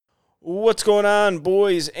What's going on,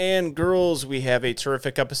 boys and girls? We have a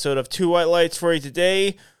terrific episode of Two White Lights for you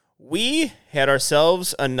today. We had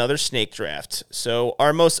ourselves another snake draft. So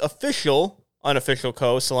our most unofficial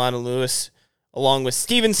co-host, Solana Lewis, along with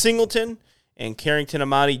Steven Singleton and Carrington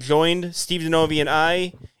Amati, joined Steve Denovi and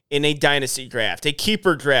I in a dynasty draft, a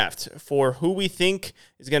keeper draft for who we think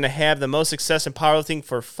is going to have the most success in powerlifting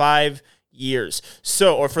for 5 years.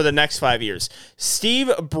 Or for the next 5 years.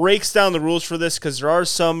 Steve breaks down the rules for this because there are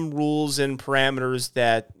some rules and parameters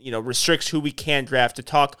that, restricts who we can draft, to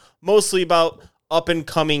talk mostly about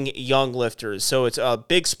up-and-coming young lifters. So it's a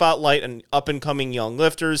big spotlight on up-and-coming young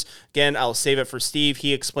lifters. Again, I'll save it for Steve.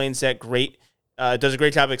 He explains that does a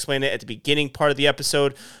great job of explaining it at the beginning part of the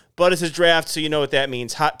episode. But it's his draft, so you know what that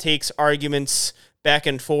means. Hot takes, arguments, back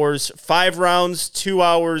and forths, 5 rounds, 2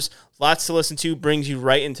 hours, lots to listen to, brings you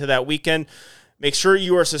right into that weekend. Make sure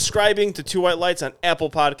you are subscribing to Two White Lights on Apple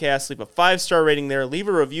Podcasts. Leave a 5-star rating there. Leave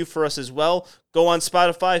a review for us as well. Go on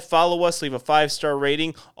Spotify, follow us, leave a 5-star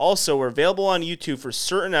rating. Also, we're available on YouTube for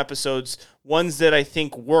certain episodes, ones that I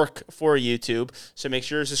think work for YouTube. So make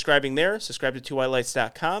sure you're subscribing there. Subscribe to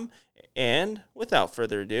twowhitelights.com. And without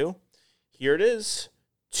further ado, here it is.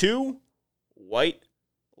 Two White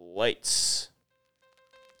Lights.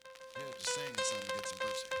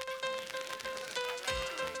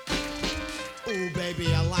 Ooh,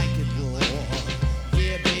 baby, I like it raw.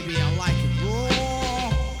 Yeah, baby, I like it raw.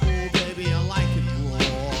 Ooh, baby, I like it raw.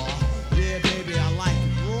 Yeah, baby, I like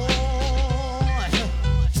it raw.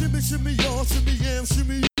 Shimmy, shimmy, y'all, shimmy, yam,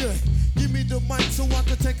 shimmy, yeah. Give me the mic so I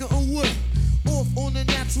can take it away. Off on the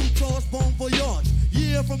natural charge, bon voyage.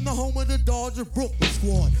 Yeah, from the home of the Dodger Brooklyn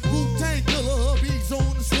squad. Wu-Tang Killer, hubby's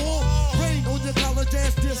on the swarm. Rain on your college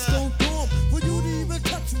ass disco dorm. For you to even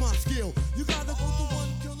touch my skill, you gotta go to one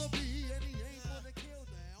killer bee.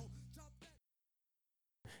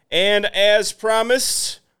 And as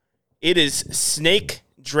promised, it is snake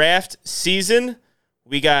draft season.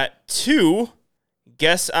 We got 2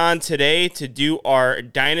 guests on today to do our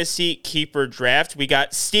dynasty keeper draft. We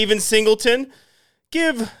got Steven Singleton.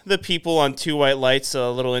 Give the people on Two White Lights a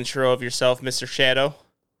little intro of yourself, Mr. Shadow.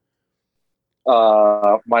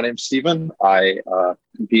 My name's Steven. I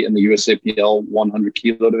compete in the USAPL 100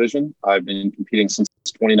 kilo division. I've been competing since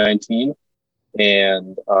 2019,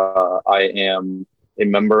 and I am a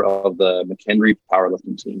member of the McHenry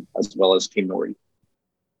powerlifting team, as well as Team Nori.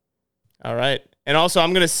 All right. And also,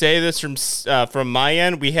 I'm going to say this from my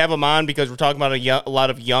end. We have him on because we're talking about a lot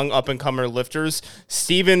of young up-and-comer lifters.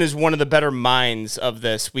 Steven is one of the better minds of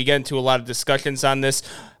this. We get into a lot of discussions on this.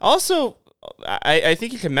 Also, I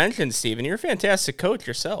think you can mention, Steven, you're a fantastic coach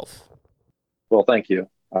yourself. Well, thank you.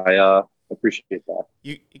 I appreciate that.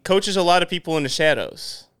 You coaches a lot of people in the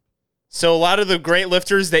shadows. So a lot of the great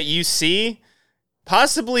lifters that you see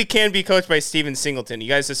possibly can be coached by Steven Singleton. You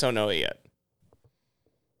guys just don't know it yet.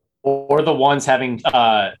 Or the ones having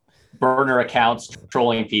burner accounts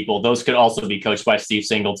trolling people. Those could also be coached by Steve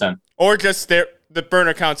Singleton. Or just the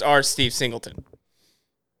burner accounts are Steve Singleton.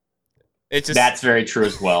 That's very true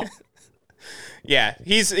as well. Yeah,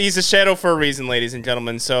 he's a shadow for a reason, ladies and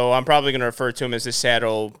gentlemen. So I'm probably going to refer to him as a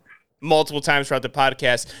shadow multiple times throughout the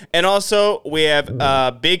podcast. And also, we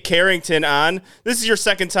have Big Carrington on. This is your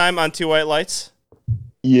second time on Two White Lights?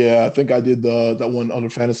 Yeah, I think I did that one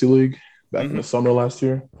under Fantasy League back in the summer last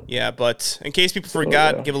year. Yeah, but in case people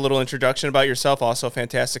forgot, give a little introduction about yourself. Also a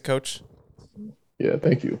fantastic coach. Yeah,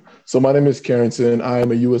 thank you. So my name is Carrington. I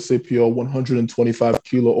am a USAPL 125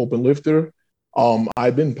 kilo open lifter.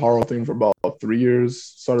 I've been powerlifting for about 3 years,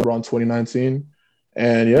 started around 2019.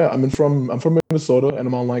 And yeah, I'm from Minnesota, and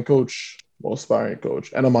I'm online coach, well, aspiring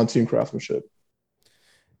coach, and I'm on Team Craftsmanship.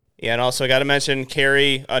 Yeah, and also I got to mention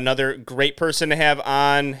Carrie, another great person to have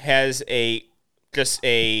on, has just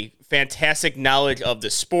a fantastic knowledge of the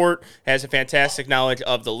sport, has a fantastic knowledge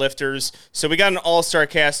of the lifters. So we got an all-star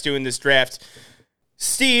cast doing this draft.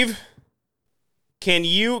 Steve, can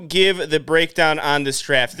you give the breakdown on this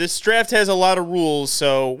draft? This draft has a lot of rules,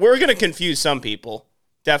 so we're going to confuse some people.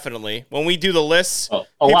 Definitely. When we do the lists, a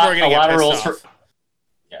lot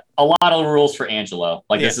of rules for Angelo.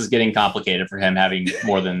 This is getting complicated for him having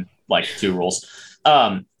more than 2 rules.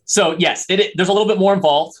 So yes, there's a little bit more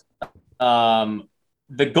involved.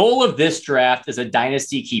 The goal of this draft is a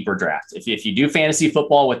dynasty keeper draft. If you do fantasy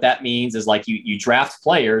football, what that means is you draft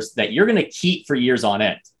players that you're going to keep for years on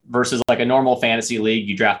end versus a normal fantasy league.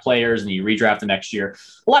 You draft players and you redraft the next year.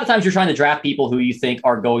 A lot of times you're trying to draft people who you think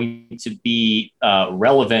are going to be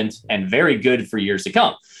relevant and very good for years to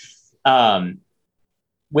come.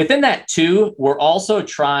 Within that too, we're also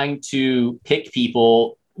trying to pick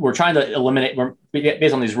people. We're trying to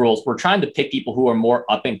based on these rules, we're trying to pick people who are more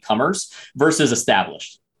up and comers versus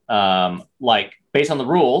established. Like based on the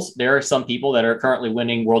rules, there are some people that are currently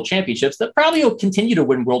winning world championships that probably will continue to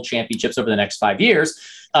win world championships over the next 5 years,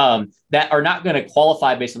 that are not going to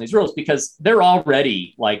qualify based on these rules because they're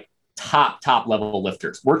already like top level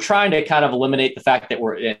lifters. We're trying to kind of eliminate the fact that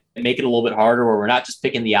make it a little bit harder where we're not just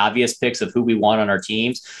picking the obvious picks of who we want on our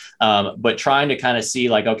teams, but trying to kind of see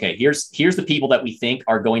like, okay, here's the people that we think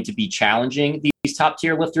are going to be challenging these top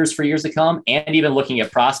tier lifters for years to come, and even looking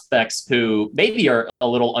at prospects who maybe are a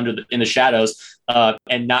little in the shadows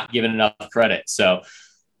and not given enough credit. So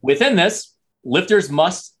within this, lifters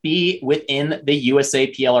must be within the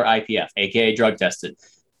USAPL or IPF, aka drug tested.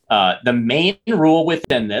 The main rule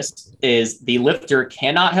within this is the lifter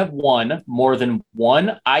cannot have won more than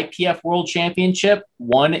one IPF World Championship,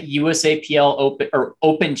 one USAPL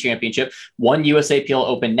Open Championship, one USAPL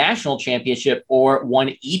Open National Championship, or one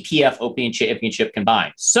EPF Open Championship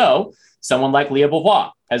combined. So someone like Leah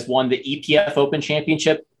Beauvoir has won the EPF Open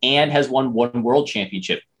Championship and has won one World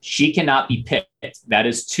Championship. She cannot be picked. That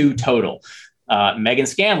is 2 total. Megan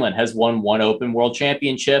Scanlon has won one Open World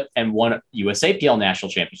Championship and one USAPL National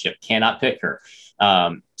Championship. Cannot pick her.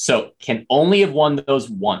 So can only have won those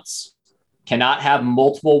once. Cannot have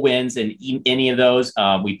multiple wins in any of those.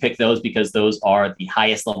 We pick those because those are the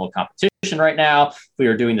highest level of competition right now. If we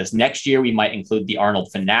are doing this next year, we might include the Arnold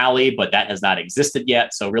finale, but that has not existed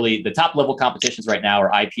yet. So really the top level competitions right now are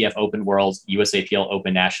IPF Open Worlds, USAPL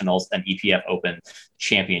Open Nationals, and EPF Open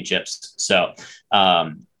Championships. So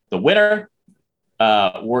the winner,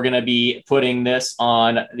 we're going to be putting this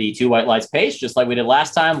on the Two White Lights page, just like we did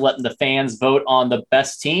last time, letting the fans vote on the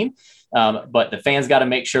best team. But the fans got to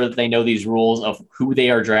make sure that they know these rules of who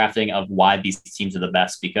they are drafting, of why these teams are the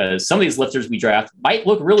best, because some of these lifters we draft might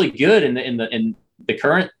look really good in the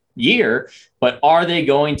current year, but are they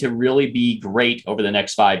going to really be great over the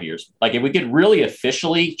next 5 years? Like if we could really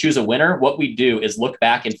officially choose a winner, what we do is look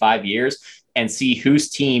back in 5 years and see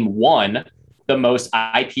whose team won the most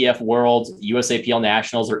IPF Worlds, USAPL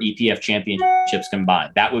Nationals, or EPF Championships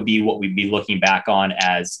combined. That would be what we'd be looking back on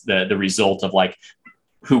as the result of like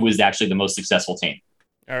who was actually the most successful team.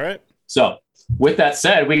 All right. So with that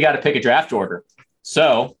said, we got to pick a draft order.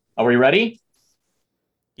 So are we ready?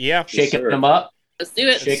 Yeah. Shaking them up. Let's do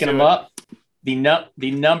it. Shaking them up. The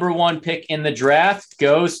number 1 pick in the draft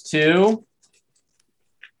goes to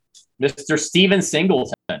Mr. Steven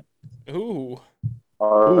Singleton. Ooh.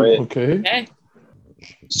 All right. Okay. Okay.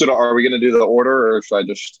 So are we going to do the order, or should I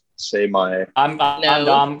just say my? I'm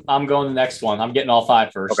going the next one. I'm getting all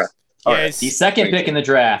 5 first. Okay. Yeah, All right. The second pick in the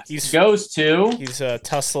draft goes to He's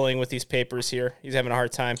tussling with these papers here. He's having a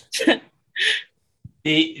hard time.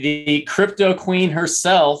 the crypto queen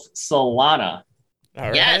herself, Solana. All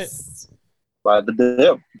right. Yes. By the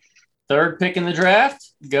dip. Third pick in the draft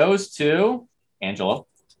goes to Angela.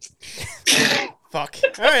 Fuck.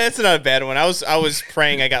 All right, that's not a bad one. I was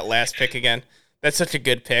praying I got last pick again. That's such a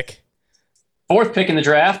good pick. Fourth pick in the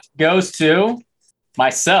draft goes to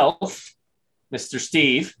myself, Mr.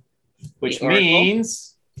 Steve, which The Oracle.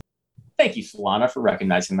 means thank you, Solana, for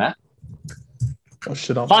recognizing that. Oh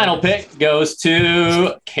shit! I'm Final pick goes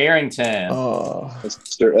to Carrington.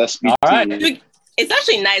 Mr. SBT. All right. It's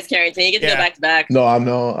actually nice, Carrington. You get to Yeah. go back to back. No,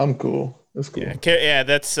 I'm cool. That's cool. Yeah,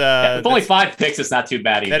 that's With only 5 picks, it's not too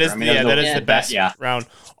bad either. that is that is the best Yeah. round.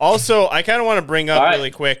 Also, I kind of want to bring up All right.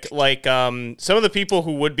 really quick, like some of the people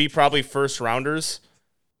who would be probably first rounders,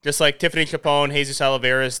 just like Tiffany Chapone, Jesus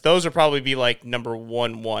Oliveras. Those would probably be like number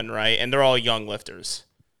 1, right? And they're all young lifters.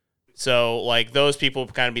 So like those people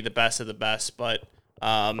kind of be the best of the best. But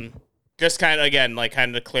just kind of again, like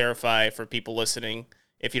kind of to clarify for people listening,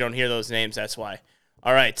 if you don't hear those names, that's why.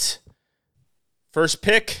 All right, first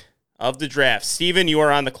pick of the draft. Steven, you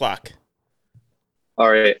are on the clock. All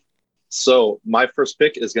right. So my first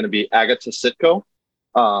pick is going to be Agata Sitko.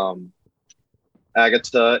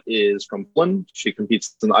 Agata is from Poland. She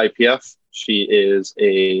competes in the IPF. She is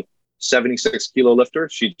a 76 kilo lifter.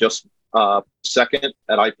 She just second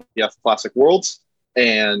at IPF Classic Worlds.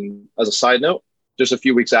 And as a side note, just a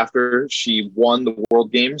few weeks after she won the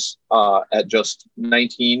World Games at just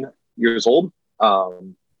 19 years old.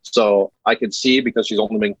 So I could see, because she's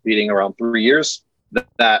only been competing around 3 years,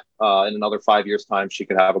 that in another 5 years' time, she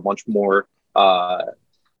could have a bunch more,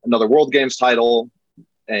 another World Games title,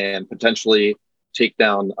 and potentially take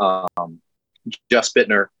down Jess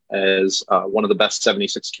Bittner as one of the best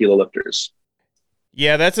 76 kilo lifters.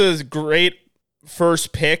 Yeah, that's a great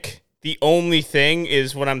first pick. The only thing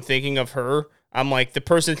is when I'm thinking of her, I'm like, the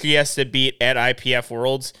person she has to beat at IPF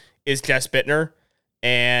Worlds is Jess Bittner,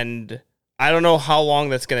 and I don't know how long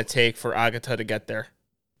that's going to take for Agata to get there.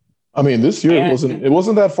 I mean, this year it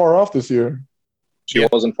wasn't that far off this year. She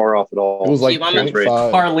wasn't far off at all. It was like She won the-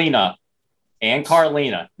 0.5.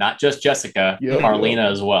 Carlina, not just Jessica, Yep. Carlina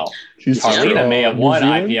as well. She's Carlina may have New won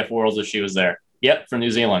Zealand? IPF Worlds if she was there. Yep, from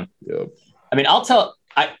New Zealand. Yep. I mean,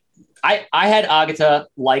 I had Agata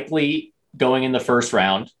likely going in the first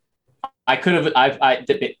round. I could have,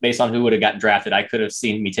 based on who would have gotten drafted, I could have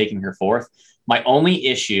seen me taking her fourth. My only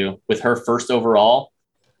issue with her first overall,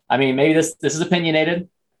 I mean, maybe this is opinionated.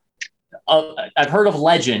 I've heard of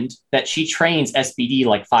legend that she trains SBD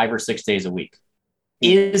like 5 or 6 days a week.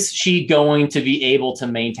 Is she going to be able to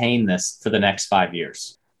maintain this for the next 5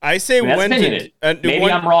 years? I say I mean, that's when opinionated.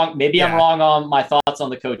 Maybe I'm wrong. Maybe I'm wrong on my thoughts on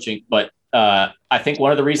the coaching, but I think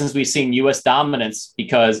one of the reasons we've seen U.S. dominance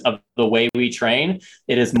because of the way we train,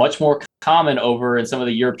 it is much more common over in some of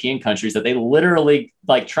the European countries that they literally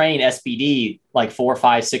like train SBD like 4,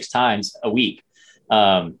 5, 6 times a week.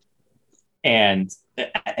 And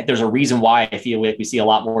there's a reason why I feel like we see a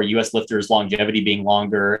lot more U.S. lifters longevity being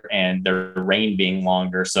longer and their reign being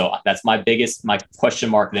longer. So that's my question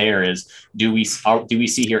mark there is, do we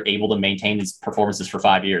see her able to maintain these performances for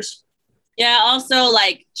 5 years? Yeah, also,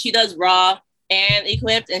 like, she does raw and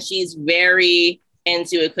equipped, and she's very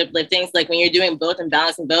into equipped liftings. Like, when you're doing both and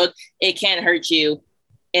balancing both, it can hurt you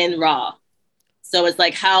in raw. So it's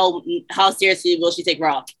like, how seriously will she take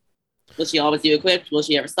raw? Will she always do equipped? Will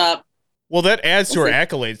she ever stop? Well, that adds to her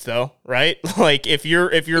accolades, though, right? Like, if you're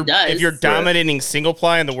dominating single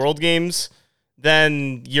ply in the World Games,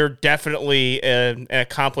 then you're definitely an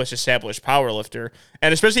accomplished, established powerlifter,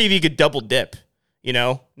 and especially if you could double dip. You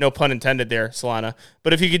know, no pun intended there, Solana.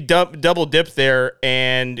 But if you could double dip there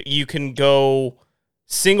and you can go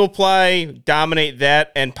single ply, dominate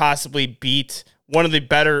that, and possibly beat one of the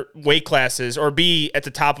better weight classes or be at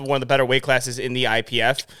the top of one of the better weight classes in the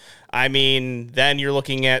IPF, I mean, then you're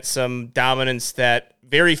looking at some dominance that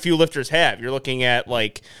very few lifters have. You're looking at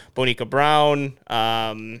like Bonica Brown.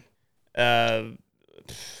 I mean,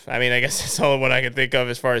 I guess that's all what I can think of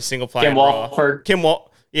as far as single ply. Kim Walford. Kim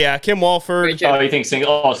Walford. Oh, you think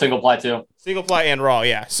single ply too? Single ply and raw,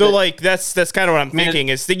 yeah. So like that's kind of what I'm thinking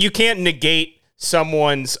is that you can't negate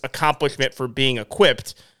someone's accomplishment for being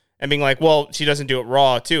equipped and being like, well, she doesn't do it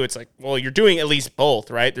raw too. It's like, well, you're doing at least both,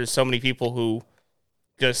 right? There's so many people who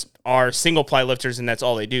just are single ply lifters and that's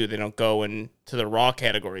all they do. They don't go into the raw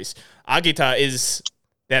categories. Agita is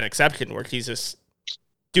that exception where he's just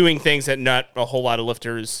doing things that not a whole lot of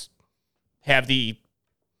lifters have the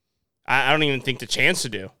I don't even think the chance to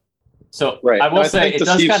do. So right. I will say it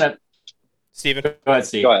does kind of. Steven. Go ahead,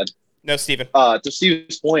 Steve. Go ahead. No, Steven. To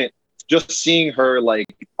Steve's point, just seeing her, like,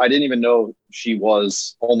 I didn't even know she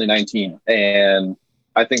was only 19. And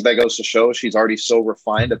I think that goes to show she's already so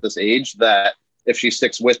refined at this age that if she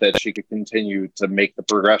sticks with it, she could continue to make the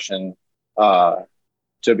progression to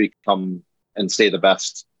become and stay the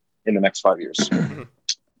best in the next 5 years.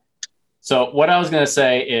 So what I was going to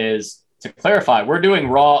say is, to clarify, we're doing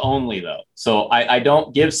raw only though. So I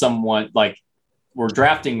don't give someone like we're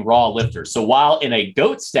drafting raw lifters. So while in a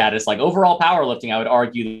GOAT status, like overall powerlifting, I would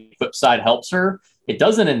argue the equip side helps her. It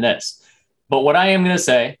doesn't in this. But what I am going to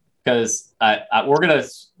say, because we're going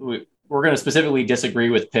to specifically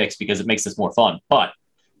disagree with picks because it makes this more fun. But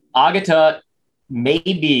Agata may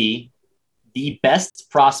be the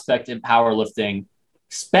best prospect in powerlifting,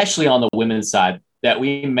 especially on the women's side, that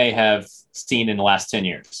we may have seen in the last 10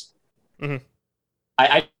 years. Mm-hmm.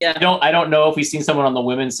 I don't know if we've seen someone on the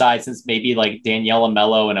women's side since maybe like Daniela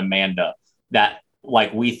Mello and Amanda that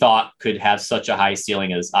like we thought could have such a high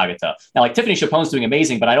ceiling as Agata. Now, like Tiffany Chapone's doing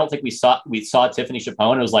amazing, but I don't think we saw Tiffany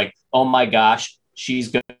Chapone. It was like, oh my gosh, she's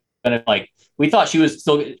gonna like we thought she was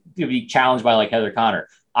still going to be challenged by like Heather Connor.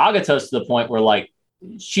 Agata's to the point where like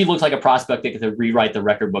she looks like a prospect that could rewrite the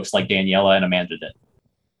record books like Daniela and Amanda did.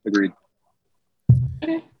 Agreed.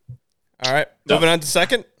 Okay. All right, moving on to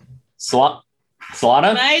second.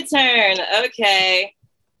 Solana? My turn. Okay.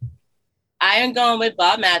 I am going with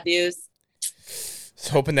Bob Matthews. Just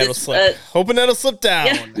hoping that'll slip. Hoping that'll slip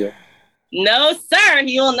down. Yeah. No, sir,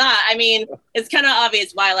 he will not. I mean, it's kind of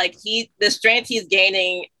obvious why. Like the strength he's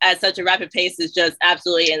gaining at such a rapid pace is just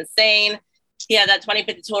absolutely insane. He had that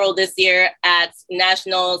 2050 total this year at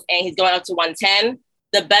nationals, and he's going up to 110.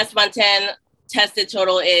 The best 110 tested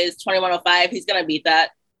total is 2105. He's gonna beat that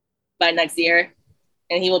by next year,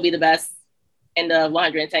 and he will be the best in the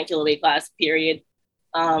 110 kilo weight class, period.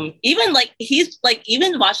 Even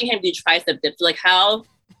watching him do tricep dips, like how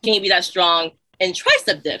can he be that strong in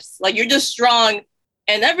tricep dips? Like you're just strong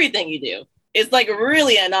in everything you do. It's like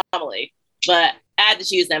really an anomaly, but I had to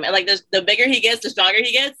choose him. And like the bigger he gets, the stronger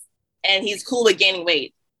he gets, and he's cool with gaining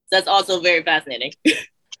weight. So that's also very fascinating.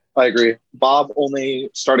 I agree. Bob only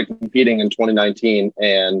started competing in 2019,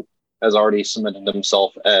 and has already cemented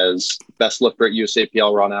himself as best lifter at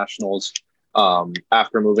USAPL Raw Nationals.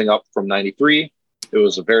 After moving up from 93, it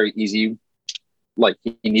was a very easy, like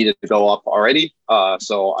he needed to go up already.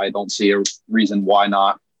 So I don't see a reason why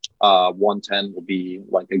not. 110 will be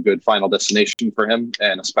like a good final destination for him,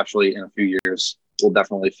 and especially in a few years, will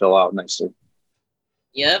definitely fill out nicely.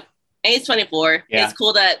 Yep. And he's 24. Yeah. It's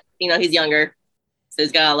cool that, he's younger. So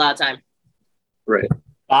he's got a lot of time. Right.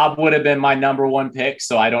 Bob would have been my number one pick,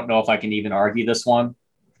 so I don't know if I can even argue this one.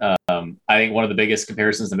 I think one of the biggest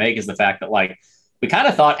comparisons to make is the fact that, like, we kind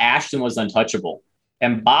of thought Ashton was untouchable,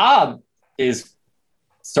 and Bob is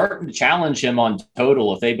starting to challenge him on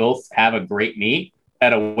total if they both have a great meet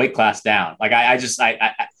at a weight class down. Like I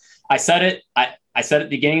said it. I said at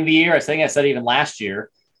the beginning of the year. I said it even last year.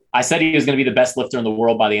 I said he was going to be the best lifter in the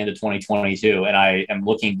world by the end of 2022, and I am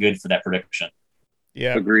looking good for that prediction.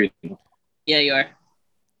 Yeah, Agreed. Yeah, you are.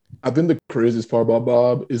 I think the craziest part about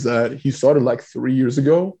Bob is that he started like 3 years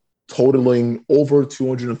ago, totaling over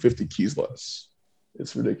 250 keys less.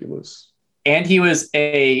 It's ridiculous. And he was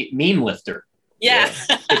a meme lifter. Yeah.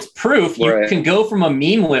 It's proof you Right. can go from a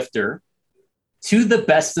meme lifter to the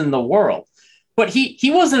best in the world. But he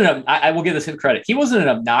wasn't I will give this him credit. He wasn't an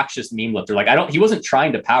obnoxious meme lifter. Like he wasn't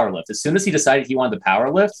trying to power lift. As soon as he decided he wanted to power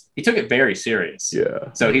lift, he took it very serious.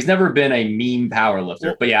 Yeah. So he's never been a meme power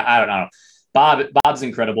lifter. But yeah, I don't know. Bob's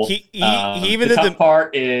incredible. He even the did tough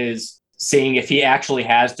part is seeing if he actually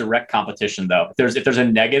has direct competition though. If there's a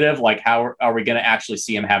negative, like how are we going to actually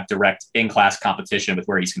see him have direct in-class competition with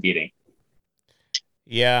where he's competing?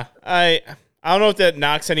 Yeah, I don't know if that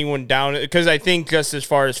knocks anyone down, because I think just as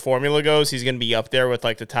far as formula goes, he's going to be up there with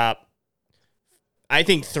like the top, I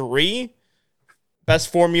think 3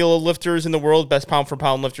 best formula lifters in the world, best pound for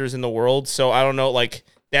pound lifters in the world. So I don't know, like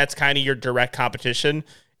that's kind of your direct competition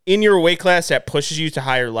in your weight class that pushes you to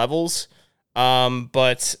higher levels.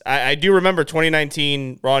 But I do remember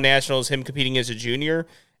 2019 Raw Nationals, him competing as a junior,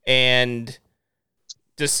 and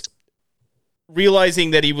just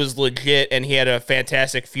realizing that he was legit and he had a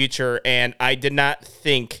fantastic future, and I did not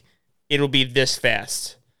think it'll be this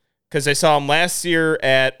fast, because I saw him last year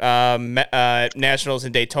at Nationals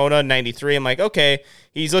in Daytona, 93. I'm like, okay,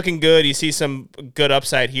 he's looking good. You see some good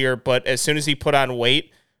upside here, but as soon as he put on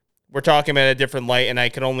weight, we're talking about a different light, and I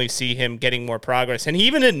could only see him getting more progress. And he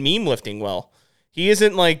even did meme lifting well. He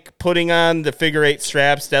isn't like putting on the figure 8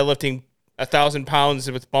 straps, deadlifting 1,000 pounds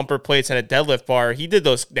with bumper plates and a deadlift bar. He did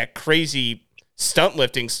that crazy stunt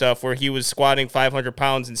lifting stuff where he was squatting 500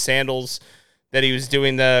 pounds in sandals, that he was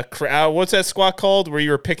doing what's that squat called, where you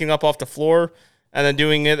were picking up off the floor and then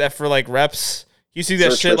doing it for like reps. You see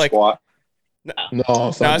that shit like squat. No,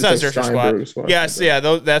 it's not Zercher squat. Yes, yeah,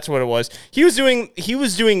 that's what it was. He was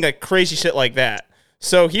doing like crazy shit like that.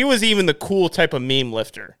 So he was even the cool type of meme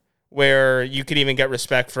lifter where you could even get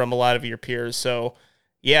respect from a lot of your peers. So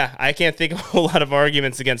yeah, I can't think of a whole lot of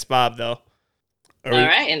arguments against Bob though. All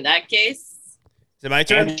right, in that case. Is it my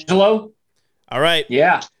turn? Angelo? All right.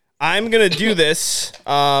 Yeah. I'm going to do this.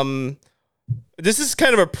 This is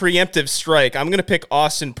kind of a preemptive strike. I'm going to pick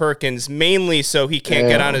Austin Perkins mainly so he can't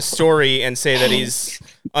get on his story and say that he's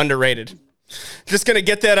underrated. Just going to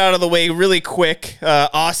get that out of the way really quick.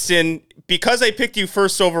 Austin, because I picked you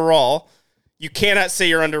first overall, you cannot say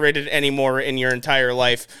you're underrated anymore in your entire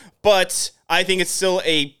life. But I think it's still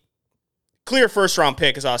a clear first-round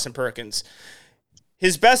pick is Austin Perkins.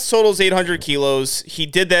 His best total is 800 kilos. He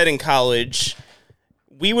did that in college.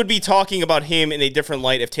 We would be talking about him in a different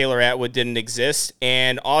light if Taylor Atwood didn't exist.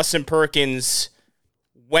 And Austin Perkins,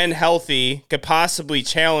 when healthy, could possibly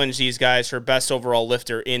challenge these guys for best overall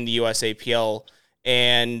lifter in the USAPL.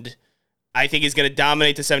 And I think he's going to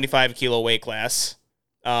dominate the 75 kilo weight class.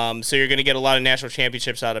 So you're going to get a lot of national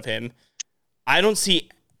championships out of him. I don't see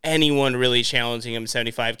anyone really challenging him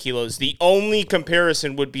 75 kilos. The only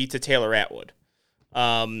comparison would be to Taylor Atwood.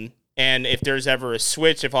 And if there's ever a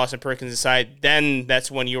switch, if Austin Perkins decides, then that's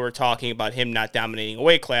when you were talking about him not dominating a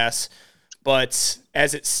weight class. But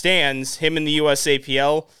as it stands, him in the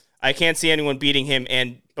USAPL, I can't see anyone beating him.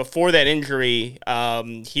 And before that injury,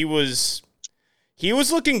 he was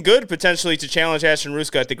looking good potentially to challenge Ashton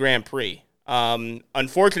Ruska at the Grand Prix.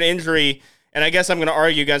 Unfortunate injury, and I guess I'm going to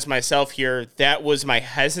argue against myself here. That was my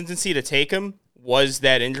hesitancy to take him, was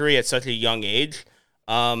that injury at such a young age.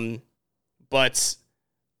 But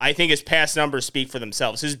I think his past numbers speak for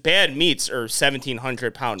themselves. His bad meets are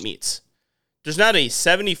 1,700-pound meets. There's not a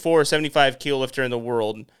 74 or 75 kilo lifter in the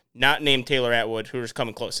world not named Taylor Atwood who is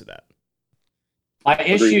coming close to that. My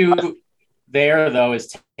issue there, though,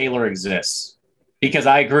 is Taylor exists. Because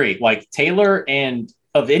I agree. Like, Taylor and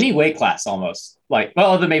of any weight class almost, like, well,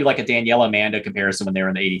 other than maybe like a Danielle Amanda comparison when they were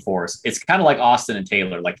in the 84s, it's kind of like Austin and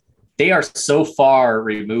Taylor. Like, they are so far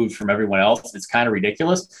removed from everyone else. It's kind of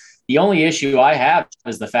ridiculous. The only issue I have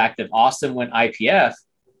is the fact that Austin went IPF.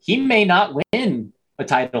 He may not win a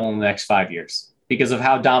title in the next 5 years because of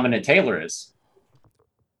how dominant Taylor is.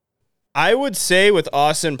 I would say with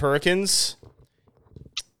Austin Perkins,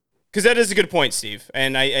 because that is a good point, Steve,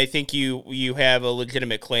 and I think you have a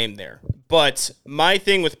legitimate claim there. But my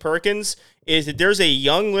thing with Perkins is that there's a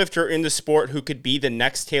young lifter in the sport who could be the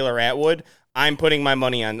next Taylor Atwood. I'm putting my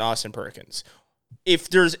money on Austin Perkins. If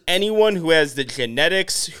there's anyone who has the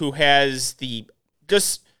genetics, who has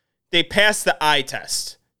they pass the eye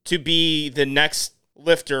test to be the next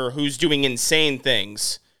lifter who's doing insane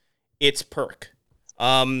things, it's Perk.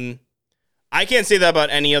 I can't say that about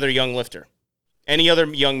any other young lifter, any other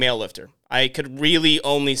young male lifter. I could really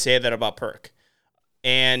only say that about Perk.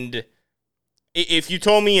 And if you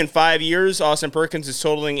told me in 5 years Austin Perkins is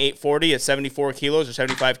totaling 840 at 74 kilos or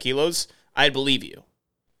 75 kilos, I'd believe you.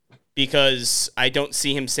 Because I don't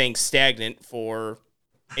see him staying stagnant for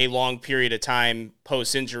a long period of time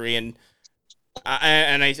post-injury. And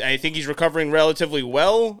I think he's recovering relatively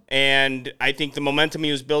well. And I think the momentum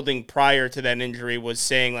he was building prior to that injury was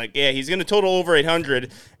saying, like, yeah, he's going to total over 800.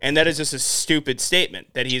 And that is just a stupid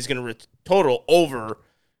statement that he's going to total over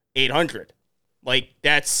 800. Like,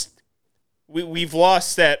 that's... We've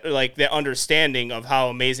lost that, like, that understanding of how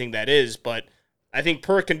amazing that is. But I think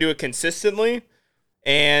Perk can do it consistently.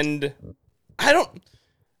 And Atwood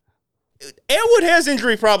has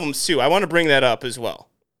injury problems too. I want to bring that up as well.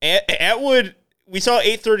 Atwood, we saw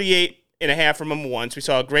 838 and a half from him once. We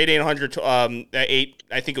saw a great 800, I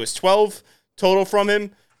think it was 12 total from him,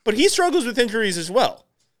 but he struggles with injuries as well.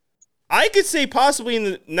 I could say possibly in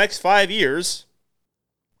the next 5 years,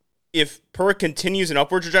 if Perk continues an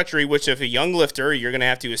upward trajectory, which if a young lifter, you're going to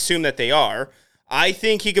have to assume that they are, I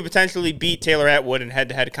think he could potentially beat Taylor Atwood in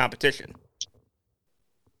head-to-head competition.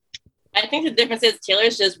 I think the difference is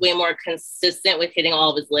Taylor's just way more consistent with hitting all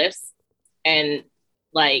of his lifts. And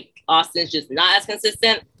like Austin's just not as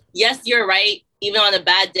consistent. Yes, you're right. Even on a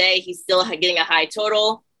bad day, he's still getting a high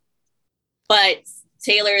total. But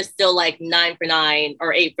Taylor is still like 9 for 9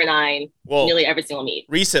 or 8 for 9 nearly every single meet.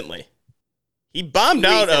 Recently. He bombed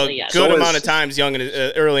out a good amount of times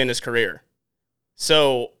early in his career.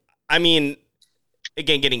 So, I mean,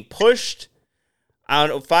 again, getting pushed. I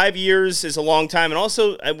don't know, 5 years is a long time. And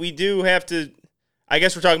also, we do have to, I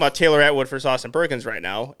guess we're talking about Taylor Atwood versus Austin Perkins right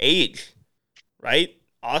now. Age, right?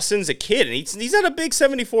 Austin's a kid, and he's not a big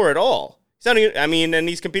 74 at all. He's not, and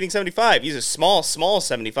he's competing 75. He's a small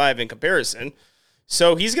 75 in comparison.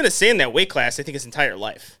 So he's going to stay in that weight class, I think, his entire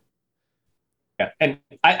life. Yeah, and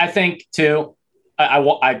I think, too,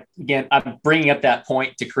 I'm bringing up that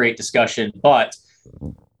point to create discussion, but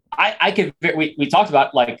we talked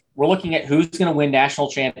about, like, we're looking at who's going to win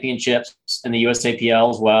national championships in the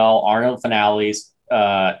USAPL as well. Arnold Finales.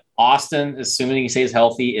 Austin, assuming he stays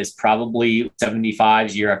healthy, is probably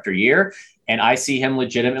 75s year after year. And I see him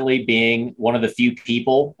legitimately being one of the few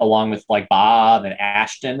people, along with like Bob and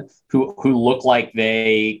Ashton, who look like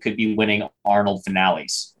they could be winning Arnold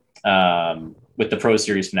Finales with the Pro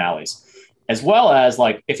Series finales. As well as,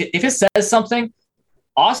 like, if it says something,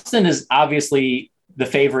 Austin is obviously the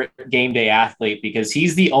favorite game day athlete because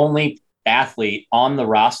he's the only athlete on the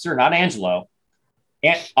roster, not Angelo,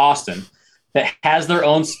 and Austin, that has their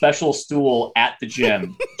own special stool at the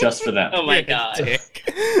gym just for them. Oh my God.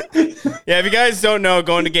 Yeah, if you guys don't know,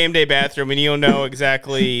 going to game day bathroom and you'll know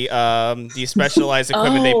exactly the specialized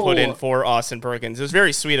equipment they put in for Austin Perkins. It was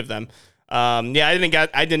very sweet of them.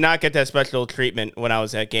 I did not get that special treatment when I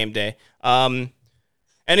was at game day.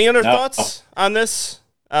 Any other thoughts on this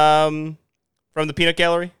from the Peanut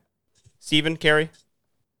Gallery? Steven, Carrie?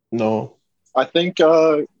 No. I think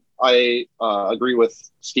I agree with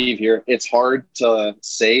Steve here. It's hard to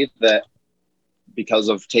say that because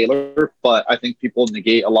of Taylor, but I think people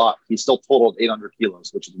negate a lot. He still totaled 800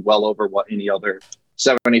 kilos, which is well over what any other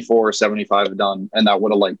 74 or 75 have done. And that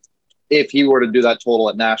would have, like, if he were to do that total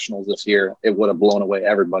at nationals this year, it would have blown away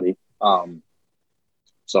everybody.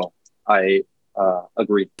 So I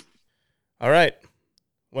agree. All right.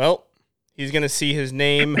 Well, he's going to see his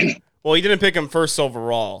name. Well, he didn't pick him first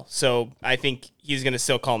overall, so I think he's going to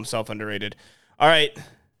still call himself underrated. All right,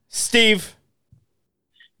 Steve,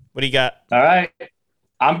 what do you got? All right.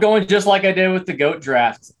 I'm going just like I did with the GOAT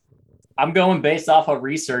draft. I'm going based off of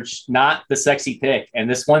research, not the sexy pick. And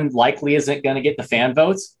this one likely isn't going to get the fan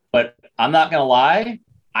votes, but I'm not going to lie.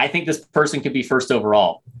 I think this person could be first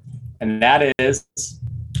overall, and that is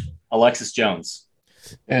Alexis Jones.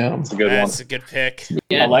 That's a good one. That's a good pick.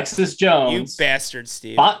 Yeah. Alexis Jones. You bastard,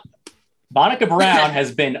 Steve. Bonica Brown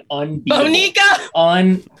has been unbeatable.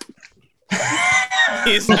 Bonica?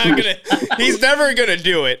 He's not gonna. He's never gonna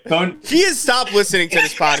do it. He has stopped listening to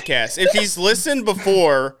this podcast. If he's listened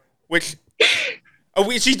before, which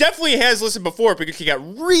she definitely has listened before because she got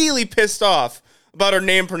really pissed off about her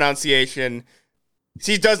name pronunciation.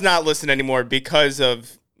 She does not listen anymore because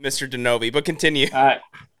of Mr. Denovi. But continue.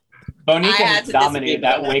 Bonica has dominated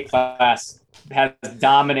that weight class. Has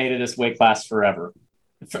dominated this weight class forever.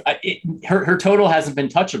 Her total hasn't been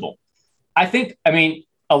touchable. I mean,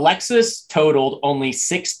 Alexis totaled only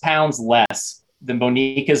 6 pounds less than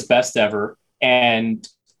Bonica's best ever. And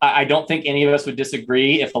I don't think any of us would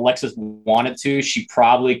disagree. If Alexis wanted to, she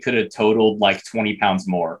probably could have totaled like 20 pounds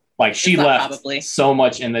more. Like she left so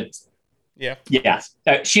much in the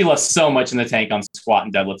she left so much in the tank on squat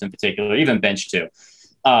and deadlift in particular, even bench too.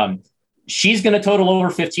 She's going to total over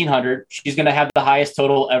 1,500. She's going to have the highest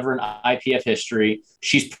total ever in IPF history.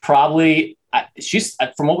 She's from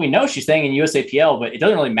what we know, she's staying in USAPL, but it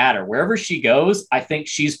doesn't really matter. Wherever she goes, I think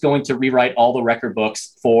she's going to rewrite all the record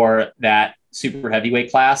books for that super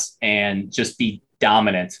heavyweight class and just be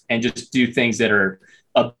dominant and just do things that are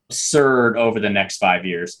absurd over the next 5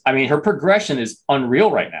 years. I mean, her progression is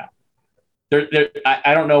unreal right now.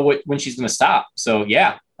 I don't know when she's going to stop. So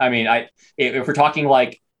yeah, I mean, if we're talking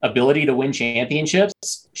like ability to win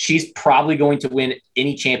championships, she's probably going to win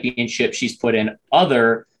any championship she's put in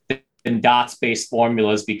other than dots-based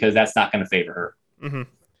formulas because that's not going to favor her. Mm-hmm.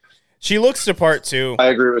 She looks the part too. I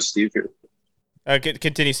agree with Steve here.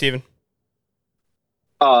 Continue, Steven.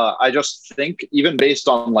 I just think even based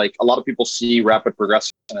on like a lot of people see rapid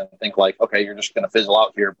progression and think like, okay, you're just going to fizzle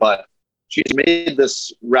out here. But she's made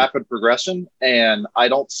this rapid progression and I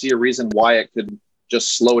don't see a reason why it could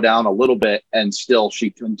just slow down a little bit and still she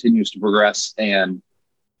continues to progress and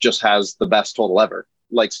just has the best total ever.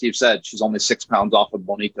 Like Steve said, she's only 6 pounds off of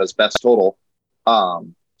Bonica's best total.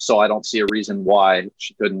 So I don't see a reason why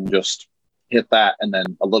she couldn't just hit that and then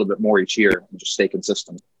a little bit more each year and just stay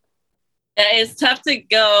consistent. It's tough to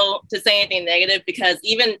go to say anything negative because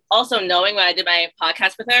even also knowing when I did my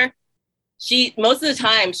podcast with her, most of the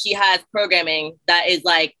time she has programming that is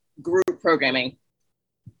like group programming.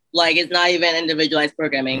 Like it's not even individualized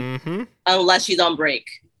programming unless she's on break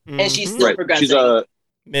and she's still progressing.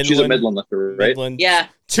 She's a Midland lifter, right? Yeah.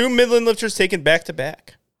 2 Midland lifters taken back to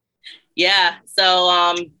back. Yeah.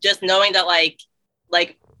 So just knowing that like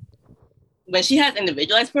when she has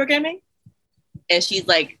individualized programming and she's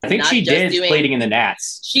like, I think she did plating in the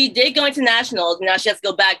Nats. She did go into nationals. Now she has to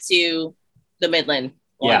go back to the Midland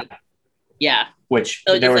one. Yeah. Which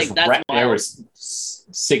so there was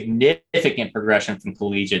significant progression from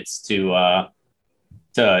collegiates to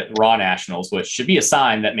raw nationals, which should be a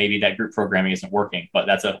sign that maybe that group programming isn't working. But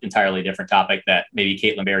that's an entirely different topic that maybe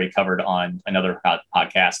Caitlin Berry covered on another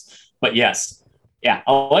podcast. But yes, yeah,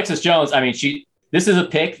 Alexis Jones. I mean, this is a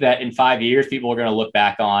pick that in 5 years people are going to look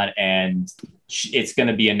back on and it's going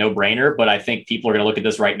to be a no-brainer. But I think people are going to look at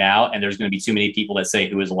this right now and there's going to be too many people that say,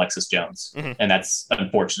 who is Alexis Jones? And that's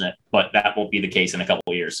unfortunate, but that won't be the case in a couple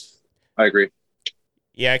of years. I agree.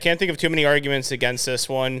 Yeah, I can't think of too many arguments against this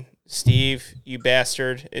one. Steve, you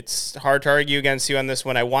bastard. It's hard to argue against you on this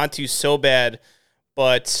one. I want to so bad,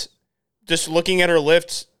 but just looking at her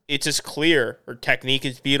lift, it's just clear. Her technique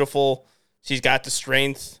is beautiful. She's got the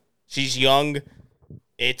strength. She's young.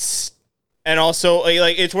 And also,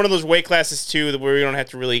 like it's one of those weight classes, too, where we don't have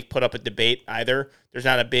to really put up a debate either. There's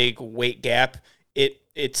not a big weight gap.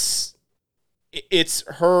 It's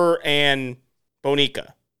her and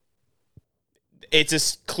Bonica. It's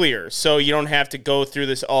just clear, so you don't have to go through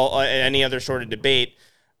this any other sort of debate.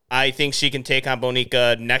 I think she can take on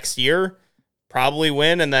Bonica next year, probably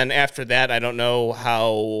win, and then after that, I don't know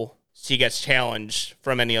how she gets challenged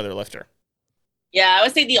from any other lifter. Yeah, I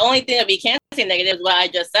would say the only thing that we can say negative is what I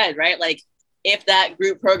just said, right? Like, if that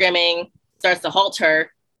group programming starts to halt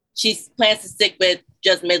her, she plans to stick with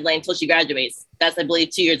just mid lane until she graduates. That's, I believe,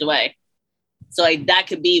 2 years away. So like that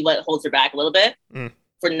could be what holds her back a little bit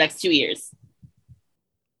for the next 2 years.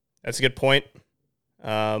 That's a good point.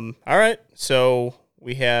 All right, so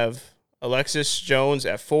we have Alexis Jones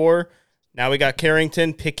at 4. Now we got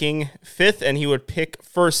Carrington picking 5th, and he would pick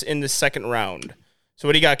first in the second round. So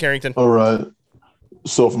what do you got, Carrington? All right.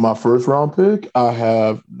 So for my first round pick, I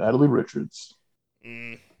have Natalie Richards.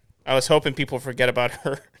 I was hoping people forget about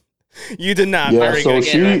her. You did not. Yeah, so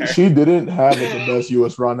she didn't have the best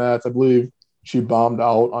U.S. run nats. I believe she bombed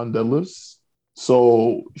out on deadlifts.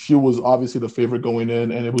 So she was obviously the favorite going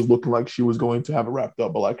in, and it was looking like she was going to have it wrapped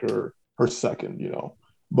up, but like her second,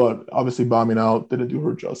 But obviously bombing out didn't do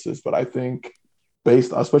her justice. But I think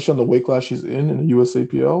based, especially on the weight class she's in the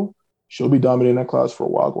USAPL, she'll be dominating that class for a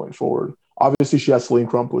while going forward. Obviously, she has Celine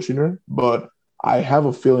Crum pushing her, but I have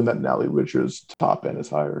a feeling that Natalie Richards' top end is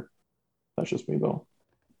higher. That's just me, though.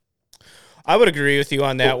 I would agree with you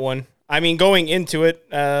on that one. I mean, going into it,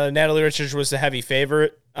 Natalie Richards was the heavy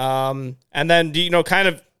favorite. And then,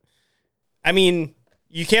 I mean,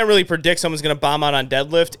 you can't really predict someone's going to bomb out on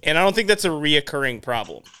deadlift, and I don't think that's a reoccurring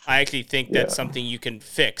problem. I actually think that's something you can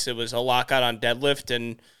fix. It was a lockout on deadlift,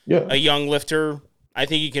 and a young lifter, I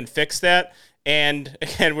think you can fix that. And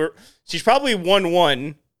again, she's probably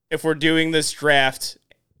 1-1 if we're doing this draft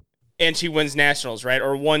and she wins nationals, right?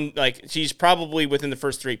 Or she's probably within the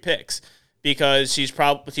first 3 picks because she's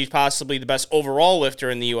possibly the best overall lifter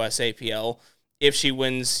in the USAPL if she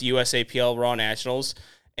wins USAPL Raw Nationals.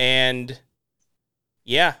 And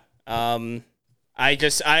yeah, the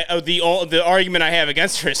argument I have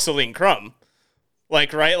against her is Celine Crum.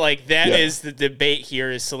 That is the debate here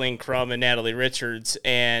is Celine Crum and Natalie Richards,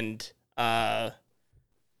 and I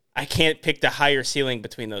can't pick the higher ceiling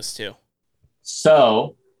between those two.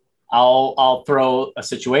 So I'll throw a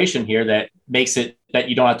situation here that makes it that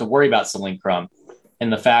you don't have to worry about Celine Crum,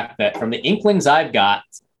 and the fact that from the inklings I've got,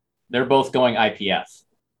 they're both going IPF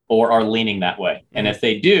or are leaning that way. And if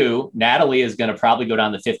they do, Natalie is going to probably go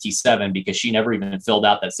down to 57 because she never even filled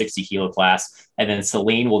out that 60 kilo class. And then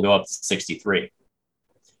Celine will go up to 63.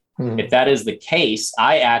 If that is the case,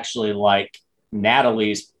 I actually like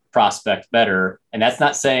Natalie's prospect better. And that's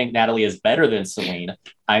not saying Natalie is better than Celine.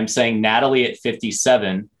 I'm saying Natalie at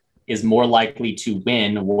 57 is more likely to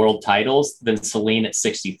win world titles than Celine at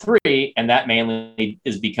 63. And that mainly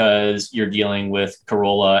is because you're dealing with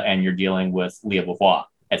Carola and you're dealing with Leah Beauvoir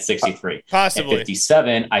at 63. Possibly. At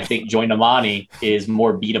 57, I think Joy Namani is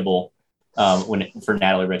more beatable for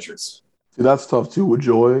Natalie Richards. See, that's tough too with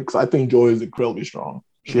Joy, because I think Joy is incredibly strong.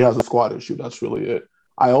 She has a squat issue. That's really it.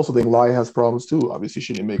 I also think Lai has problems too. Obviously,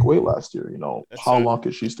 she didn't make weight last year. How long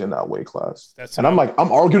could she stay in that weight class? I'm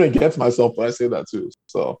arguing against myself when I say that too.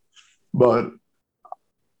 So, but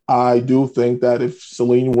I do think that if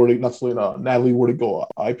Natalie were to go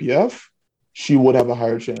IPF, she would have a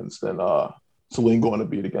higher chance than Celine going to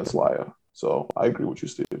beat against Laya. So I agree with you,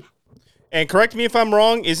 Steve. And correct me if I'm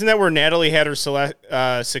wrong. Isn't that where Natalie had her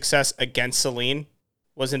success against Celine?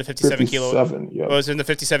 Was in the 57 kilo. Yeah. Was in the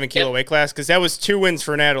 57 kilo weight class, because that was 2 wins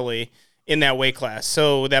for Natalie in that weight class.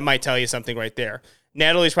 So that might tell you something right there.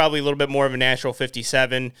 Natalie's probably a little bit more of a natural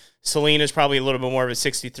 57. Celine is probably a little bit more of a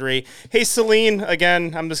 63. Hey, Celine,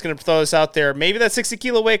 again, I'm just going to throw this out there. Maybe that 60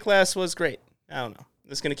 kilo weight class was great. I don't know. I'm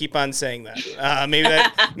just going to keep on saying that.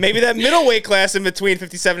 Maybe that middle weight class in between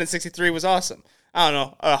 57 and 63 was awesome. I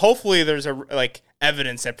don't know. Hopefully there's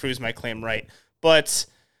evidence that proves my claim right. But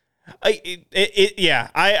I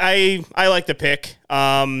like the pick.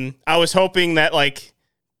 I was hoping that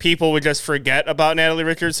people would just forget about Natalie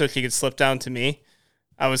Richards so she could slip down to me.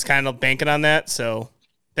 I was kind of banking on that. So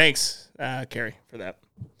thanks, Carrie, for that.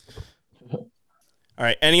 All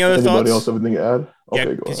right. Any other thoughts? Anybody else have anything to add? Yeah,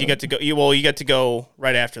 because you get to go. You get to go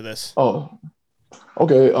right after this. Oh,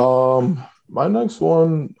 okay. My next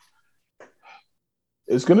one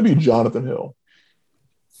is going to be Jonathan Hill,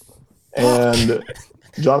 and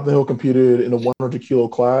Jonathan Hill competed in a 100 kilo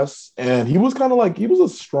class, and he was he was a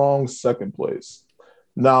strong second place.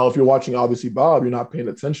 Now, if you're watching, obviously, Bob, you're not paying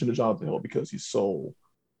attention to Jonathan Hill because he's so,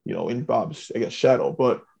 in Bob's, shadow.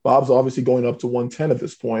 But Bob's obviously going up to 110 at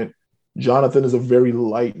this point. Jonathan is a very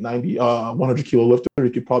light 100 kilo lifter. He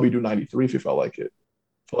could probably do 93 if he felt like it.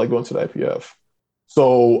 Going to the IPF.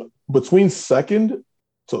 So between second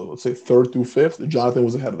to, let's say, third through fifth, Jonathan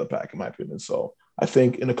was ahead of the pack, in my opinion. So I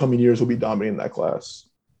think in the coming years, he'll be dominating that class.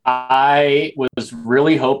 I was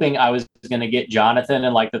really hoping I was going to get Jonathan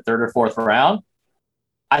in the third or fourth round.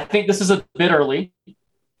 I think this is a bit early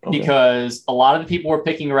because a lot of the people we're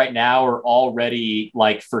picking right now are already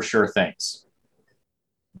for sure things.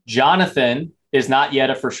 Jonathan is not yet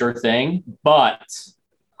a for sure thing, but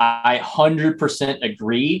I 100%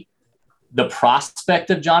 agree. The prospect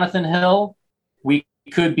of Jonathan Hill, we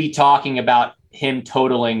could be talking about him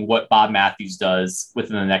totaling what Bob Matthews does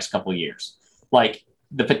within the next couple of years.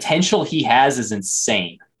 The potential he has is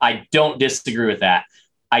insane. I don't disagree with that.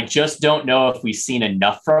 I just don't know if we've seen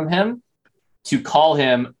enough from him to call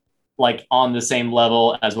him on the same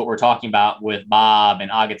level as what we're talking about with Bob and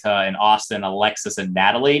Agata and Austin, Alexis and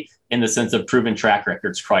Natalie in the sense of proven track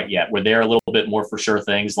records quite yet, where they're a little bit more for sure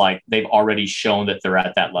things. They've already shown that they're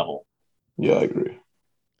at that level. Yeah, I agree.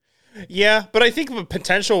 Yeah, but I think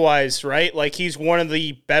potential-wise, right? He's one of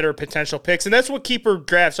the better potential picks, and that's what keeper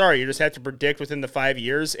drafts are. You just have to predict within the 5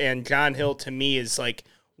 years, and John Hill, to me, is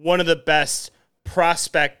one of the best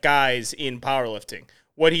prospect guys in powerlifting.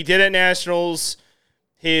 What he did at Nationals,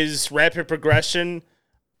 his rapid progression,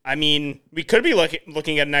 I mean, we could be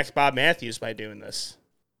looking at next Bob Matthews by doing this.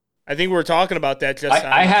 I think we were talking about that just.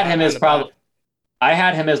 I had him as probably. I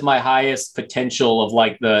had him as my highest potential of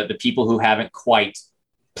like the people who haven't quite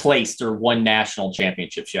placed or won national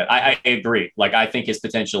championships yet. I agree. Like, I think his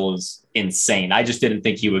potential is insane. I just didn't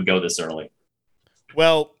think he would go this early.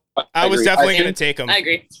 Well, I was definitely going to take him. I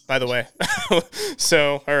agree. By the way.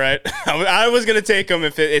 So, all right. I was going to take him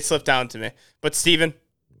if it slipped down to me. But Steven,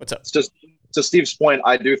 what's up? It's just to Steve's point,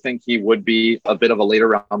 I do think he would be a bit of a later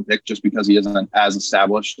round pick just because he isn't as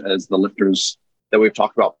established as the lifters that we've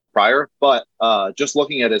talked about prior. But just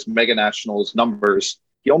looking at his mega nationals numbers,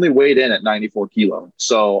 he only weighed in at 94 kilo.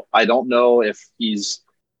 So I don't know if he's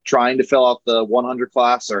trying to fill out the 100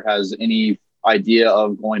 class or has any idea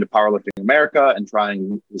of going to Powerlifting America and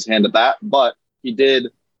trying his hand at that. But he did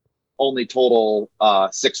only total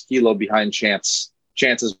 6 kilo behind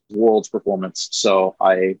Chance's Worlds performance. So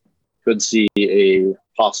I could see a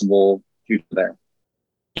possible future there.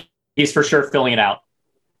 He's for sure filling it out.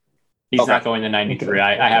 He's Okay. not going to 93.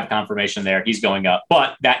 I have confirmation there. He's going up.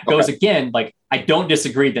 But that goes again, like, I don't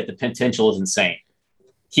disagree that the potential is insane.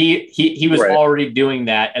 He was Right. already doing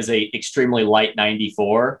that as a extremely light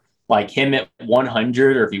 94. Like him at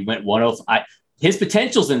 100, or if he went 105, his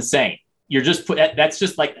potential is insane. You're just that's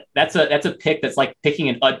a pick that's like picking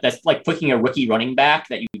a rookie running back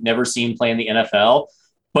that you've never seen play in the NFL.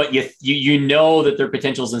 But you know that their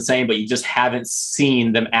potential is insane, but you just haven't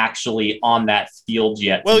seen them actually on that field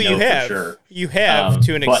yet. Well, to know you have. for sure. You have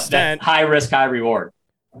to an But extent. that high risk, high reward.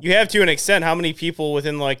 You have to an extent. How many people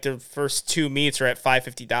within like the first 2 meets are at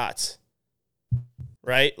 550 dots?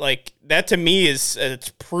 Right? Like that to me is it's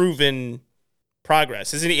proven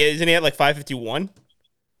progress. Isn't he at like 551?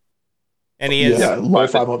 And he is. Yeah, like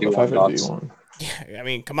 551 551. Yeah, I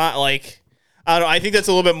mean, come on. Like, I don't know. I think that's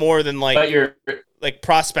a little bit more than But like you're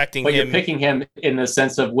prospecting you're him. picking him in the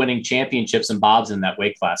sense of winning championships, and Bob's in that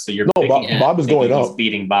weight class. So you're No, picking Bob is thinking going he's up.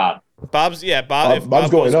 beating Bob. Bob's Bob Bob's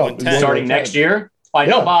going goes up. 110. He's Starting going next 10. year? I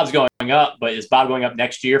know Yeah. Bob's going up, but is Bob going up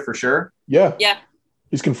next year for sure? Yeah, Yeah.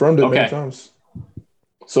 he's confirmed it many Okay. times.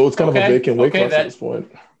 So it's kind of a Okay. vacant weight Okay, class that- at this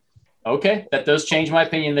point. Okay, that does change my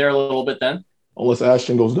opinion there a little bit then. Unless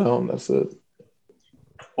Ashton goes down, that's it.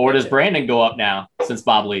 Or does Brandon go up now since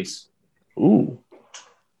Bob leaves? Ooh.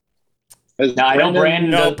 Now I know Brandon.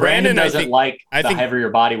 No, Brandon Brandon, I doesn't think- like I the think- heavier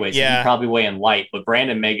body weight, so Yeah. he probably weigh in light. But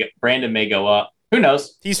Brandon may go up. Who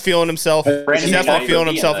knows? He's feeling himself. Brandon He's may definitely not feeling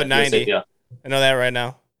even be himself in at the 90. USAPL. I know that right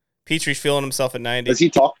now. Petrie's feeling himself at 90. Has he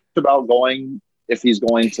talked about going, if he's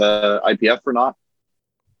going to IPF or not?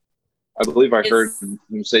 I believe I heard It's him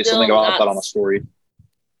say still something about not- that on a story.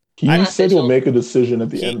 He I'm said he'll official. make a decision at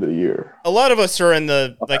the He- end of the year. A lot of us are in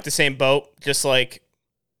the Okay. like the same boat, just like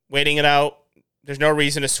waiting it out. There's no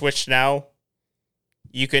reason to switch now.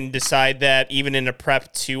 You can decide that even in a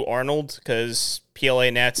prep to Arnold because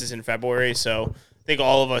PLA Nats is in February. So I think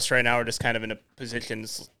all of us right now are just kind of in a position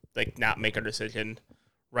to, like not make a decision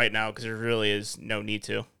right now because there really is no need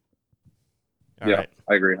to. All Yeah. right.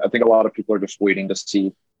 I agree. I think a lot of people are just waiting to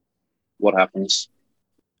see what happens.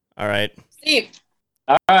 All right. Steve.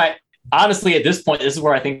 All right. Honestly, at this point, this is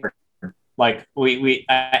where I think like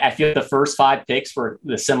I feel the first 5 picks were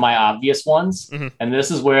the semi-obvious ones, Mhm. and this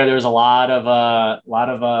is where there's a lot of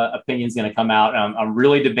opinions going to come out. I'm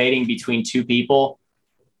really debating between 2 people,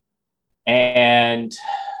 and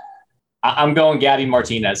I'm going Gabby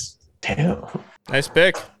Martinez. Damn. Nice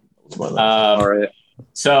pick. That's my last. All right.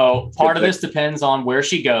 So part of Good this depends on where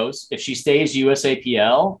she goes. If she stays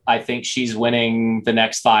USAPL, I think she's winning the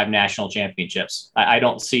next 5 national championships. I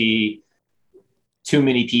don't see too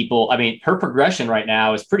many people. I mean, her progression right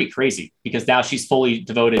now is pretty crazy because now she's fully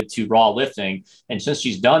devoted to raw lifting. And since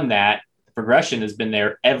she's done that, the progression has been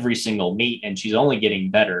there every single meet and she's only getting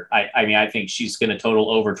better. I mean, I think she's going to total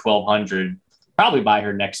over 1,200 probably by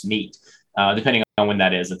her next meet, depending on when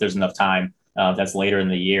that is, if there's enough time. That's later in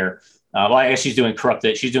the year. Well, I guess she's doing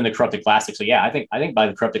the Corrupted Classic. So yeah, I think by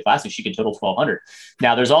the Corrupted Classic, she can total 1,200.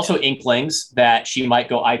 Now there's also inklings that she might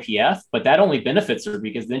go IPF, but that only benefits her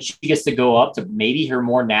because then she gets to go up to maybe her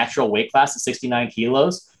more natural weight class of 69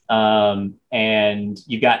 kilos. And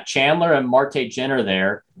you got Chandler and Marte Jenner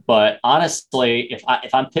there. But honestly,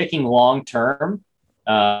 if I'm picking long-term,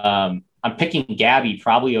 I'm picking Gabby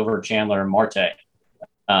probably over Chandler and Marte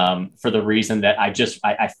for the reason that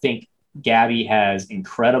I think Gabby has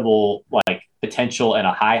incredible like potential and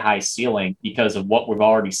a high ceiling because of what we've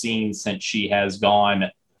already seen since she has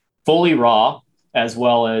gone fully raw, as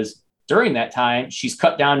well as during that time, she's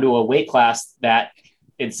cut down to a weight class that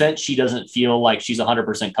in sense she doesn't feel like she's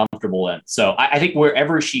 100% comfortable in. So I think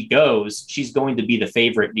wherever she goes, she's going to be the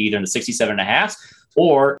favorite either in the 67.5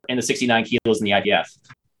 or in the 69 kilos in the IPF.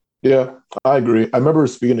 Yeah, I agree. I remember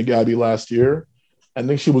speaking to Gabby last year. I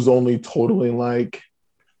think she was only totaling like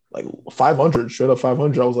 500, straight up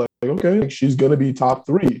 500. I was like, okay, she's gonna be top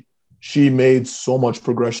three. She made so much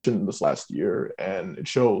progression this last year, and it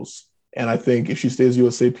shows. And I think if she stays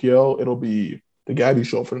USAPL, it'll be the Gabby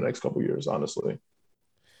show for the next couple of years, honestly.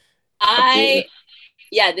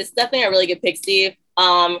 Yeah, this is definitely a really good pick, Steve.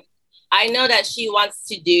 I know that she wants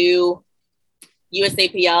to do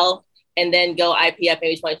USAPL and then go IPF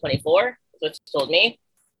maybe 2024. That's what she told me.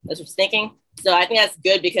 That's what she's thinking. So I think that's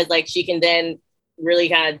good because like she can then really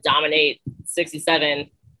kind of dominate 67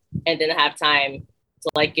 and then have time to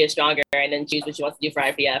like get stronger and then choose what she wants to do for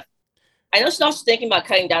IPF. I know she's also thinking about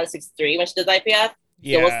cutting down to 63 when she does IPF.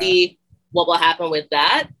 Yeah. So we'll see what will happen with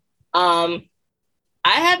that. I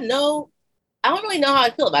don't really know how I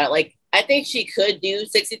feel about it. Like, I think she could do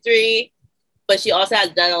 63, but she also has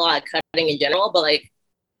done a lot of cutting in general. But like,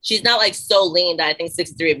 she's not like so lean that I think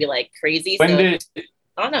 63 would be like crazy. I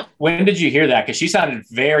don't know. When did you hear that? Because she sounded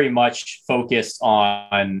very much focused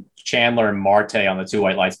on Chandler and Marte on the Two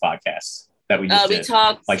White Lights podcast that we just did. We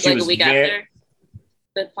talked like a week after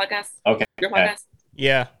the podcast. Okay. Your podcast.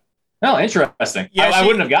 Yeah. Oh, interesting. Yeah, I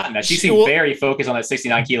wouldn't have gotten that. She seemed very focused on that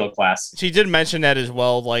 69 kilo class. She did mention that as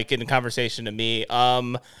well, like in a conversation to me.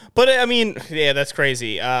 But I mean, yeah, that's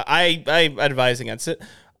crazy. I advise against it.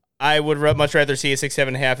 I would much rather see a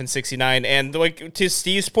 67.5 and 69. And like to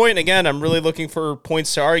Steve's point, again, I'm really looking for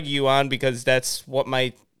points to argue on because that's what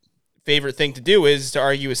my favorite thing to do is to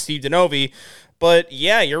argue with Steve DeNovi. But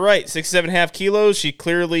yeah, you're right. 67.5 kilos. She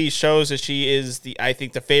clearly shows that she is I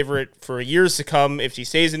think the favorite for years to come if she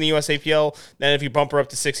stays in the USAPL. Then if you bump her up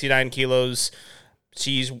to 69 kilos,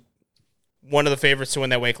 she's one of the favorites to win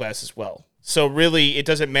that weight class as well. So really, it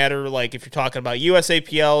doesn't matter like if you're talking about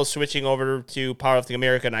USAPL switching over to Powerlifting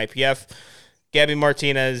America and IPF. Gabby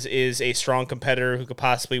Martinez is a strong competitor who could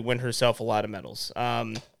possibly win herself a lot of medals.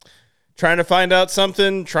 Trying to find out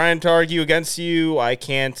something, trying to argue against you, I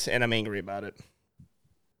can't, and I'm angry about it.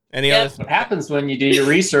 What happens when you do your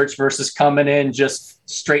research versus coming in just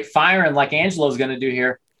straight firing like Angelo's going to do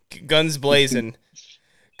here? Guns blazing.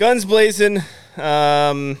 Guns blazing.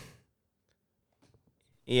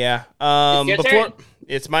 Yeah.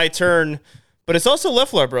 It's my turn, but it's also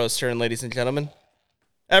Leflar Bros' turn, ladies and gentlemen.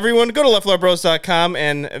 Everyone, go to leftlarbros.com,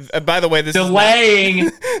 and by the way, this is not delaying.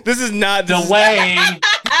 This is not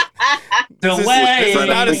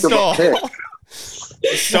a stall.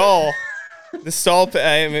 The stall.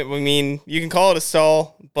 I mean, you can call it a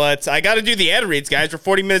stall, but I got to do the ad reads, guys. We're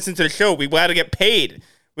 40 minutes into the show. We got to get paid.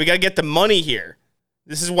 We got to get the money here.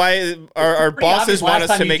 This is why our bosses want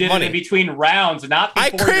us to make money. In between rounds, not before. I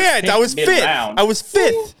can't. I was fifth. I was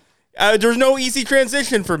fifth. There's no easy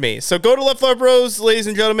transition for me. So go to Leflar Bros, ladies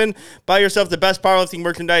and gentlemen. Buy yourself the best powerlifting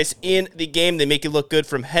merchandise in the game. They make you look good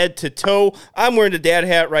from head to toe. I'm wearing a dad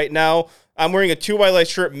hat right now. I'm wearing a Two White Lights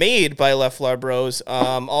shirt made by Leflar Bros.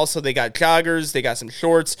 Also, they got joggers. They got some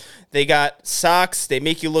shorts. They got socks. They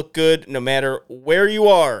make you look good no matter where you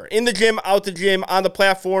are. In the gym, out the gym, on the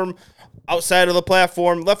platform, outside of the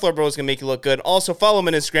platform. Leflar Bros can make you look good. Also, follow them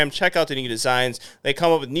on Instagram. Check out the new designs. They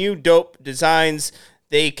come up with new dope designs.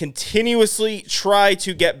 They continuously try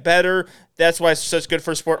to get better. That's why it's such good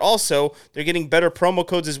for sport. Also, they're getting better promo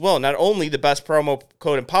codes as well. Not only the best promo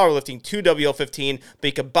code in powerlifting, 2WL15, but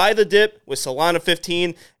you can buy the dip with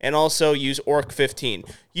Solana15 and also use ORC15.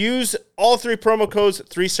 Use all three promo codes,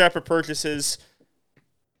 3 separate purchases.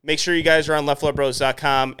 Make sure you guys are on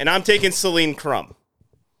leftlarbros.com. And I'm taking Celine Crum.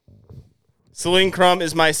 Celine Crum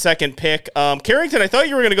is my second pick. Carrington, I thought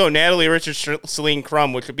you were going to go Natalie Richards, Celine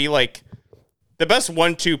Crum, which would be like the best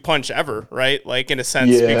 1-2 punch ever, right? Like in a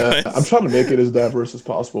sense. Yeah, I'm trying to make it as diverse as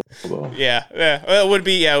possible, though. Yeah. Well, it would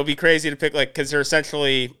be crazy to pick because they're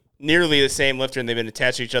essentially nearly the same lifter and they've been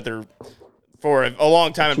attached to each other for a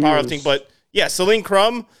long time in powerlifting. But yeah, Celine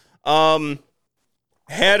Crum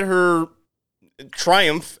had her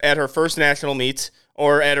triumph at her first national meet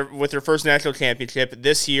with her first national championship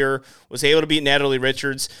this year. Was able to beat Natalie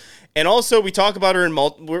Richards. And also, we talk about her in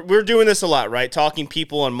we're doing this a lot, right? Talking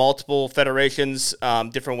people in multiple federations,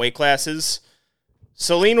 different weight classes.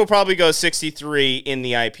 Celine will probably go 63 in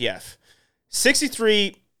the IPF.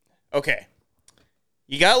 63, okay.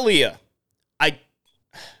 You got Leah. I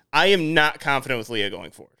am not confident with Leah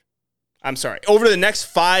going forward. I'm sorry. Over the next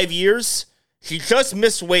 5 years, she just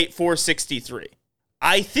missed weight for 63.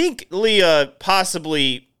 I think Leah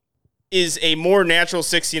possibly is a more natural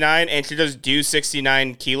 69, and she does do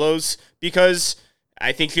 69 kilos because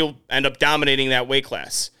I think she'll end up dominating that weight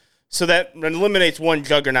class. So that eliminates one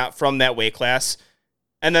juggernaut from that weight class.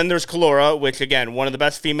 And then there's Kalora, which, again, one of the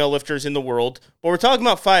best female lifters in the world. But we're talking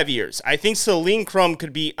about 5 years. I think Celine Crum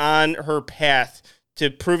could be on her path to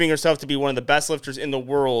proving herself to be one of the best lifters in the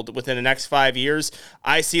world within the next 5 years.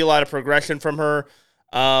 I see a lot of progression from her.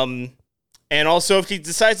 And also, if she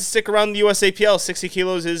decides to stick around the USAPL, 60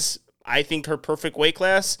 kilos is, I think, her perfect weight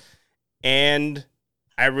class. And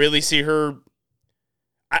I really see her...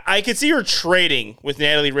 I could see her trading with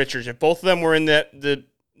Natalie Richards. If both of them were in the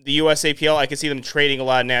USAPL, I could see them trading a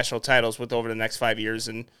lot of national titles with over the next 5 years.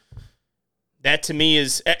 And that to me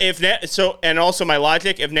is and also my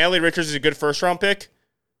logic, if Natalie Richards is a good first round pick,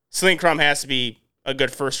 Celine Crum has to be a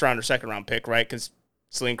good first round or second round pick, right? Because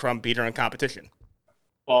Celine Crum beat her in competition.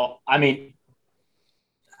 Well, I mean,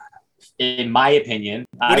 in my opinion,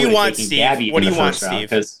 what do you want, Steve? What do you want, Steve?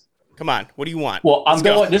 Come on, what do you want? Well,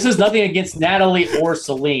 this is nothing against Natalie or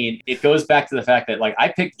Celine. It goes back to the fact that, like, I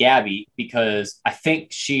picked Gabby because I think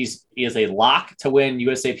she is a lock to win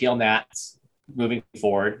USAPL Nats moving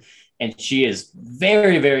forward. And she is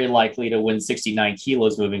very, very likely to win 69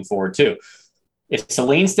 kilos moving forward, too. If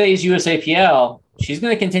Celine stays USAPL, she's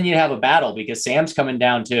going to continue to have a battle because Sam's coming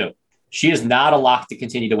down, too. She is not a lock to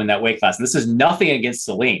continue to win that weight class. And this is nothing against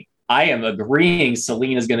Celine. I am agreeing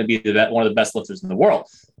Celine is going to be one of the best lifters in the world.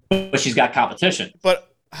 But she's got competition.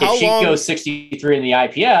 But if she goes 63 in the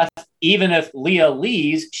IPF, even if Leah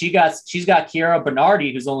leaves, she's got Chiara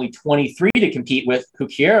Bernardi, who's only 23 to compete with, who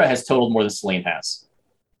Chiara has totaled more than Celine has.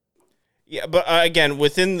 Yeah, but again,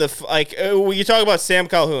 within the when you talk about Sam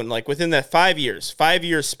Calhoun, like within that 5 year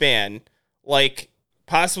span, like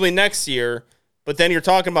possibly next year, but then you're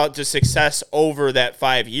talking about just success over that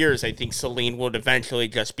 5 years. I think Celine would eventually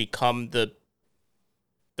just become the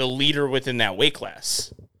leader within that weight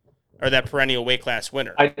class. Or that perennial weight class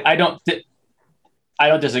winner. I don't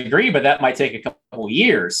disagree, but that might take a couple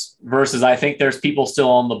years. Versus, I think there's people still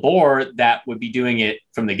on the board that would be doing it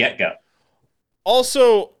from the get-go.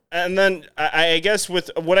 Also, and then I guess with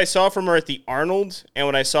what I saw from her at the Arnold and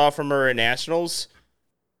what I saw from her at Nationals,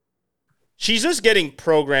 she's just getting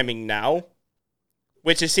programming now,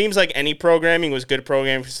 which it seems like any programming was good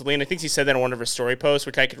programming for Celine. I think she said that in one of her story posts,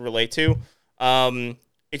 which I could relate to.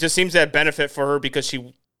 It just seems to have benefit for her because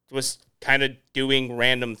she was kind of doing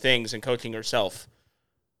random things and coaching herself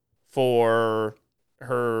for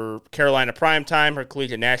her Carolina Primetime, her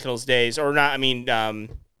Collegiate Nationals days, or not. I mean, I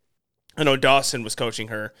know Dawson was coaching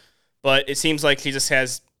her, but it seems like she just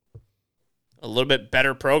has a little bit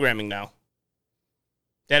better programming now.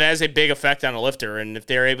 That has a big effect on a lifter, and if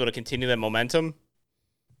they're able to continue that momentum.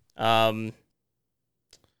 Any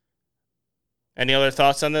other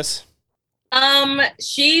thoughts on this?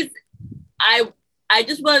 I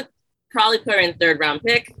just would probably put her in third round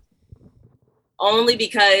pick, only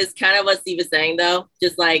because kind of what Steve is saying, though,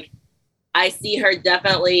 just like I see her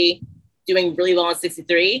definitely doing really well in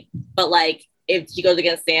 63, but like if she goes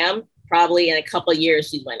against Sam, probably in a couple of years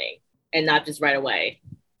she's winning and not just right away.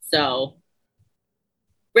 So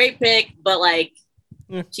great pick, but like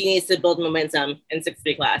she needs to build momentum in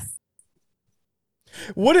 63 class.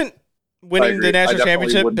 Wouldn't winning the national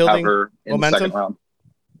championship building momentum?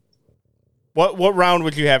 What round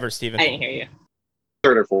would you have her, Steven? I didn't hear you.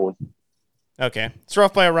 Third or fourth. Okay. It's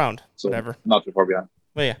off by a round. So whatever. Not too far behind.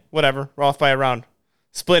 Well, yeah, whatever. We're off by a round.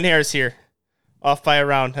 Splitting hairs here. Off by a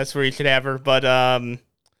round. That's where you should have her. But,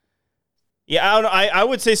 yeah, I don't know. I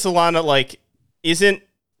would say Solana, like, isn't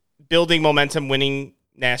building momentum winning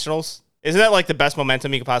nationals? Isn't that, like, the best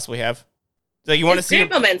momentum you could possibly have? Like, you want to see her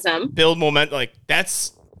momentum. Build momentum. Like,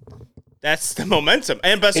 that's the momentum.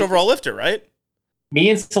 And best overall lifter, right? Me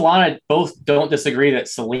and Solana both don't disagree that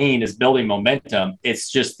Celine is building momentum. It's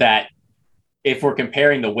just that if we're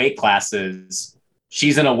comparing the weight classes,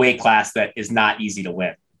 she's in a weight class that is not easy to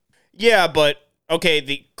win. Yeah, but, okay,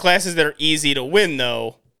 the classes that are easy to win,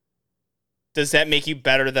 though, does that make you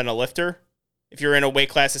better than a lifter? If you're in a weight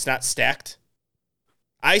class that's not stacked?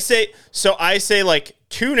 I say, like,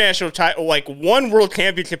 two national titles, like, one world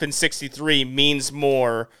championship in 63 means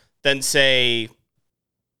more than, say,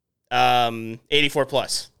 84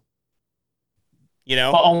 plus. You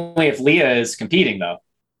know? Well, only if Leah is competing, though.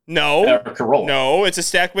 No. Or Carola. No, it's a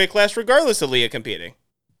stacked weight class regardless of Leah competing.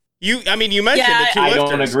 You mentioned the two lifters. I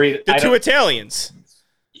don't agree. The two Italians.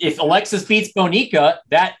 If Alexis beats Bonica,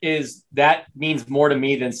 that means more to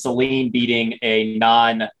me than Celine beating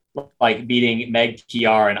beating Meg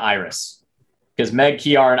Kiar and Iris. Because Meg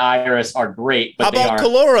Kiar and Iris are great, but they aren't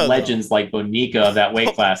Kalora, legends though? like Bonica of that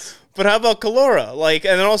weight class. But how about Kalora? Like,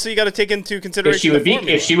 and then also you got to take into consideration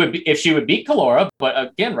if she would beat Kalora, but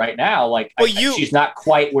again, right now, like she's not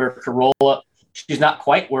quite where Carola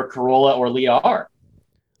or Leah are.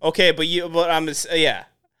 Okay, but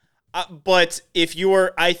But if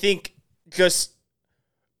you're, I think just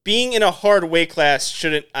being in a hard weight class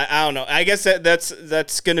shouldn't. I don't know. I guess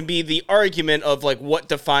that's going to be the argument of like what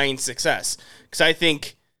defines success. Because I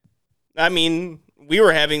think, I mean, we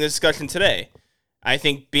were having this discussion today. I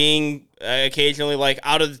think being occasionally like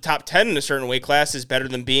out of the top 10 in a certain weight class is better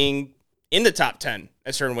than being in the top 10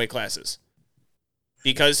 at certain weight classes.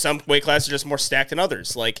 Because some weight classes are just more stacked than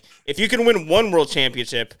others. Like, if you can win one world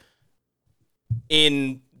championship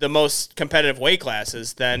in the most competitive weight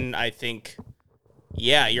classes, then I think,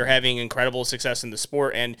 yeah, you're having incredible success in the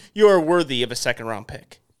sport and you're worthy of a second round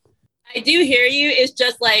pick. I do hear you. It's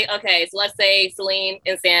just like, okay, so let's say Celine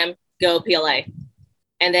and Sam go PLA.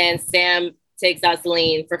 And then Sam takes out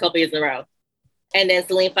Celine for a couple years in a row. And then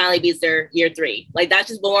Celine finally beats her year 3. Like, that's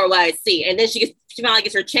just more what I see. And then she finally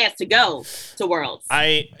gets her chance to go to Worlds.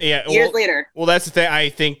 Years later. Well, that's the thing. I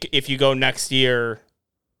think if you go next year,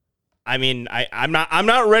 I mean, I'm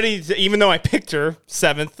not ready to, even though I picked her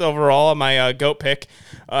 7th overall on my GOAT pick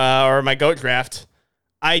or my GOAT draft,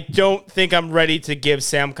 I don't think I'm ready to give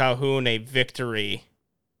Sam Calhoun a victory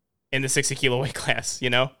in the 60 kilo weight class, you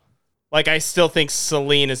know? Like, I still think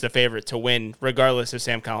Celine is the favorite to win, regardless if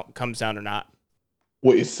Sam comes down or not.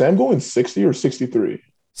 Wait, is Sam going 60 or 63?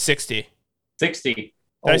 60. 60. Did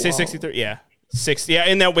I say 63? Yeah. 60. Yeah,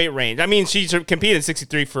 in that weight range. I mean, she's competed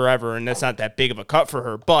 63 forever, and that's not that big of a cut for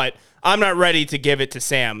her, but I'm not ready to give it to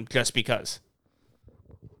Sam just because.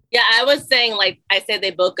 Yeah, I was saying, like, I said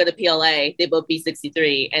they both go to PLA, they both beat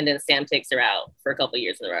 63, and then Sam takes her out for a couple of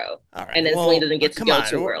years in a row. All right. And then Celine doesn't get to go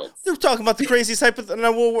to Worlds. They're talking about the craziest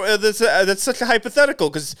hypothetical. That's such a hypothetical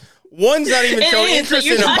because one's not even showing interest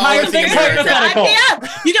in powerlifting hypothetical.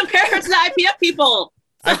 You compare her to the IPF people.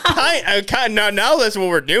 I kind now that's what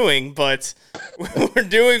we're doing, but we're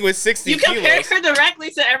doing with 60 kilos. You compare her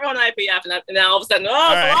directly to everyone in IPF, and then all of a sudden,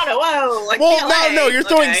 Solana, whoa. Like, well, PLA. no, you're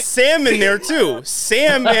throwing Sam in there too.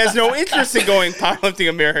 Sam has no interest in going powerlifting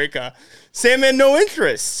America. Sam had no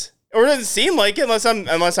interest, or it doesn't seem like it,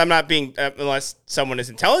 unless someone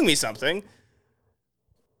isn't telling me something.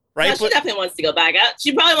 Right? No, she definitely wants to go back.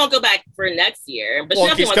 She probably won't go back for next year, but she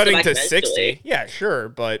definitely wants to go back to eventually. 60. Yeah, sure,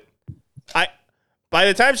 but by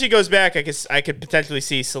the time she goes back, I could potentially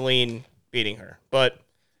see Celine beating her. But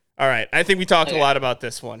all right, I think we talked a lot about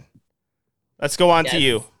this one. Let's go on to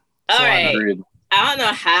you. All right. I don't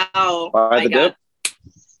know how I got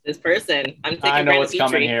this person. I'm thinking I know Brandon what's Petrie.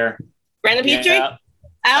 coming here. Brandon Petrie? Yeah.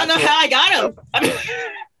 I don't know how I got him.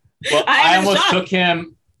 Well, I almost took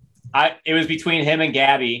him. It was between him and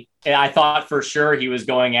Gabby, and I thought for sure he was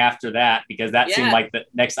going after that because that seemed like the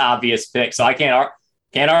next obvious pick. So I can't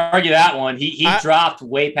argue that one. He dropped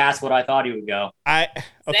way past what I thought he would go.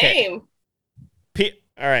 Same.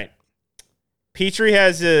 All right. Petrie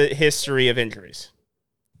has a history of injuries.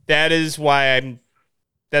 That's why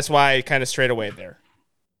I kind of strayed away there.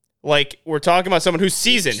 Like, we're talking about someone who's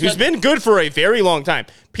seasoned, who's been good for a very long time.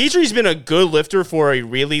 Petrie's been a good lifter for a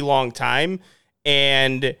really long time,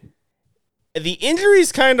 and the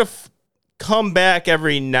injuries kind of come back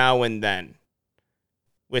every now and then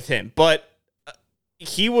with him. But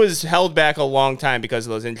he was held back a long time because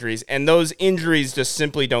of those injuries, and those injuries just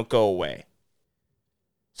simply don't go away.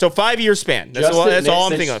 So 5-year span. That's all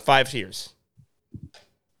I'm thinking of, 5 years.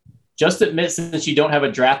 Just admit since you don't have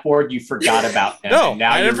a draft board, you forgot about him. No, and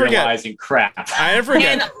now I you're didn't forget. Realizing crap. I didn't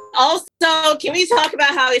forget. And also, can we talk about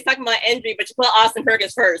how he's talking about injury, but you put Austin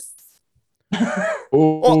Perkins first?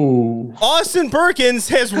 Ooh. Austin Perkins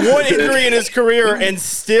has one injury in his career and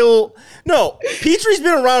still... No, Petrie's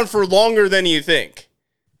been around for longer than you think.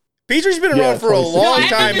 Petrie's been around for a long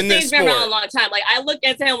time in this sport. He's been around a long time. Like, I looked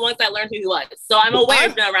at him once I learned who he was. So I'm aware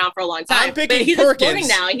he's been around for a long time. I'm picking but he's Perkins. Exploding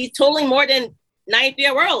now, and he's totaling more than 93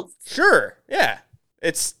 at Worlds. Sure, yeah.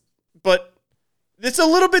 But it's a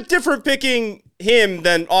little bit different picking him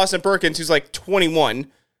than Austin Perkins, who's like 21.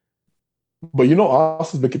 But you know,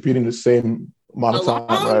 Austin's been competing the same amount of time,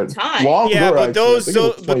 right? Longer, yeah, but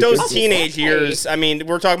actually. those teenage years, I mean,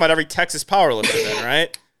 we're talking about every Texas powerlifter then,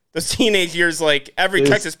 right? Those teenage years, like every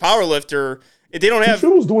Texas powerlifter, they don't have... He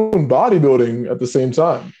was doing bodybuilding at the same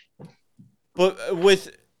time. But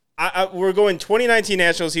we're going 2019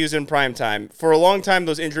 Nationals, he was in prime time. For a long time,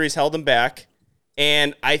 those injuries held him back.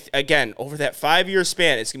 And again, over that 5-year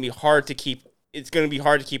span, it's going to be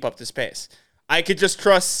hard to keep up this pace. I could just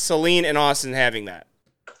trust Celine and Austin having that.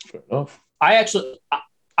 Fair enough.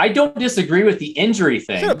 I don't disagree with the injury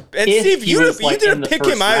thing. And Steve, you didn't pick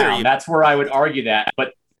him either. That's where I would argue that.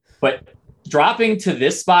 But dropping to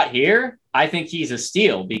this spot here, I think he's a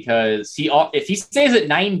steal because if he stays at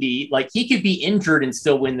 90, like he could be injured and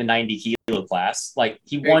still win the 90 kilo class. Like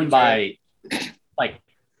he won by like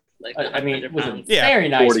Like I mean, it was a 100 pounds. Yeah. very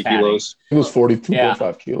nice 40 padding. kilos. It was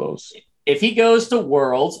 42.5 kilos. If he goes to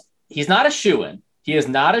Worlds, he's not a shoo-in. He is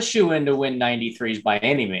not a shoo-in to win 93s by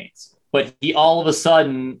any means. But he all of a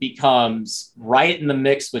sudden becomes right in the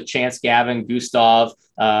mix with Chance Gavin, Gustav,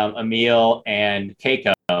 Emil, and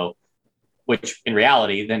Keiko, which in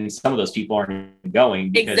reality, then some of those people aren't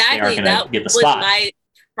going because they aren't going to get the spot. Was my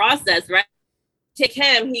process, right? Take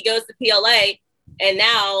him, he goes to PLA, and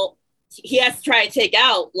now he has to try to take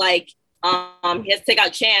out he has to take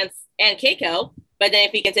out Chance and Keiko. But then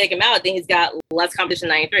if he can take him out, then he's got less competition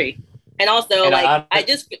 93. And also, go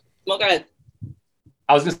ahead.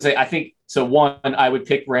 I was going to say, I think, so one, I would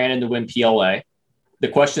pick Brandon to win PLA. The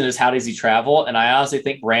question is, how does he travel? And I honestly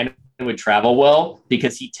think Brandon would travel well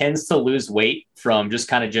because he tends to lose weight from just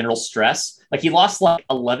kind of general stress. Like he lost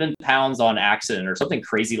 11 pounds on accident or something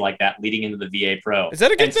crazy like that leading into the VA Pro. Is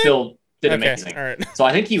that a good and thing? Still did Okay, amazing. all right. So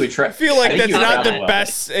I think he would I feel like that's not the well.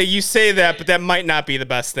 best. You say that, but that might not be the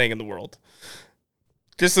best thing in the world.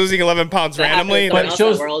 Just losing 11 pounds randomly, But it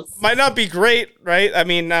shows might not be great, right? I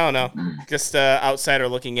mean, I don't know. Just outsider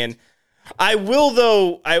looking in. I will,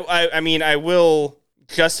 though. I mean, I will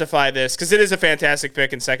justify this because it is a fantastic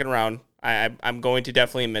pick in second round. I'm going to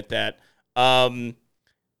definitely admit that.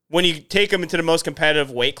 When you take him into the most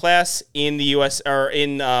competitive weight class in the U.S. or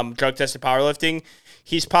in drug tested powerlifting,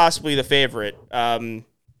 he's possibly the favorite.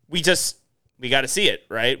 We got to see it,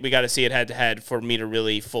 right? We got to see it head to head for me to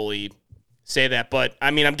really fully say that. But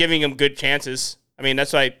I mean, I'm giving him good chances. I mean,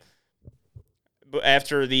 that's why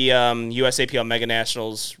after the USAPL Mega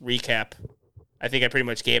Nationals recap, I think I pretty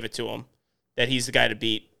much gave it to him that he's the guy to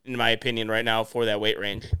beat, in my opinion, right now for that weight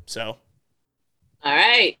range. So, all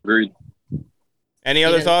right. Agreed. Any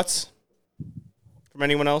other thoughts from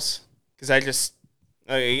anyone else? Because I just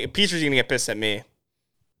Peter's gonna get pissed at me.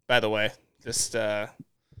 By the way, just I'm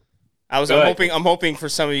hoping for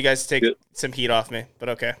some of you guys to take some heat off me, but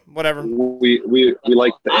okay, whatever. We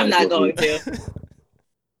like the. I'm not going to.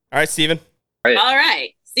 All right, Steven. All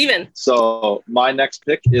right, Steven. So my next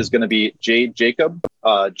pick is going to be Jade Jacob.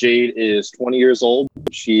 Jade is 20 years old.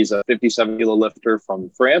 She's a 57 kilo lifter from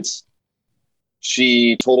France.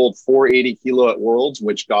 She totaled 480 kilo at Worlds,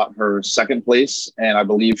 which got her second place. And I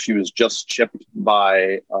believe she was just chipped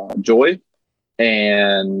by Joy.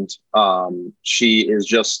 And she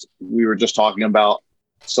is we were just talking about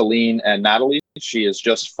Celine and Natalie. She is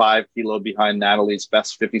just 5 kilo behind Natalie's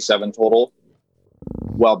best 57 total,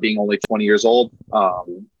 while being only 20 years old.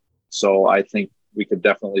 So I think we could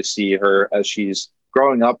definitely see her as she's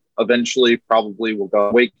growing up. Eventually, probably will go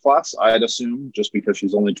weight class, I'd assume, just because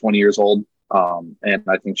she's only 20 years old. And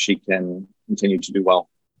I think she can continue to do well.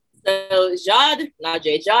 So Jade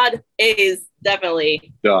is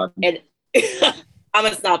definitely Jade. And I'm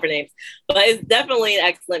a snob for names, but it's definitely an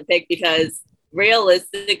excellent pick because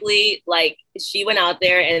realistically, she went out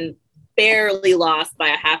there and barely lost by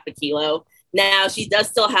a half a kilo. Now she does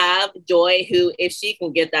still have Joy, who, if she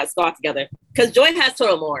can get that squat together, because Joy has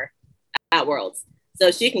total more at Worlds,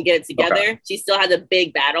 so she can get it together. Okay. She still has a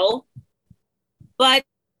big battle, but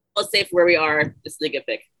I'll say for where we are, this is a good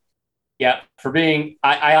pick. Yeah,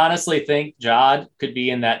 I honestly think Jade could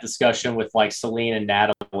be in that discussion with Celine and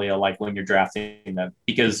Natalie, when you're drafting them,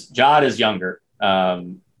 because Jade is younger.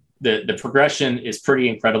 The progression is pretty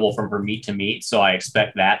incredible from her meet to meet, so I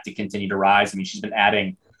expect that to continue to rise. I mean, she's been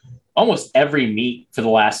adding almost every meet for the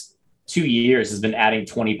last 2 years has been adding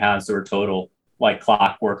 20 pounds to her total like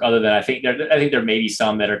clockwork. Other than I think there may be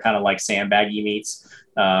some that are kind of like sandbaggy meets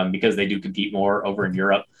because they do compete more over in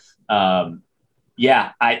Europe.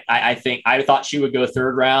 Yeah, I think I thought she would go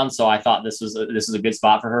third round, so I thought this is a good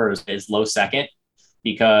spot for her as low second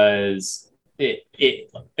because it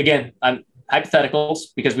again I'm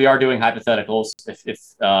hypotheticals because we are doing hypotheticals.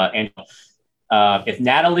 If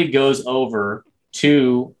Natalie goes over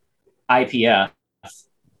to IPF,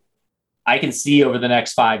 I can see over the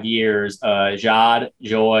next 5 years Jade,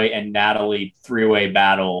 Joy, and Natalie three-way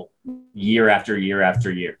battle year after year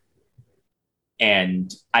after year.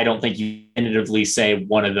 And I don't think you definitively say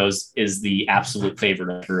one of those is the absolute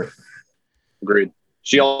favorite of her. Agreed.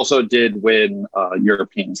 She also did win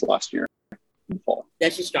Europeans last year in the fall. Yeah,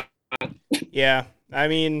 she's strong. Yeah, I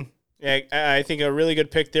mean, I think a really good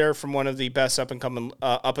pick there from one of the best up and coming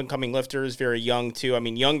lifters. Very young too. I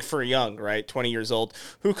mean, young for young, right? 20 years old.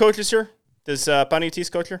 Who coaches her? Does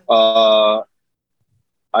Panitis coach her?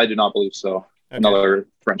 I do not believe so. Okay. Another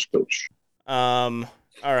French coach.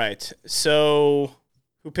 All right. So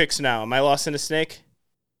who picks now? Am I lost in a snake?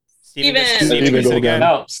 Steven gets it again.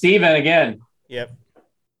 No, Steven again. Yep.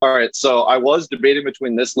 All right. So I was debating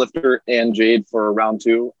between this lifter and Jade for round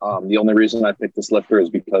two. The only reason I picked this lifter is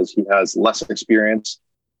because he has less experience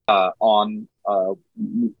on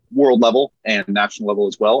world level and national level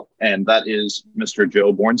as well, and that is Mr.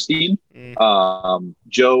 Joe Bornstein.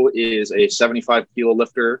 Joe is a 75 kilo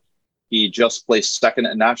lifter. He just placed second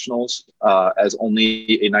at nationals as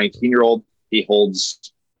only a 19-year-old. He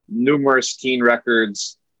holds numerous teen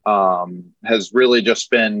records, has really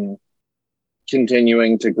just been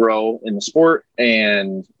continuing to grow in the sport,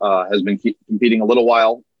 and has been competing a little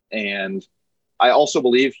while. And I also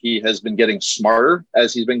believe he has been getting smarter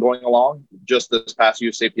as he's been going along. Just this past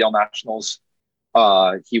USAPL Nationals,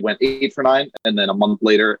 he went 8 for 9, and then a month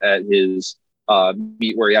later at his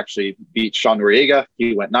meet where he actually beat Sean Noriega,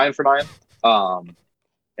 he went 9 for 9.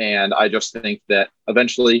 And I just think that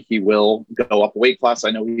eventually he will go up a weight class.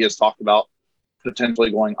 I know he has talked about potentially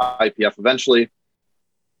going IPF eventually,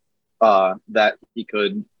 that he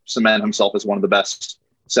could cement himself as one of the best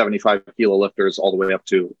 75 kilo lifters all the way up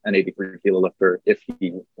to an 83 kilo lifter if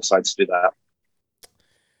he decides to do that.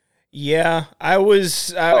 Yeah, I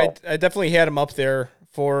definitely had him up there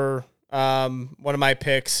for one of my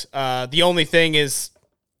picks. The only thing is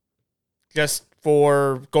just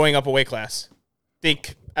for going up a weight class. I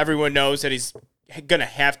think everyone knows that he's going to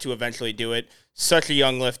have to eventually do it. Such a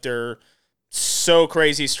young lifter, so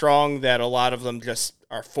crazy strong that a lot of them just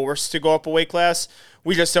are forced to go up a weight class.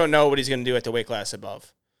 We just don't know what he's going to do at the weight class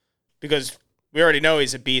above, because we already know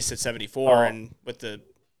he's a beast at 74 and with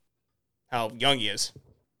how young he is.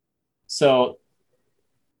 So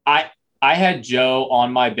I had Joe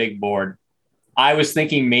on my big board. I was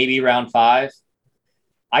thinking maybe round 5.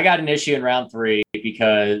 I got an issue in round 3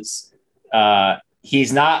 because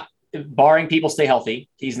he's not, barring people stay healthy,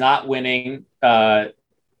 he's not winning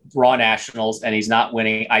Raw Nationals, and he's not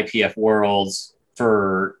winning IPF Worlds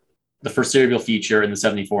for the foreseeable future in the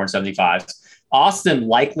 74 and 75s. Austin,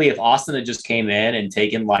 likely, if Austin had just came in and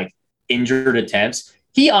taken like injured attempts,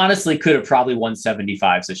 he honestly could have probably won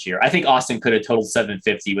 75s this year. I think Austin could have totaled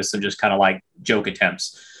 750 with some just kind of like joke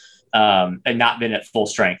attempts and not been at full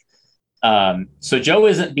strength. So Joe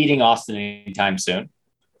isn't beating Austin anytime soon.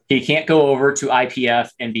 He can't go over to IPF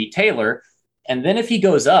and beat Taylor. And then if he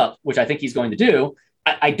goes up, which I think he's going to do,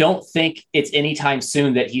 I don't think it's anytime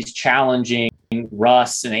soon that he's challenging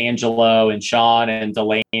Russ and Angelo and Sean and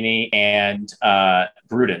Delaney and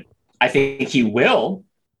Gruden. I think he will,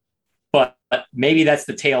 but maybe that's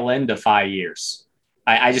the tail end of 5 years.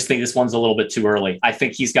 I just think this one's a little bit too early. I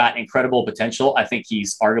think he's got incredible potential. I think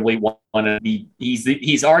he's arguably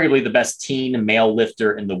he's arguably the best teen male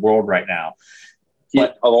lifter in the world right now.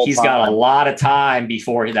 But he's got a lot of time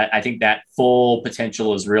before that. I think that full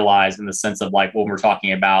potential is realized in the sense of like when we're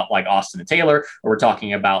talking about like Austin and Taylor, or we're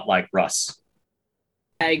talking about like Russ.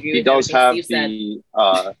 I agree. He does have the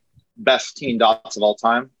best teen dots of all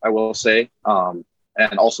time, I will say.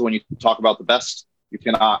 And also, when you talk about the best, you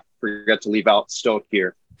cannot forget to leave out Stoic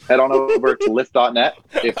Gear. Head on over to lift.net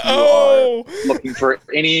if you are looking for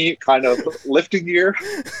any kind of lifting gear,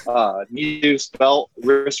 knees, belt,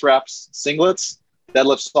 wrist wraps, singlets,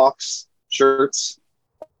 deadlift socks, shirts,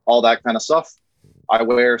 all that kind of stuff. I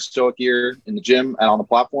wear Stoic Gear in the gym and on the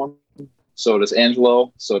platform. So does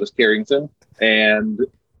Angelo. So does Carrington. And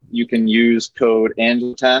you can use code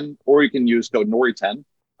Angelo10 or you can use code Nori10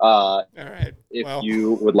 all right. if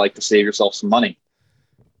you would like to save yourself some money.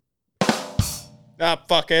 Ah,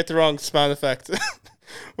 fuck, I hit the wrong sound effect.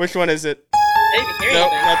 Which one is it?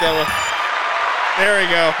 Nope, not that one. There we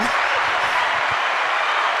go.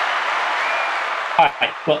 All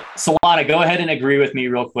right. Well, Solana, go ahead and agree with me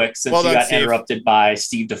real quick since you got interrupted by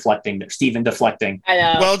Steven deflecting. I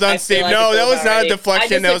know. Well done, Steve. Like no, that was not already. a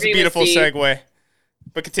deflection. That was a beautiful Steve. segue.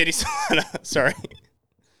 But continue, Solana. Sorry.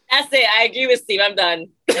 That's it. I agree with Steve. I'm done.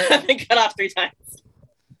 I've been cut off 3 times.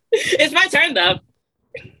 It's my turn, though.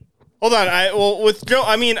 Hold on. With Joe,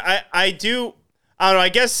 I mean, I don't know. I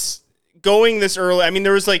guess going this early, I mean,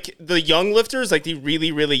 there was like the young lifters, like the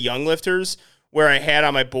really, really young lifters, where I had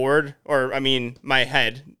on my board, or I mean, my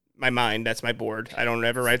head, my mind, that's my board. I don't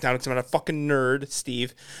ever write it down because I'm not a fucking nerd,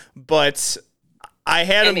 Steve. But I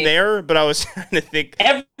had him there, but I was trying to think.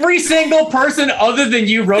 Every single person other than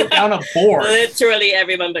you wrote down a board. Literally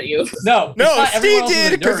everyone but you. No, Steve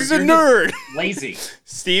did because he's a nerd. Lazy.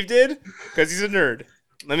 Steve did because he's a nerd.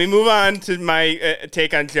 Let me move on to my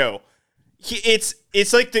take on Joe.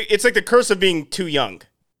 It's like the curse of being too young.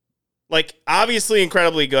 Like, obviously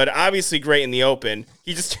incredibly good, obviously great in the open.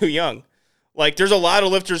 He's just too young. Like, there's a lot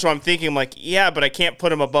of lifters who I'm thinking, I'm like, yeah, but I can't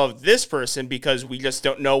put him above this person because we just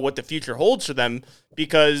don't know what the future holds for them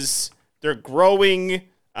because they're growing.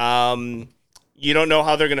 You don't know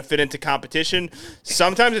how they're going to fit into competition.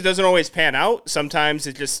 Sometimes it doesn't always pan out. Sometimes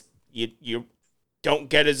it just, you don't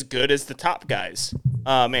get as good as the top guys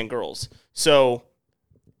and girls. So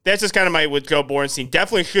that's just kind of my with Joe Bornstein.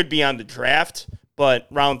 Definitely should be on the draft, but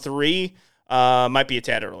round 3 might be a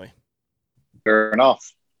tad early. Fair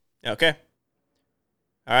enough. Okay.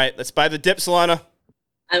 All right, let's buy the dip, Solana.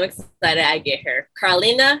 I'm excited I get her.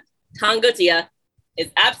 Carolina Tongotia is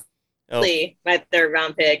absolutely my 3rd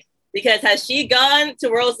round pick because has she gone to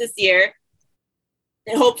Worlds this year,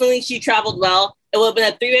 and hopefully she traveled well, it would have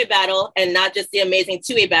been a 3-way battle and not just the amazing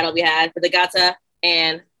 2-way battle we had with Agata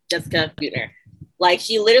and Jessica Buettner. Like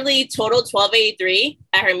she literally totaled 1283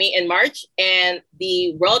 at her meet in March, and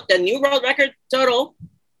the new world record total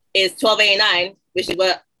is 1289, which is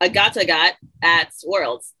what Agata got at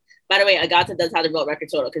Worlds. By the way, Agata does have the world record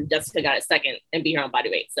total because Jessica got it 2nd and beat her on body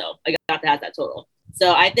weight. So Agata has that total.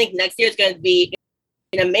 So I think next year is going to be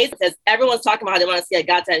an amazing because everyone's talking about how they want to see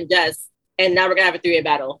Agata and Jess, and now we're going to have a 3-way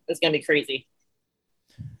battle. It's going to be crazy.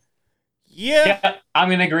 Yeah, I'm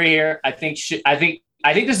going to agree here. I think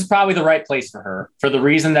this is probably the right place for her for the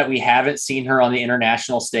reason that we haven't seen her on the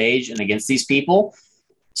international stage and against these people.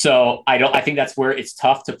 So I think that's where it's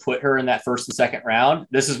tough to put her in that 1st and 2nd round.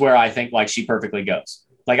 This is where I think like she perfectly goes.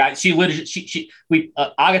 Like Agata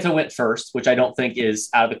went 1st, which I don't think is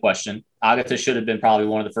out of the question. Agata should have been probably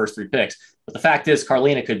one of the first 3 picks, but the fact is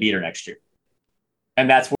Carlina could beat her next year. And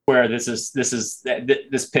that's where this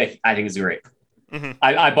pick I think is great. Mm-hmm.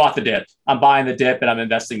 I bought the dip. I'm buying the dip and I'm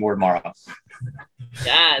investing more tomorrow.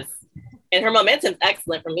 Yes. And her momentum's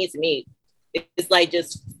excellent from meet to meet. It's like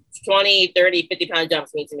just 20, 30, 50 pound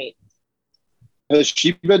jumps meet to meet. Has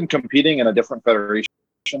she been competing in a different federation?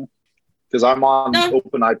 Because I'm on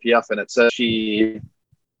Open IPF and it says she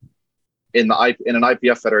in an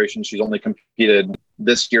IPF federation she's only competed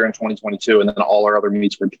this year in 2022, and then all our other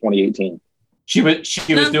meets were 2018. She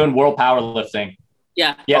was doing world powerlifting.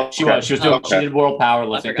 Yeah. She did world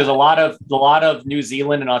powerlifting because a lot of New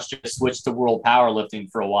Zealand and Australia switched to world powerlifting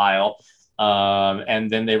for a while. And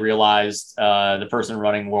then they realized the person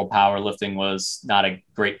running world powerlifting was not a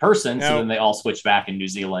great person. So then they all switched back in New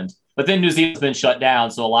Zealand. But then New Zealand's been shut down,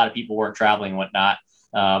 so a lot of people weren't traveling and whatnot.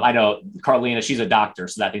 I know Carlina, she's a doctor,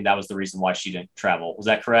 so I think that was the reason why she didn't travel. Was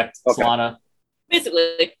that correct, Solana?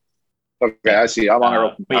 Basically. Okay, I see. I'm on her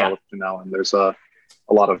Open Powerlifting now, and there's a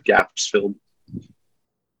lot of gaps filled.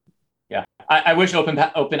 Yeah, I wish Open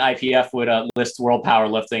IPF would list world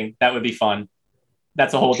powerlifting. That would be fun.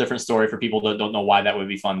 That's a whole different story for people that don't know why that would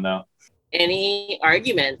be fun, though. Any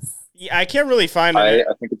arguments? Yeah, I can't really find it.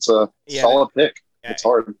 I think it's a solid pick. It's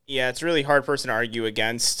hard. Yeah, it's a really hard person to argue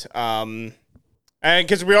against. And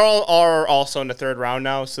because we all are also in the 3rd round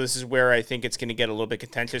now, so this is where I think it's going to get a little bit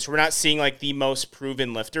contentious. We're not seeing like the most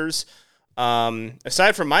proven lifters.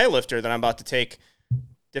 Aside from my lifter that I'm about to take,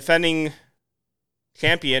 defending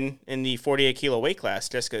champion in the 48 kilo weight class,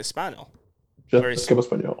 Jessica Espinal.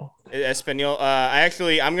 Espanol.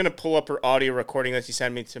 I'm going to pull up her audio recording that she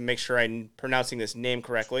sent me to make sure I'm pronouncing this name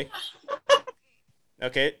correctly.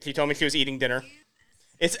 Okay, she told me she was eating dinner.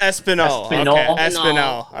 It's Espinal. Okay,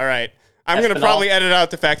 Espinal. All right. I'm going to probably edit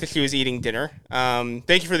out the fact that she was eating dinner.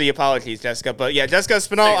 Thank you for the apologies, Jessica. But yeah, Jessica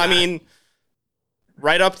Espinal, I mean,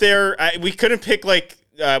 right up there. We couldn't pick with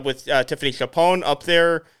Tiffany Chapone up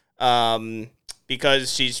there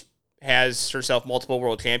because she has herself multiple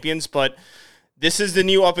world champions, but this is the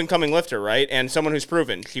new up-and-coming lifter, right? And someone who's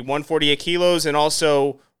proven. She won 48 kilos and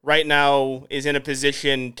also right now is in a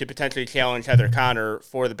position to potentially challenge Heather Connor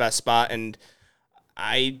for the best spot. And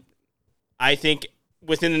I think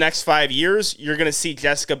within the next 5 years, you're going to see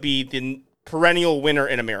Jessica be the perennial winner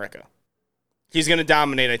in America. She's going to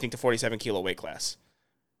dominate, I think, the 47-kilo weight class.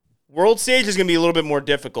 World stage is going to be a little bit more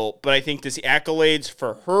difficult, but I think the accolades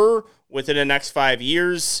for her within the next 5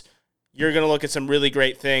 years, you're going to look at some really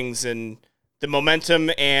great things, and the momentum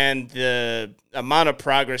and the amount of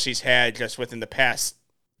progress she's had just within the past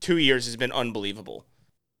 2 years has been unbelievable.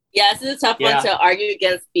 Yeah, this is a tough one to argue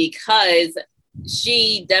against because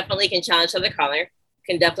she definitely can challenge Heather Connor,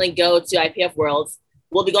 can definitely go to IPF Worlds.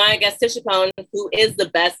 We'll be going against Tisha Pone, who is the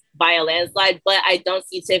best by a landslide, but I don't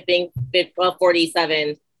see tipping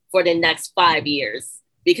 47 for the next 5 years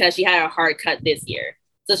because she had a hard cut this year.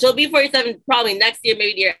 So she'll be 47 probably next year,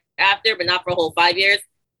 maybe the year after, but not for a whole 5 years.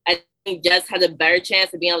 I think Jess has a better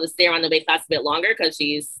chance of being able to stay around the weight class a bit longer because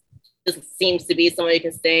she's just seems to be someone who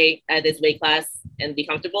can stay at this weight class and be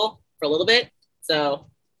comfortable for a little bit. So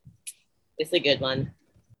it's a good one.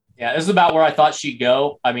 Yeah, this is about where I thought she'd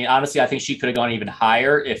go. I mean, honestly, I think she could have gone even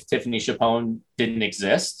higher if Tiffany Chapone didn't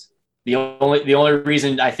exist. The only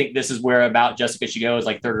reason I think this is where about Jessica should go is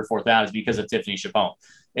like 3rd or 4th round is because of Tiffany Chapone.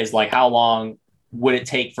 Is like how long would it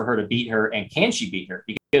take for her to beat her, and can she beat her?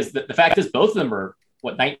 Because the fact is both of them are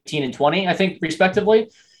 19 and 20, I think, respectively.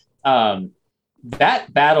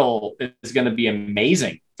 that battle is going to be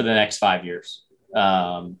amazing for the next 5 years.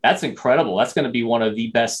 That's incredible. That's going to be one of the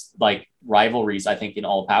best like rivalries, I think, in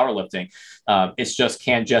all powerlifting. It's just,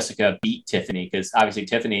 can Jessica beat Tiffany? Because obviously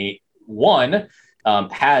Tiffany, one,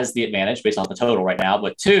 has the advantage based on the total right now,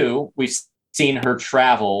 but two, we've seen her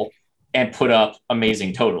travel and put up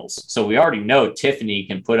amazing totals. So we already know Tiffany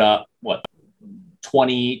can put up what,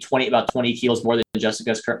 20, about 20 kilos more than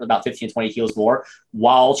Jessica's currently, about 15, 20 kilos more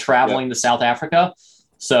while traveling to South Africa.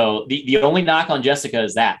 So the only knock on Jessica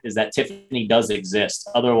is that Tiffany does exist.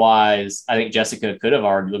 Otherwise, I think Jessica could have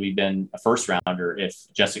arguably been a first rounder if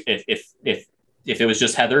it was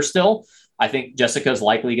just Heather still. I think Jessica is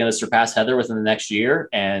likely going to surpass Heather within the next year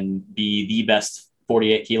and be the best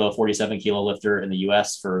 48 kilo, 47 kilo lifter in the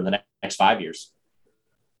US for the next 5 years.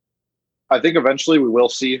 I think eventually we will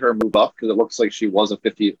see her move up because it looks like she was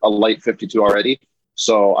a light 52 already.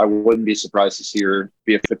 So I wouldn't be surprised to see her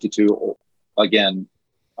be a 52 again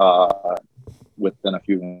within a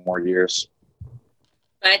few more years.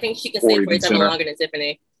 But I think she can stay 47 longer than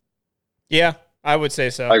Tiffany. Yeah, I would say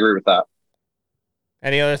so. I agree with that.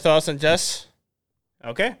 Any other thoughts on Jess?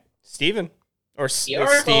 Okay. Steven. Or Steve.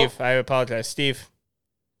 I apologize. Steve.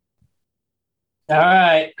 All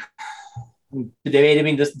right. I'm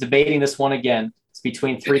debating this one again. It's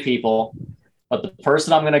between three people. But the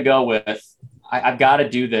person I'm going to go with, I've got to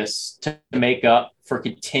do this to make up for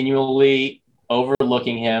continually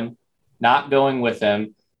overlooking him, not going with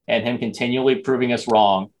him, and him continually proving us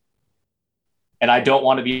wrong. And I don't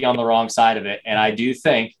want to be on the wrong side of it. And I do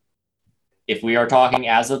think, if we are talking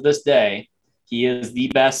as of this day, he is the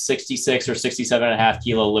best 66 or 67.5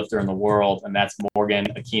 kilo lifter in the world, and that's Morgan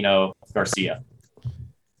Aquino Garcia.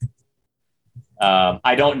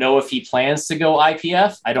 I don't know if he plans to go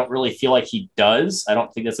IPF. I don't really feel like he does. I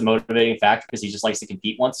don't think that's a motivating factor because he just likes to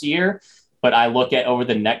compete once a year. But I look at over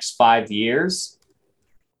the next 5 years,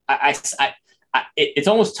 it's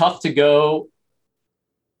almost tough to go.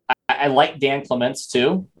 I like Dan Clements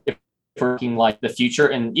too, if we're looking like the future,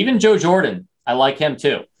 and even Joe Jordan. I like him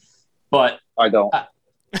too, but I don't.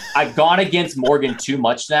 I've gone against Morgan too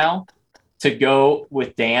much now to go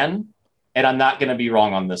with Dan. And I'm not going to be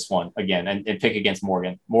wrong on this one again and pick against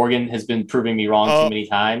Morgan. Morgan has been proving me wrong too many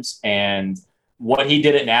times. And what he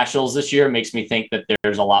did at Nationals this year makes me think that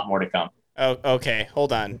there's a lot more to come. Oh, okay.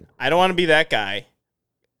 Hold on. I don't want to be that guy.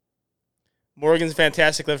 Morgan's a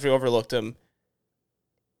fantastic lifter. We overlooked him.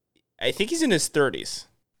 I think he's in his 30s.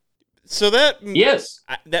 So that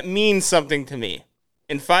means something to me.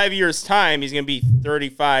 In 5 years' time, he's going to be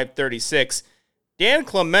 35, 36. Dan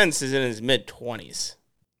Clements is in his mid-20s.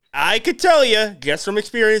 I could tell you, just from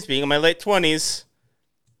experience, being in my late 20s,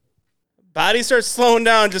 body starts slowing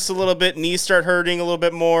down just a little bit, knees start hurting a little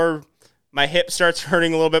bit more, my hip starts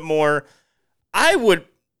hurting a little bit more. I would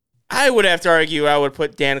have to argue I would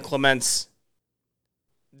put Dan Clements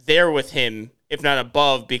there with him, if not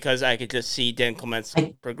above, because I could just see Dan Clements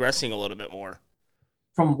progressing a little bit more.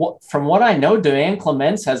 From what I know, Dan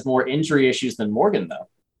Clements has more injury issues than Morgan, though.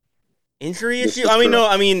 Injury issue?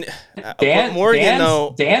 Morgan,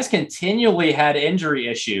 though. Dan's continually had injury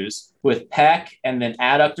issues with pec and then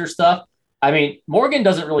adductor stuff. I mean, Morgan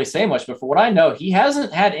doesn't really say much, but for what I know, he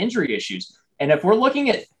hasn't had injury issues. And if we're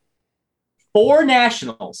looking at four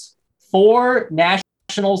nationals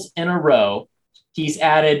in a row, he's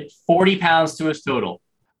added 40 pounds to his total.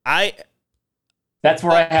 That's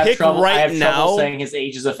where I have trouble. I have trouble saying his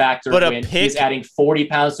age is a factor when he's adding 40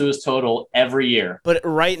 pounds to his total every year. But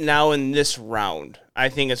right now in this round, I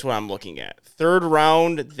think that's what I'm looking at. Third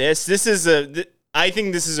round, I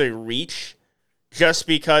think this is a reach just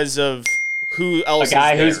because of who else is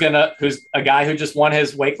there. Who's a guy who just won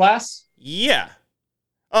his weight class? Yeah.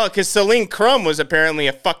 Oh, because Celine Crum was apparently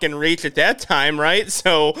a fucking reach at that time, right?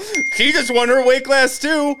 So she just won her weight class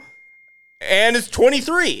too. And it's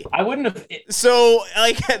 23. I wouldn't have. So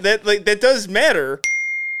that does matter.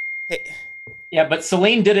 Hey. Yeah, but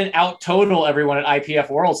Celine didn't out total everyone at IPF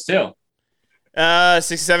Worlds too.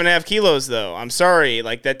 67.5 kilos though. I'm sorry,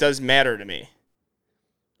 that does matter to me.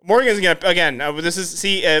 Morgan's gonna again.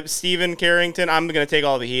 Stephen Carrington. I'm gonna take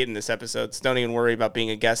all the heat in this episode. So don't even worry about being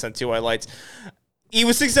a guest on 2 White Lights. He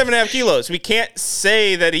was 67.5 kilos. We can't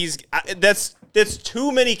say that he's. That's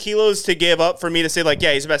too many kilos to give up for me to say,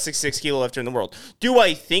 he's the best 66 kilo lifter in the world. Do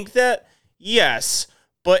I think that? Yes.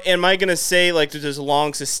 But am I going to say, there's this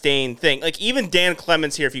long, sustained thing? Even Dan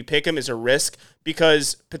Clements here, if you pick him, is a risk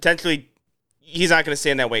because potentially he's not going to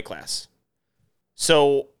stay in that weight class.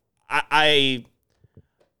 So I'm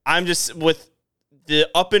just, with the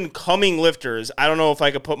up-and-coming lifters, I don't know if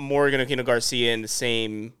I could put Morgan Aquino Garcia in the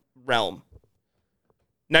same realm.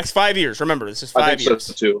 Next 5 years. Remember, this is 5 years.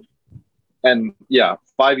 So too. And yeah,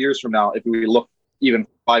 5 years from now, if we look even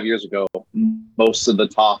 5 years ago, most of the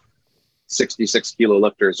top 66 kilo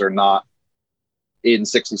lifters are not in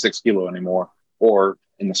 66 kilo anymore or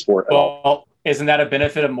in the sport at all. Well, isn't that a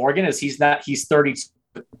benefit of Morgan? Is he's 32,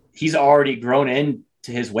 he's already grown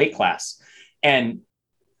into his weight class. And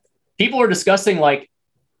people are discussing like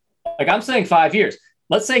I'm saying 5 years.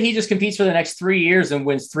 Let's say he just competes for the next 3 years and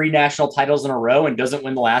wins 3 national titles in a row and doesn't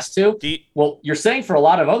win the last 2. Well, you're saying for a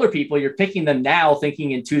lot of other people, you're picking them now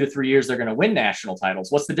thinking in 2 to 3 years they're going to win national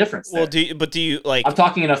titles. What's the difference there? Well, do you like? I'm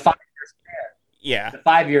talking in a 5-year span. Yeah. In a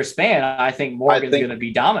 5-year span, I think Morgan's going to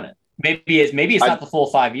be dominant. Maybe it's not the full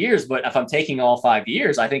 5 years, but if I'm taking all 5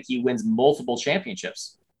 years, I think he wins multiple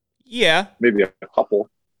championships. Yeah. Maybe a couple.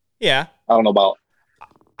 Yeah. I don't know about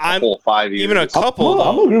a full 5 years. Even a couple.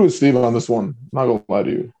 I'm agree with Steve on this one. I'm not gonna lie to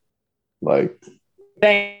you. Like,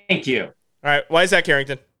 thank you. All right. Why is that,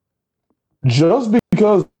 Carrington? Just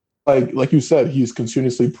because, like you said, he's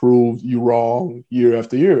continuously proved you wrong year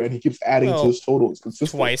after year, and he keeps adding to his totals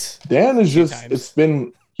consistently. Twice. Dan is just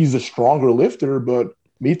he's a stronger lifter, but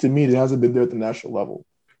meet to meet, it hasn't been there at the national level.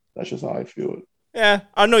 That's just how I feel it. Yeah.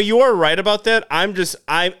 Oh no, you are right about that. I'm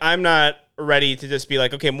not ready to just be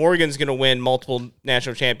like, okay, Morgan's going to win multiple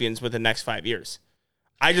national champions within the next 5 years.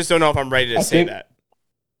 I just don't know if I'm ready to say that.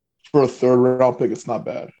 For a third round pick, it's not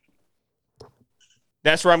bad.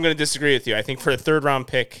 That's where I'm going to disagree with you. I think for a third round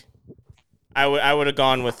pick, I would have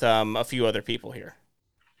gone with a few other people here.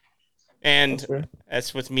 And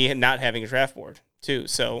that's with me not having a draft board too.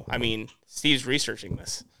 So, I mean, Steve's researching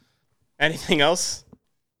this. Anything else?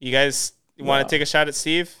 You guys want to take a shot at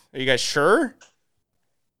Steve? Are you guys sure?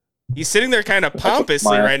 He's sitting there kind of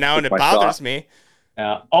pompously right now, and it bothers me.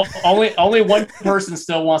 Yeah, only one person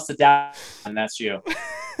still wants to doubt, and that's you.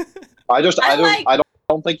 I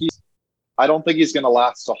don't think he's going to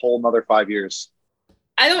last a whole another 5 years.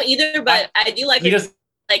 I don't either, but I do like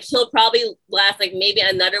he'll probably last like maybe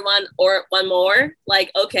another one or one more. Like,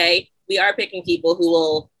 okay, we are picking people who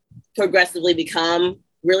will progressively become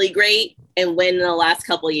really great and win in the last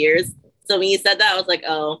couple of years. So when you said that, I was like,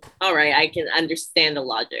 oh, all right, I can understand the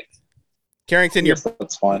logic. Carrington,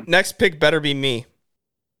 that's fine. Next pick better be me,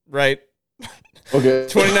 right? Okay.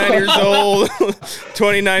 29 years old.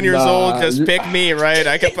 29 years old. Just pick me, right?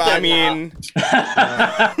 I mean,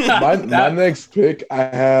 my next pick, I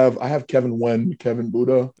have Kevin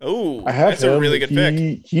Buddha. Oh, I have that's him. a really good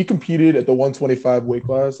pick. He competed at the 125 weight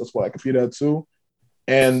class. That's what I competed at too.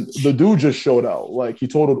 And the dude just showed out. Like, he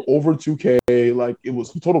totaled over 2K. Like,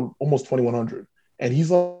 he totaled almost 2,100. And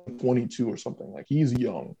he's like 22 or something. Like, he's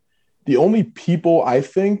young. The only people I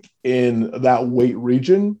think in that weight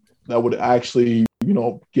region that would actually,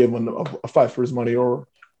 give him a fight for his money or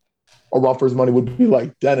a run for his money would be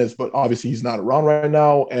like Dennis. But obviously he's not around right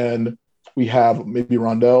now. And we have maybe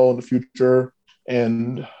Rondell in the future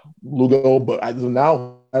and Lugo. But as of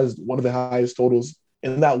now, has one of the highest totals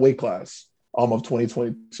in that weight class of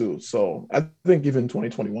 2022. So I think even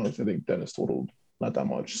 2021, I think Dennis totaled not that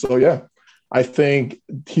much. So yeah, I think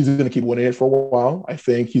he's going to keep winning it for a while. I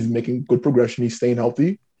think he's making good progression. He's staying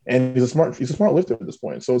healthy, and he's a smart lifter at this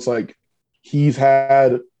point. So it's like he's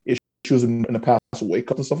had issues in the past weight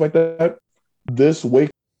cuts and stuff like that. This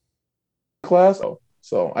weight class,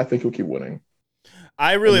 so I think he'll keep winning.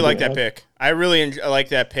 I really like that pick. I really like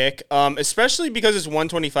that pick, especially because it's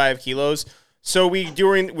 125 kilos. So we're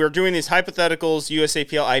doing these hypotheticals,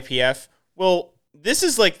 USAPL, IPF. Well, this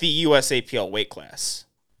is like the USAPL weight class,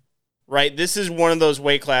 right? This is one of those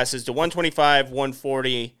weight classes, the 125,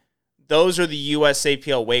 140. Those are the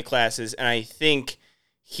USAPL weight classes, and I think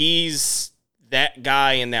he's that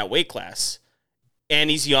guy in that weight class. And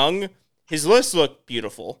he's young. His lifts look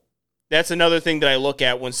beautiful. That's another thing that I look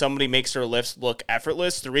at when somebody makes their lifts look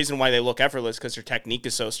effortless. The reason why they look effortless is because their technique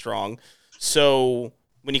is so strong. So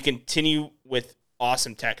when you continue with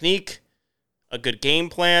awesome technique, a good game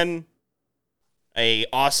plan, a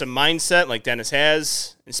awesome mindset like Dennis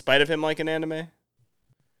has, in spite of him like an anime,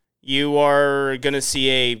 you are going to see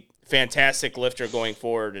a fantastic lifter going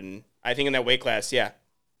forward. And I think in that weight class, yeah,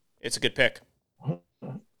 it's a good pick.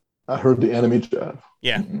 I heard the anime jab.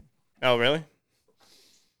 Yeah. Oh, really?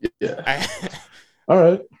 Yeah. All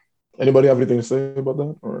right. Anybody have anything to say about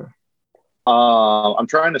that? Or I'm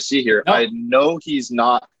trying to see here. No. I know he's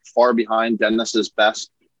not far behind Dennis's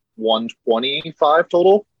best 125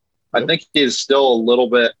 total. Yep. I think he is still a little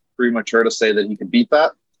bit premature to say that he can beat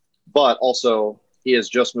that, but also he has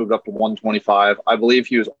just moved up to 125. I believe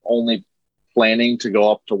he was only planning to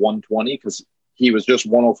go up to 120 because he was just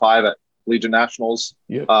 105 at Legion Nationals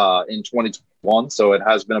in 2021. So it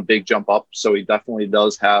has been a big jump up. So he definitely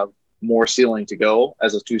does have more ceiling to go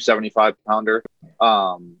as a 275 pounder.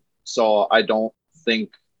 So I don't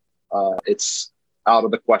think it's out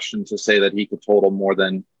of the question to say that he could total more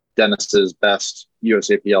than Dennis's best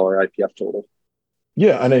USAPL or IPF total.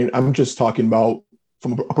 Yeah, I'm just talking about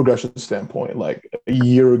from a progression standpoint. Like a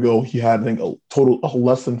year ago, he had, I think, a total of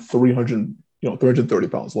less than 300, 330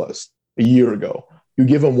 pounds less a year ago. You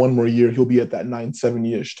give him one more year, he'll be at that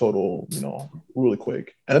 970-ish total, really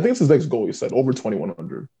quick. And I think it's his next goal, he said, over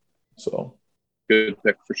 2,100. So good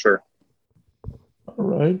pick for sure. All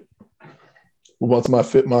right. Move on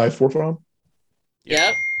to my fourth round.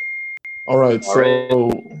 Yep. All right. So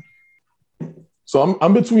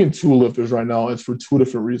I'm between two lifters right now. It's for two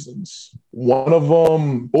different reasons.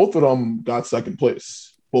 Both of them got second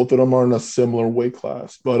place. Both of them are in a similar weight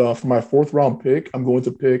class. But for my fourth round pick, I'm going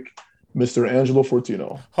to pick Mr. Angelo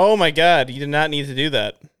Fortino. Oh my God! You did not need to do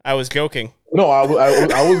that. I was joking. No, I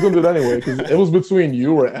was going to do it anyway because it was between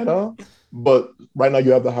you or Anna. But right now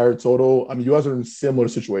you have the higher total. I mean, you guys are in similar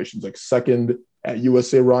situations, like second at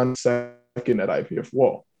USA Run, second at IPF.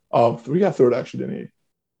 Whoa. We got third actually, didn't he?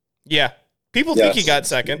 Yeah. People think he got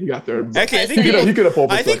second. He got third. Actually, he could have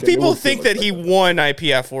pulled I think people think that he won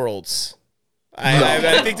IPF Worlds.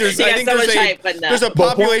 I think there's there's a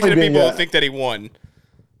population of people who think that he won.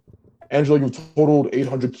 Angelo, you've totaled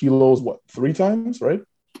 800 kilos, 3 times, right?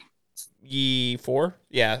 Four?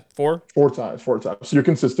 Yeah, 4. 4 times. So you're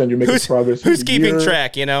consistent. You're making progress. Who's keeping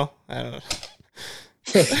track, I don't know.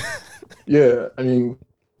 Yeah, I mean,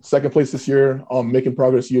 second place this year, making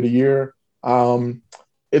progress year to year.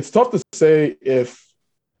 It's tough to say if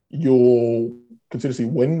you'll continuously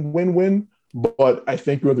win, but I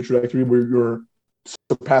think you're on the trajectory where you're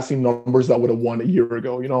surpassing numbers that would have won a year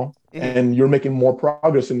ago, and you're making more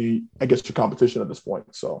progress in your competition at this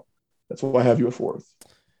point. So that's why I have you at fourth.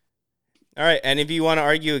 All right. Any of you want to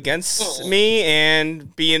argue against me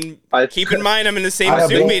and keep in mind I'm in the same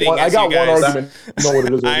Zoom meeting as you guys. I got one argument. You know what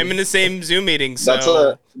it is. I'm in the same Zoom meeting,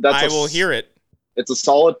 so I will hear it. It's a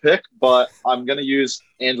solid pick, but I'm going to use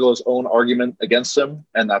Angelo's own argument against him,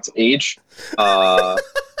 and that's age.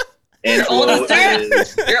 You're old, sir.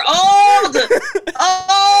 You're old.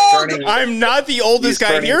 I'm not the oldest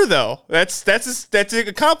guy here, though. That's an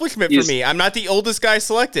accomplishment for me. I'm not the oldest guy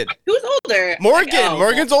selected. Who's older? Morgan.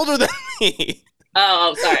 Morgan's older than me.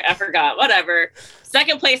 Oh, sorry. I forgot. Whatever.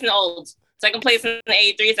 Second place in old. Second place in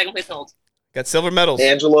 83. Second place in old. Got silver medals.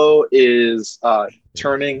 Angelo is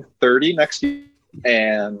turning 30 next year,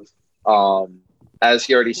 and as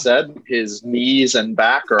he already said, his knees and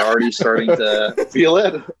back are already starting to feel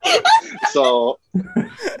it. So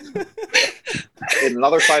in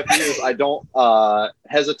another 5 years, I don't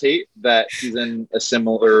hesitate that he's in a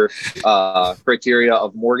similar criteria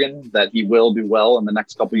of Morgan, that he will do well in the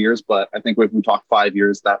next couple of years. But I think if we talk 5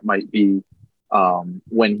 years, that might be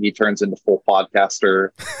when he turns into full podcaster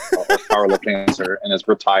or powerlifting and is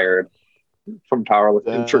retired from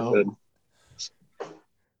powerlifting.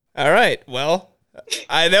 All right. Well,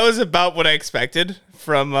 that was about what I expected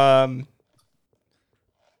from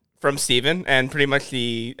Steven and pretty much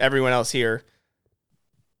everyone else here.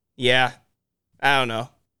 Yeah. I don't know.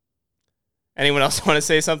 Anyone else want to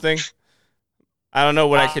say something? I don't know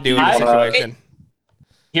what I could do in this situation.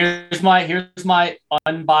 Here's my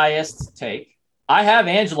unbiased take. I have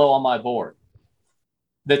Angelo on my board.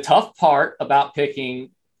 The tough part about picking,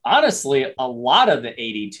 honestly, a lot of the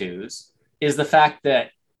 82s is the fact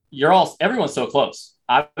that everyone's so close.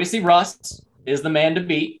 Obviously, Russ is the man to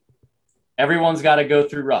beat. Everyone's got to go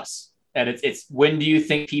through Russ. And it's when do you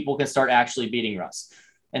think people can start actually beating Russ?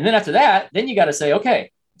 And then after that, then you got to say,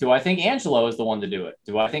 okay, do I think Angelo is the one to do it?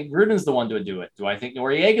 Do I think Gruden's the one to do it? Do I think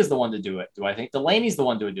Noriega's the one to do it? Do I think Delaney's the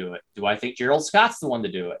one to do it? Do I think Gerald Scott's the one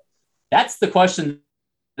to do it? That's the question.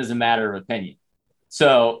 Is a matter of opinion.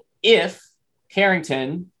 So if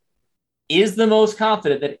Carrington is the most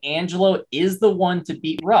confident that Angelo is the one to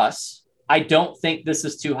beat Russ, I don't think this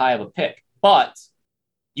is too high of a pick. But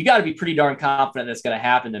you got to be pretty darn confident that's going to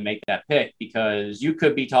happen to make that pick, because you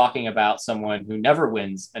could be talking about someone who never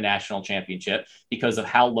wins a national championship because of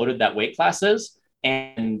how loaded that weight class is.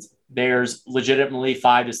 And there's legitimately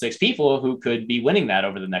 5 to 6 people who could be winning that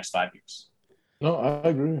over the next 5 years. No, I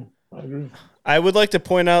agree. I would like to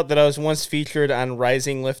point out that I was once featured on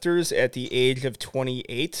Rising Lifters at the age of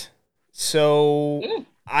 28. So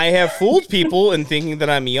I have fooled people in thinking that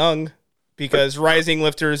I'm young, because Rising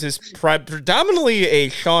Lifters is predominantly a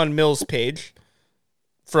Sean Mills page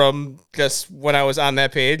from just when I was on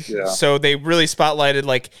that page. Yeah. So they really spotlighted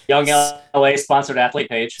like Young LA sponsored athlete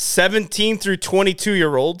page, 17 through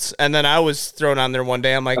 22-year-olds. And then I was thrown on there one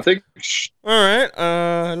day. I'm like, all right,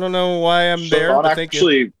 I don't know why I'm there. But thank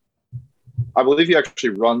you. I believe he actually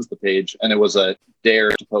runs the page, and it was a dare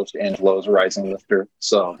to post Angelo as a rising lifter.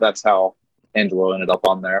 So that's how Angelo ended up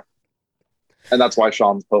on there. And that's why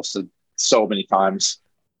Sean's posted so many times.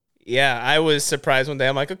 Yeah, I was surprised one day.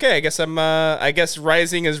 I'm like, okay, I guess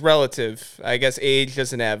rising is relative. I guess age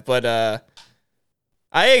doesn't have, but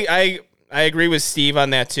I agree with Steve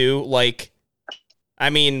on that too. Like,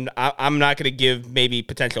 I mean, I'm not going to give maybe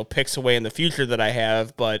potential picks away in the future that I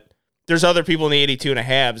have, but there's other people in the 82 and a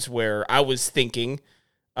halves where I was thinking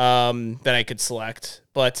that I could select,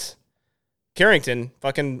 but Carrington,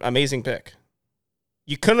 fucking amazing pick.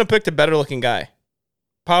 You couldn't have picked a better looking guy.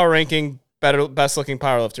 Power ranking. Best looking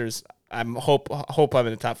powerlifters. I'm hope I'm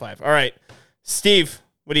in the top 5. All right, Steve,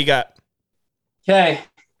 what do you got? Okay,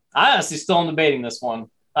 I honestly still am debating this one.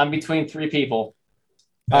 I'm between 3 people.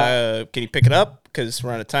 Can you pick it up? Because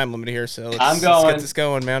we're on a time limit here, so let's get this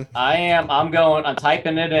going, man. I'm going. I'm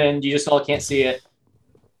typing it in. You just all can't see it.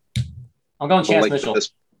 I'm going Chance Mitchell.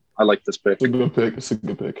 I like this pick. It's a good pick. It's a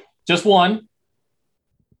good pick. Just one.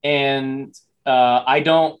 And I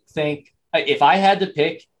don't think if I had to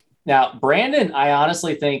pick. Now, Brandon, I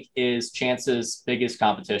honestly think is Chance's biggest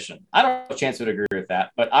competition. I don't know if Chance would agree with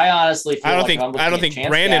that, but I honestly feel I don't think Chance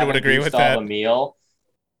Brandon Gavin, would agree with that. Emil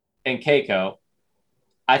and Keiko.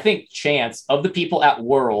 I think Chance, of the people at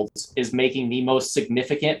Worlds, is making the most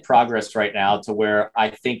significant progress right now to where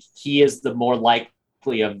I think he is the more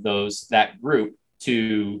likely of that group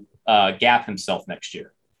to gap himself next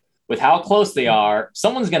year. With how close they are,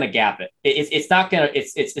 someone's going to gap it.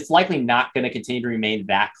 It's likely not going to continue to remain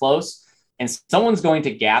that close, and someone's going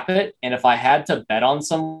to gap it. And if I had to bet on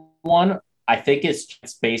someone, I think it's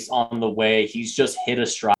based on the way he's just hit a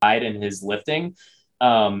stride in his lifting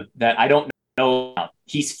that I don't know.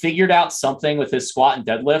 He's figured out something with his squat and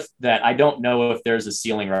deadlift that I don't know if there's a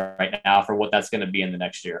ceiling right now for what that's going to be in the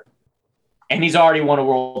next year. And he's already won a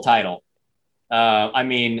world title.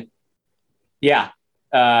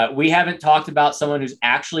 We haven't talked about someone who's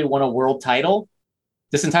actually won a world title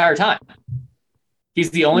this entire time.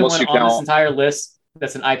 He's the only one on this entire list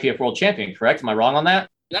that's an IPF world champion, correct? Am I wrong on that?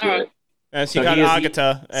 No. So you got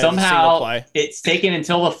Agata somehow it's taken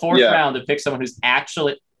until the 4th round to pick someone who's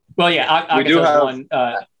actually Agata's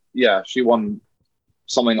won. She won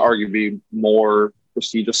something arguably more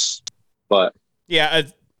prestigious, but yeah,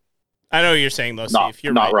 I know what you're saying though, Steve.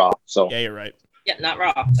 You're not right. Raw. So yeah, you're right. Yeah, not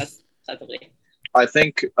Raw. That's technically. I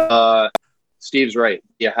think Steve's right.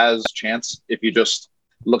 He has chance. If you just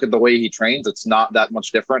look at the way he trains, it's not that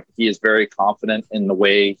much different. He is very confident in the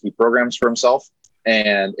way he programs for himself,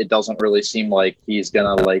 and it doesn't really seem like he's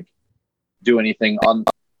gonna do anything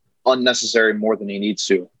unnecessary more than he needs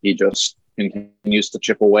to. He just continues to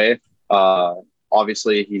chip away.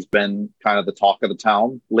 Obviously, he's been kind of the talk of the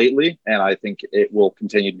town lately, and I think it will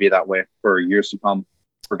continue to be that way for years to come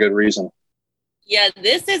for good reason. Yeah,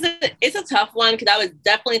 it's a tough one because I was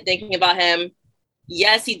definitely thinking about him.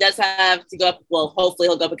 Yes, he does have to go up. Well, hopefully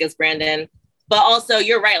he'll go up against Brandon. But also,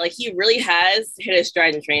 you're right. He really has hit his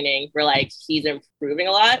stride in training where he's improving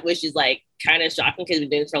a lot, which is kind of shocking because he's been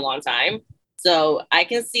doing this for a long time. So I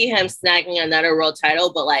can see him snagging another world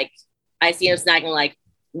title, but I see him snagging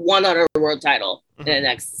one other world title in the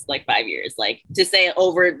next 5 years. To say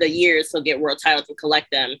over the years he'll get world titles and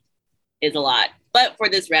collect them is a lot. But for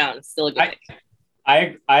this round, still a good pick.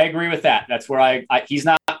 I agree with that. That's where he's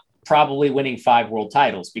not probably winning 5 world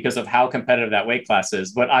titles because of how competitive that weight class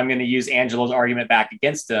is. But I'm going to use Angelo's argument back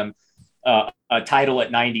against him. A title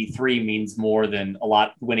at 93 means more than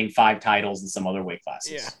winning 5 titles in some other weight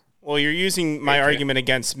classes. Yeah. Well, you're using my argument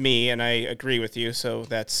against me, and I agree with you, so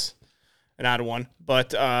that's an odd one.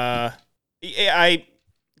 But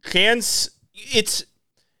Chance, it's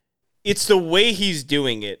the way he's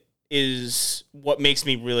doing it is what makes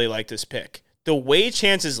me really like this pick. The way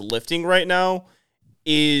Chance is lifting right now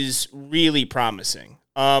is really promising.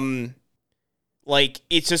 It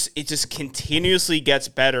just continuously gets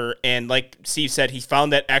better, and like Steve said, he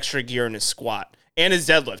found that extra gear in his squat and his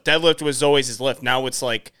deadlift. Deadlift was always his lift. Now it's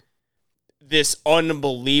this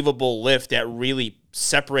unbelievable lift that really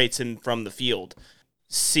separates him from the field.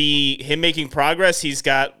 See him making progress. He's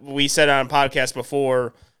got, we said on a podcast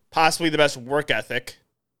before, possibly the best work ethic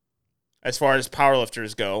as far as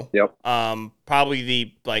powerlifters go. Yep.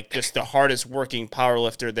 Probably just the hardest working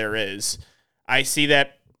powerlifter there is. I see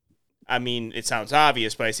that. I mean, it sounds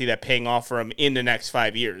obvious, but I see that paying off for him in the next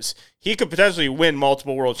 5 years. He could potentially win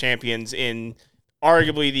multiple world champions in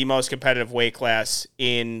arguably the most competitive weight class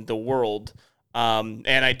in the world. And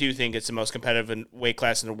I do think it's the most competitive weight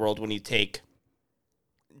class in the world when you take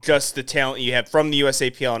just the talent you have from the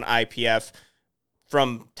USAPL and IPF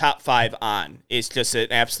from top 5 on. It's just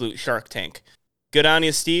an absolute shark tank. Good on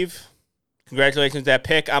you, Steve. Congratulations to that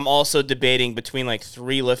pick. I'm also debating between like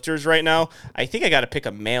 3 lifters right now. I think I got to pick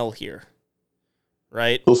a male here,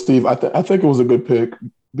 right? So, Steve, I think it was a good pick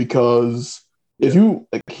because if you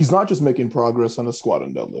like, he's not just making progress on the squat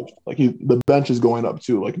and deadlift. Like the bench is going up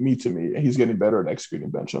too, like meet to meet, and he's getting better at executing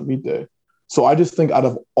bench on meet day. So I just think out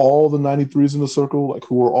of all the 93s in the circle, like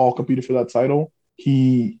who were all competing for that title,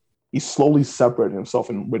 he slowly separated himself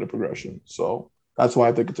in weight of progression. So that's why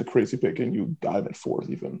I think it's a crazy pick, and you dive at 4th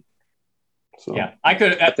even. So yeah, I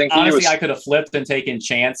could I could have flipped and taken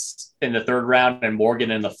Chance in the 3rd round and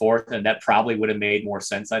Morgan in the 4th, and that probably would have made more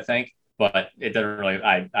sense, I think. But it doesn't really.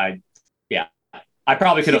 I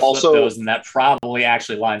probably could have flipped those, and that probably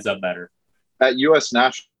actually lines up better. At U.S.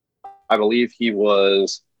 National, I believe he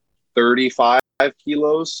was 35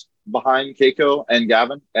 kilos behind Keiko and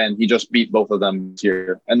Gavin, and he just beat both of them this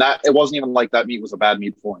year. And that it wasn't even like that meet was a bad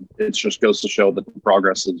meet for him. It just goes to show that the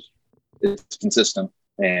progress is consistent,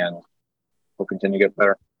 and will continue to get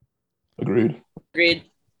better. Agreed.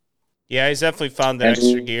 Yeah, he's definitely found that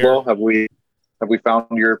extra gear. Have we found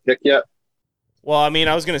your pick yet? Well, I mean,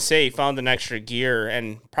 I was going to say he found an extra gear,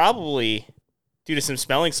 and probably due to some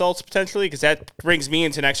smelling salts potentially, because that brings me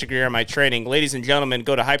into an extra gear in my training. Ladies and gentlemen,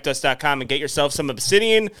 go to hypedust.com and get yourself some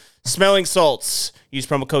Obsidian smelling salts. Use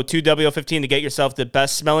promo code 2WO15 to get yourself the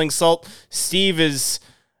best smelling salt. Steve it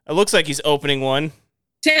looks like he's opening one.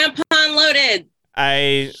 Tampon loaded.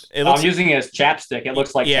 I'm using it as chapstick. It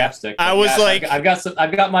looks like chapstick.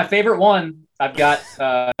 I've got my favorite one. I've got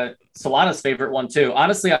Solana's favorite one too.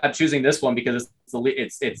 Honestly, I'm choosing this one because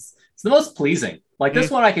it's the most pleasing. Like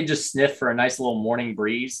this one, I could just sniff for a nice little morning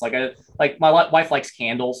breeze. Like my wife likes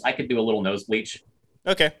candles. I could do a little nose bleach.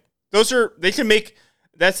 Okay, they should make.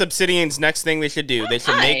 That's Obsidian's next thing they should do. They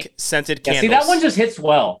should make scented candles. See, that one just hits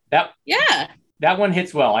well. That one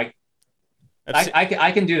hits well.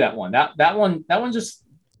 I can do that one. That one just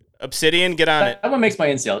Obsidian, get on it. That one makes my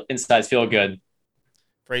insides feel good.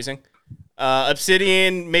 Phrasing.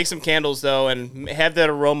 Obsidian, make some candles though, and have that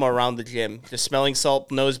aroma around the gym. Just smelling salt,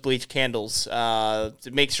 nose bleach candles to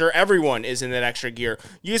make sure everyone is in that extra gear.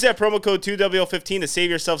 Use that promo code 2WL15 to save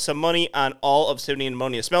yourself some money on all Obsidian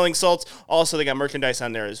ammonia smelling salts. Also, they got merchandise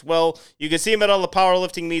on there as well. You can see them at all the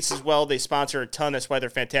powerlifting meets as well. They sponsor a ton. That's why they're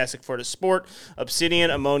fantastic for the sport. Obsidian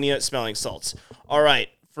ammonia smelling salts. All right,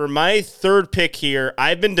 for my 3rd pick here,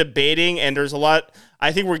 I've been debating, and there's a lot.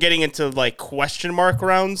 I think we're getting into like question mark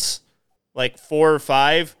rounds. Like 4 or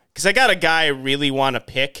 5, because I got a guy I really want to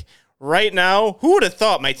pick right now. Who would have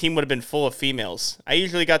thought my team would have been full of females? I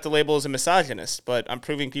usually got the label as a misogynist, but I'm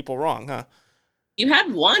proving people wrong, huh? You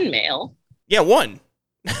had one male. Yeah, one.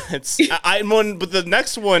 I'm one, but the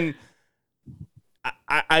next one,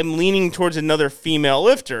 I'm leaning towards another female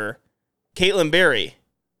lifter, Caitlin Berry.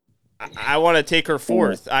 I want to take her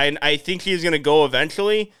 4th. I think she's going to go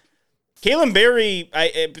eventually. Caitlin Berry,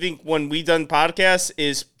 I think when we done podcasts,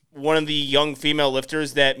 is one of the young female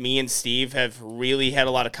lifters that me and Steve have really had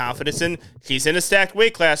a lot of confidence in. She's in a stacked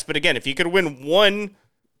weight class, but again, if you could win one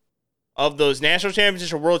of those national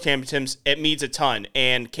championships or world championships, it means a ton.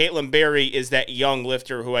 And Caitlin Berry is that young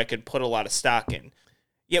lifter who I could put a lot of stock in.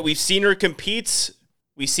 Yeah, we've seen her compete.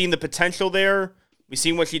 We've seen the potential there. We've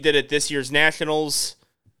seen what she did at this year's nationals.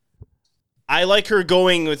 I like her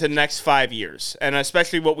going within the next 5 years, and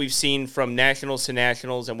especially what we've seen from nationals to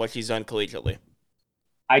nationals and what she's done collegiately.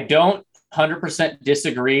 I don't 100%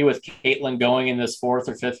 disagree with Caitlin going in this 4th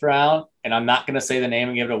or 5th round, and I'm not going to say the name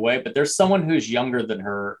and give it away, but there's someone who's younger than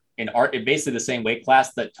her in basically the same weight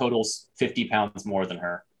class that totals 50 pounds more than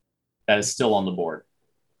her that is still on the board.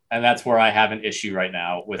 And that's where I have an issue right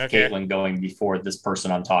now with Caitlin going before this person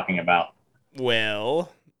I'm talking about. Well,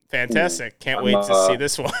 fantastic. Can't wait to see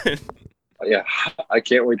this one. Yeah, I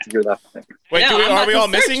can't wait to hear that thing. Wait, are we all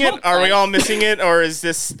missing it? Are we all missing it, or is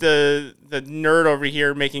this the nerd over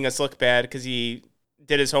here making us look bad because he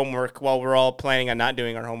did his homework while we're all planning on not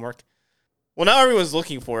doing our homework? Well, now everyone's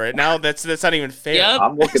looking for it. Now that's not even fair. Yep.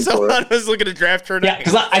 I'm looking for it. I was looking to draft her. Yeah,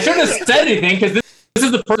 because I shouldn't have said anything because this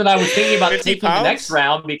is the person I was thinking about taking the next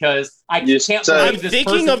round because I can't believe this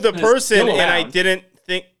thinking of the person and I didn't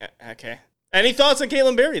think. Okay. Any thoughts on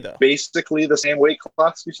Caitlin Berry though? Basically the same weight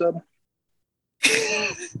class you said.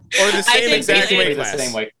 Or the same exact weight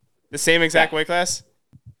class. The same exact weight class?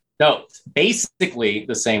 No, basically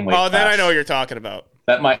the same weight class. Oh, then I know what you're talking about.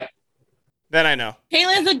 Then I know.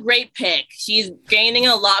 Caitlin's a great pick. She's gaining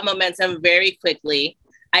a lot of momentum very quickly.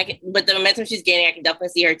 With the momentum she's gaining, I can definitely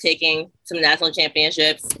see her taking some national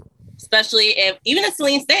championships, especially even if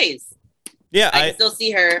Celine stays. Yeah, I can still see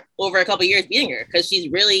her over a couple of years beating her because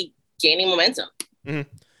she's really gaining momentum. Mm-hmm.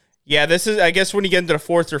 Yeah, this is, I guess when you get into the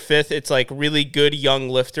fourth or fifth, it's like really good young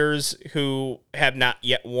lifters who have not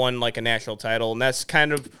yet won like a national title. And that's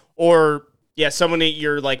kind of, or yeah, someone that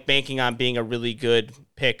you're like banking on being a really good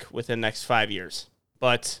pick within the next 5 years.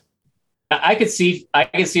 But I could see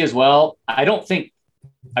as well. I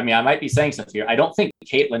might be saying something here. I don't think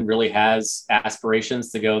Caitlin really has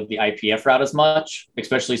aspirations to go the IPF route as much,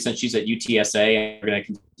 especially since she's at UTSA and we're going to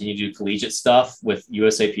continue to do collegiate stuff with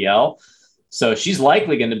USAPL. So she's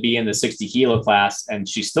likely going to be in the 60 kilo class, and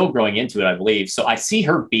she's still growing into it, I believe. So I see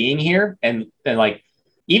her being here, and like,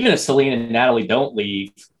 even if Celine and Natalie don't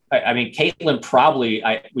leave, I mean, Caitlin probably,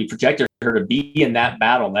 we projected her to be in that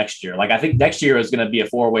battle next year. Like, I think next year is going to be a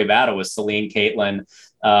 4-way battle with Celine, Caitlin,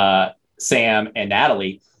 Sam, and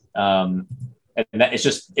Natalie. And it's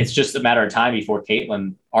just a matter of time before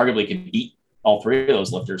Caitlin arguably can beat all 3 of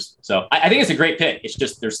those lifters. So I think it's a great pick. It's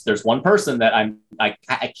just there's one person that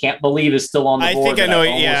I can't believe is still on the board. I think I know.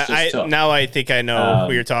 Yeah, now I think I know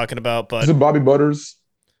who you're talking about. But is it Bobby Butters?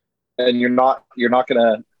 And you're not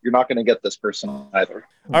gonna get this person either.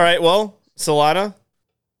 All right, well, Solana.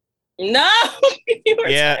 No, you were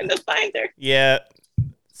trying to find her. Yeah,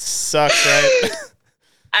 sucks, right?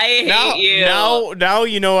 I hate you. Now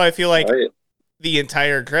you know. I feel like the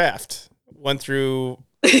entire draft 1 through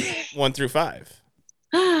 5.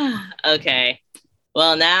 Okay.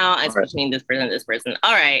 Well, now it's between this person and this person.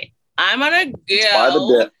 All right. I'm gonna go. By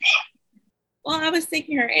the dip. Well, I was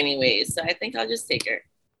taking her anyways, so I think I'll just take her.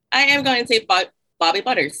 I am going to take Bobby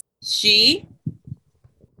Butters. She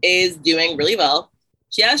is doing really well.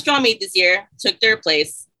 She had a strong meet this year, took third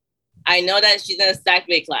place. I know that she's in a stacked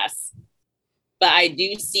weight class, but I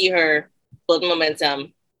do see her building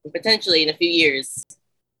momentum and potentially in a few years,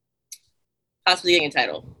 possibly getting a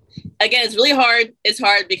title. Again, it's really hard. It's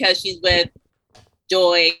hard because she's with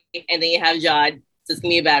Joy and then you have Jod. So it's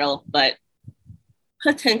going to be a battle, but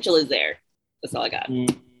potential is there. That's all I got.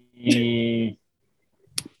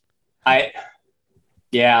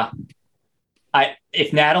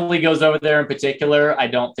 If Natalie goes over there in particular, I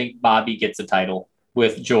don't think Bobby gets a title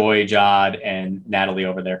with Joy, Jod, and Natalie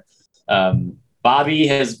over there. Bobby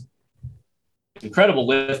has incredible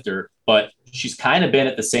lifter, but she's kind of been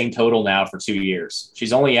at the same total now for 2 years.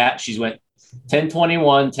 She's went 1021,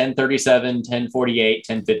 1037, 1048,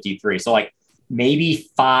 1053. So like maybe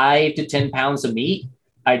 5 to 10 pounds of meat.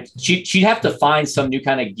 She'd have to find some new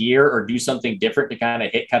kind of gear or do something different to kind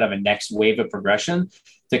of hit kind of a next wave of progression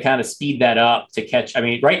to kind of speed that up to catch. I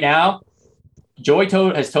mean, right now, Joy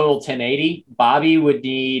has totaled 1080. Bobby would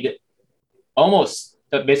need almost,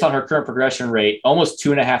 based on her current progression rate, almost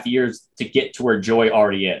 2.5 years to get to where Joy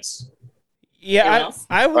already is. Yeah,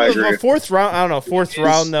 I would a fourth round. I don't know, fourth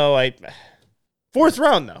round though. Fourth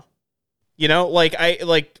round though. You know, like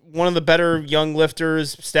one of the better young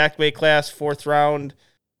lifters, stacked weight class, fourth round.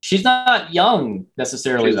 She's not young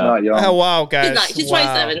necessarily. She's not young. Oh wow, guys! She's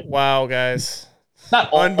 27. Wow, guys!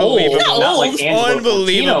 Not unbelievable. Old. Not like Angela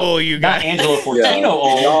unbelievable, Fortino. You guys. Not Angela Fortino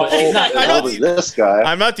old, but she's not young. This guy.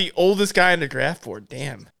 I'm not the oldest guy on the draft board.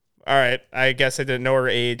 Damn. All right, I guess I didn't know her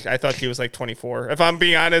age. I thought she was like 24. If I'm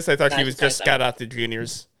being honest, I thought she was just got out the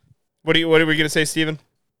juniors. What are we gonna say, Steven?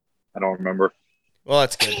 I don't remember. Well,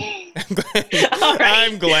 that's good. All right.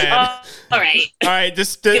 I'm glad. All right. All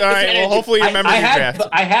right. All right. Well, hopefully you remember your draft.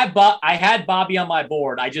 I had Bobby on my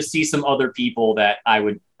board. I just see some other people that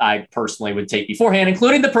I personally would take beforehand,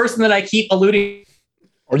 including the person that I keep alluding.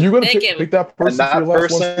 Are you going to pick that person? And that for your last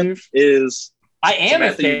person one, Steve? is. I am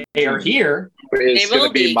if they are here. Is going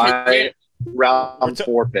to be my round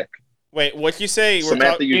 4 pick. Wait, what'd you say?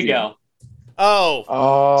 Samantha Here Eugene. you go.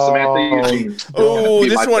 Samantha Eugene. Oh,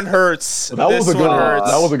 this one hurts. That was a good one.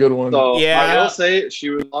 That was a good one. So yeah. I will say she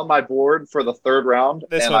was on my board for the 3rd round,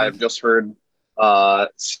 and I've just heard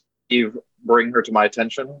Steve bring her to my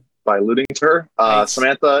attention by alluding to her. Nice.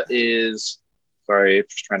 Samantha is, sorry,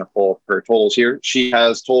 just trying to pull up her totals here. She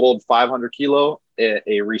has totaled 500 kilo at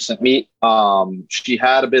a recent meet. She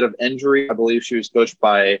had a bit of injury. I believe she was coached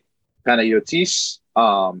by Panayotis,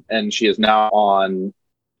 and she is now on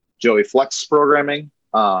Joey Flex programming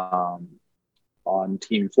on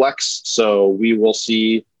Team Flex. So we will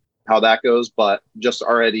see how that goes. But just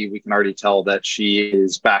already, we can already tell that she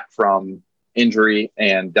is back from injury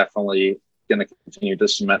and definitely going to continue to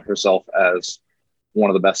cement herself as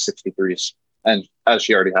one of the best 63s. And as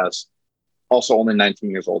she already has. Also only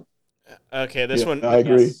 19 years old. Okay, this one. I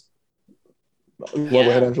agree. Yes. Well, go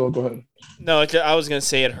ahead, Angela. Go ahead. No, I was going to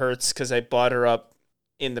say it hurts because I brought her up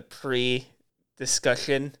in the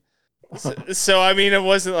pre-discussion. So I mean, it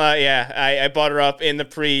wasn't. I brought her up in the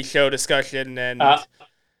pre-show discussion, and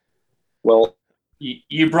well,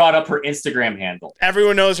 you brought up her Instagram handle.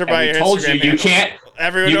 Everyone knows her by her told Instagram you handle. can't.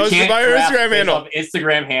 Everyone You knows her can't by her draft Instagram based handle. off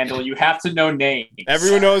Instagram handle. You have to know names.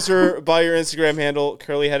 Everyone knows her by her Instagram handle,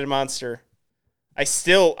 curly-headed monster. I'm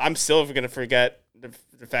still going to forget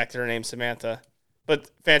the fact that her name's Samantha. But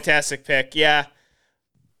fantastic pick. Yeah.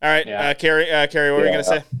 All right. Yeah. Carrie, what were you going to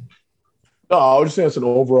say? No, I would just say it's an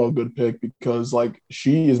overall good pick because like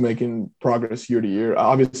she is making progress year to year.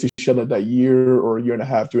 Obviously, she had like that year or a year and a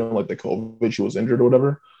half during like the COVID, she was injured or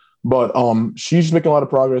whatever. But she's making a lot of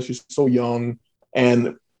progress. She's so young,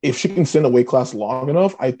 and if she can stay in the weight class long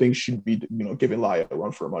enough, I think she'd be giving Lia a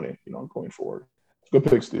run for her money. Going forward. Good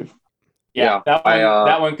pick, Steve. Yeah,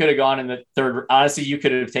 that one could have gone in the third. Honestly, you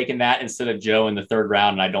could have taken that instead of Joe in the third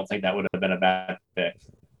round, and I don't think that would have been a bad pick.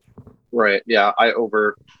 Right. Yeah, I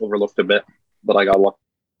overlooked a bit, but I got lucky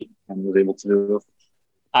and was able to.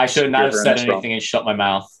 I should not have said anything round. and shut my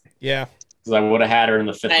mouth Yeah. because I would have had her in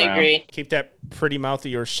the fifth I round. agree. Keep that pretty mouth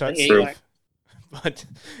of yours shut, Okay, Steve. you are. But,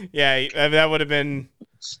 yeah, that would have been...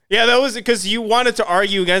 Yeah, that was because you wanted to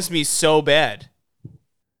argue against me so bad.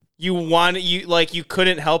 You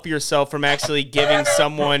couldn't help yourself from actually giving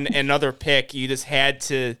someone another pick. You just had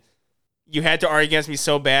to... You had to argue against me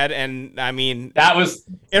so bad, and I mean... That was...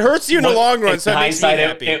 It hurts you in the long run, so it makes me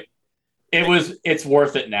happy. It's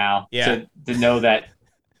worth it now Yeah. to know that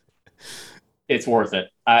it's worth it.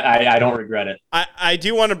 I don't regret it. I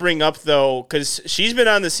do want to bring up, though, because she's been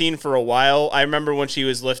on the scene for a while. I remember when she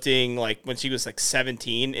was lifting, when she was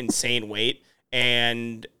 17, insane weight,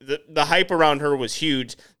 and the hype around her was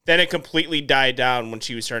huge. Then it completely died down when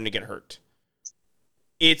she was starting to get hurt.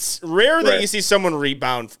 It's rare that you see someone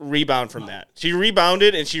rebound from that. She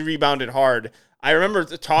rebounded, and she rebounded hard. I remember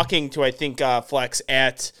talking to, I think, Flex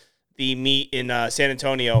at the meet in San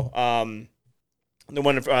Antonio, the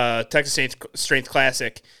one of Texas Strength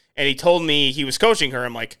Classic, and he told me he was coaching her.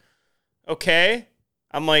 I'm like, okay.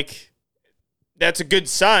 I'm like, that's a good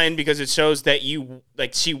sign because it shows that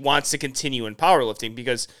she wants to continue in powerlifting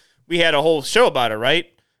because we had a whole show about it, right?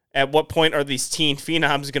 At what point are these teen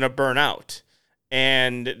phenoms going to burn out?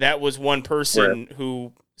 And that was one person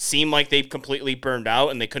who seemed like they've completely burned out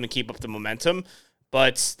and they couldn't keep up the momentum.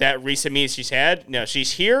 But that recent meet she's had,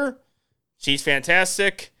 she's here. She's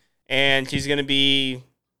fantastic. And she's going to be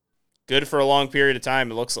good for a long period of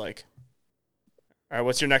time, it looks like. All right,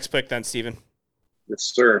 what's your next pick then, Steven? Yes,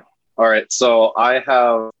 sir. All right. So I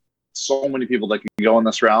have so many people that can go in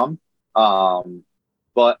this round.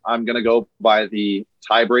 But I'm going to go by the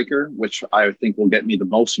tiebreaker, which I think will get me the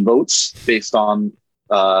most votes based on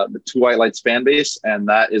the Two White Lights fan base. And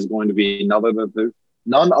that is going to be none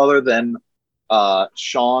other than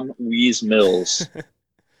Sean Weeze Mills.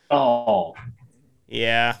 Oh.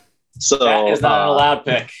 Yeah. So that is not an allowed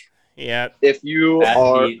pick. Yeah. If you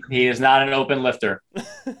are... He is not an open lifter.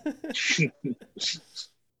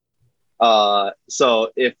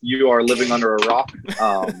 So if you are living under a rock,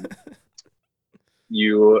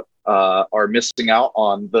 you are missing out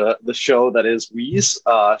on the show that is Weeze.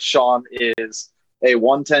 Sean is a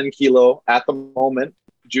 110 kilo at the moment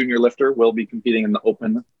junior lifter, will be competing in the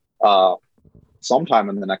open sometime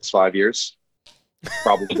in the next 5 years,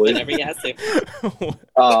 probably. Whenever he has to.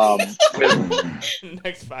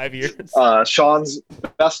 Next 5 years. Sean's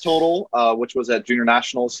best total, which was at junior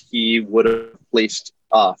nationals, he would have placed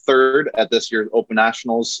third at this year's open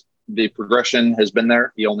nationals. The progression has been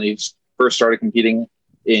there. He only first started competing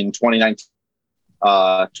in 2019,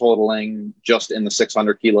 totaling just in the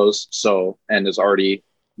 600 kilos. And is already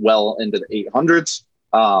well into the 800s.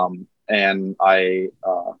 And I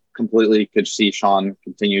completely could see Sean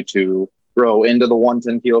continue to grow into the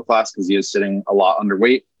 110 kilo class because he is sitting a lot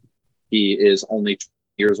underweight. He is only 20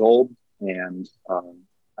 years old, and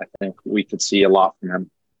I think we could see a lot from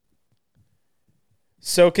him.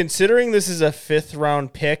 So considering this is a 5th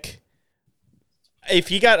round pick, if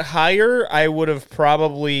he got higher, I would have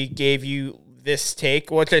probably gave you this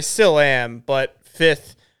take, which I still am, but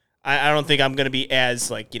 5th, I don't think I'm going to be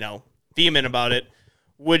as, vehement about it.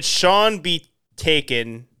 Would Sean be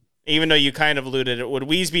taken, even though you kind of alluded it, would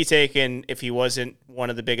Weeze be taken if he wasn't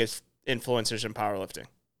one of the biggest influencers in powerlifting?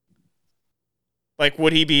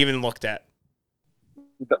 Would he be even looked at?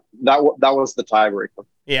 That was the tiebreaker.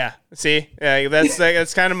 Yeah. See,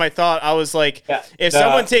 that's kind of my thought. I was like, if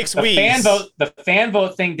someone takes Weeze, the fan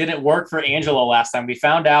vote thing didn't work for Angelo last time. We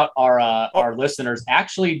found out our listeners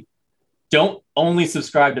actually don't only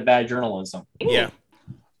subscribe to bad journalism. Yeah.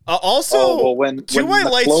 Also, when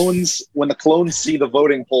the clones see the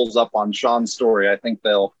voting polls up on Sean's story, I think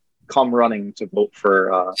they'll come running to vote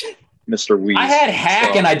for Mr. Weeze. I had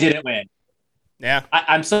Hack and I didn't win. Yeah,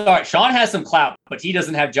 I'm sorry. Sean has some clout, but he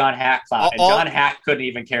doesn't have John Hack clout, and John Hack couldn't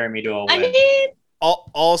even carry me to a win. I mean,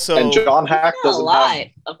 Also, And John Hack Not a doesn't lot have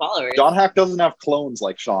of followers. John Hack doesn't have clones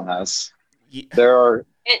like Sean has. Ye- There are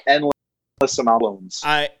It- endless amount of clones.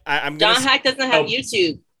 I'm gonna. John Hack doesn't have Oh.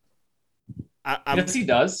 YouTube. I'm, Yes, he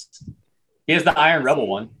does. He has the Iron Rebel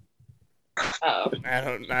one. Oh, I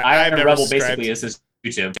don't. I've Iron never Rebel subscribed. basically is his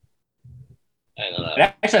YouTube. I don't know.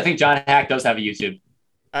 And actually, I think John Hack does have a YouTube.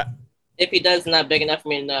 If he does, not big enough for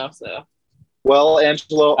me to know. So Well,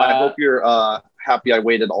 Angelo, I Uh, hope you're happy I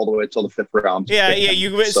waited all the way till the 5th round. to Yeah, pick yeah.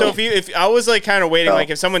 him. You so if I was like kind of waiting, Oh. like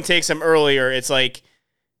if someone takes him earlier, it's like,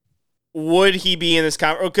 would he be in this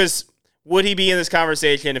because would he be in this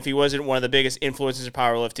conversation if he wasn't one of the biggest influences of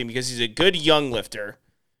powerlifting? Because he's a good young lifter,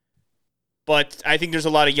 but I think there's a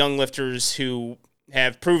lot of young lifters who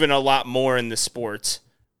have proven a lot more in the sport.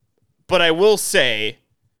 But I will say,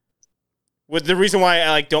 with the reason why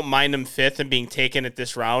I don't mind him 5th and being taken at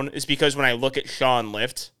this round is because when I look at Sean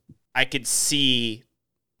lift, I could see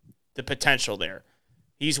the potential there.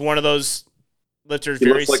 He's one of those lifters. He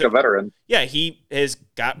looks like a veteran. Yeah, he has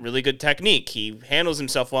got really good technique. He handles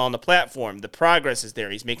himself well on the platform. The progress is there.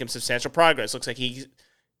 He's making substantial progress. Looks like he's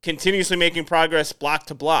continuously making progress block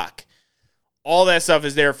to block. All that stuff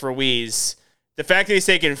is there for Weeze. The fact that he's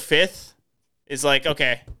taken 5th is like,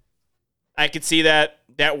 okay, I could see that.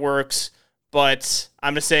 That works. But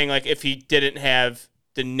I'm just saying, like, if he didn't have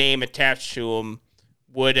the name attached to him,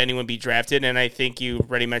 would anyone be drafted? And I think you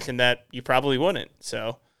already mentioned that you probably wouldn't.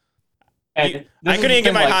 So And I this couldn't is even get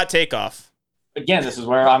the my thing, hot take off. Again, this is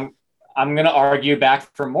where I'm going to argue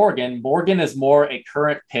back for Morgan. Morgan is more a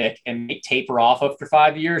current pick and may taper off after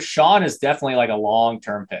 5 years. Sean is definitely like a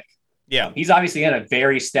long-term pick. Yeah. He's obviously in a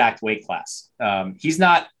very stacked weight class. I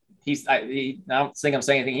don't think I'm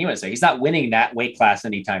saying anything he would say. He's not winning that weight class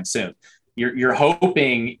anytime soon. You're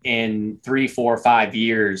hoping in 3, 4, 5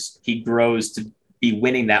 years, he grows to be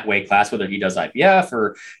winning that weight class, whether he does IPF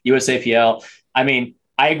or USAPL. I mean,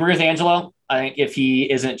 I agree with Angelo. I think if he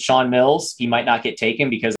isn't Sean Mills, he might not get taken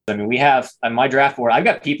because, I mean, we have on my draft board, I've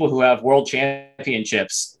got people who have world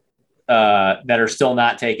championships that are still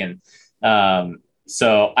not taken.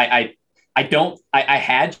 So I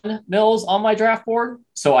had Sean Mills on my draft board,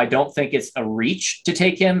 so I don't think it's a reach to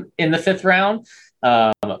take him in the 5th round.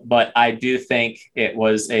 But I do think it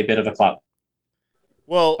was a bit of a clout.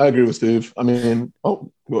 Well, I agree with Steve. I mean,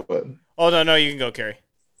 go ahead. oh no, you can go, Kerry.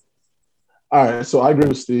 All right, so I agree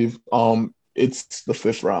with Steve. It's the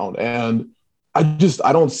 5th round, and I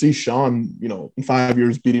don't see Sean, in 5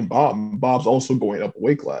 years beating Bob. Bob's also going up a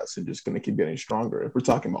weight class and just going to keep getting stronger. If we're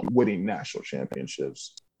talking about winning national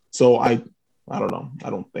championships, so I don't know. I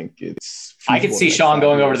don't think it's. I could see Sean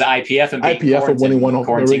going over to the IPF and beating IPF and winning one.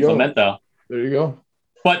 Quarantine Clement, though. There you go.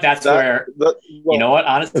 But that's where you know what?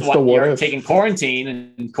 Honestly, you're taking Quarantine,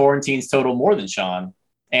 and Quarantine's total more than Sean,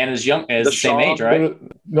 and as young as the same age, right?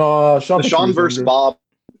 No, the Sean versus Bob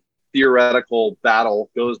theoretical battle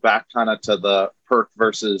goes back kind of to the Perk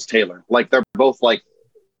versus Taylor. Like they're both like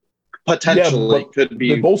potentially could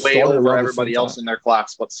be way over everybody else in their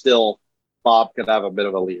class, but still Bob could have a bit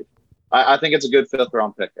of a lead. I think it's a good 5th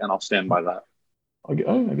round pick, and I'll stand by that. I'll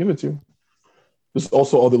give it to you. There's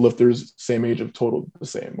also all the lifters same age of total the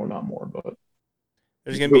same, or not more, but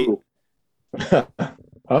there's gonna be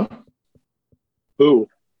huh? Who?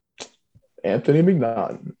 Anthony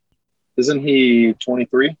McNaughton. Isn't he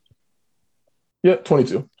 23? Yeah,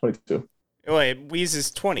 22. wait, Weeze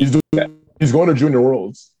is 20, He's going to Junior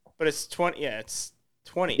Worlds. but it's 20. Yeah, it's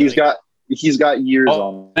 20. He's got years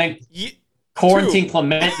on. I think Quarantine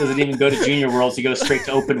Clement doesn't even go to Junior Worlds; he goes straight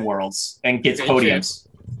to Open Worlds and gets podiums.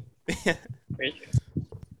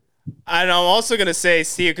 And I'm also going to say,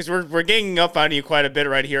 Steve, because we're ganging up on you quite a bit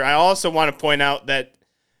right here. I also want to point out that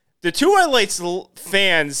the Two White Lights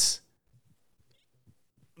fans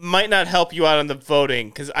might not help you out on the voting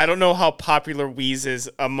because I don't know how popular Weeze is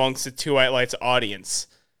amongst the Two White Lights audience.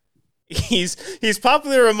 He's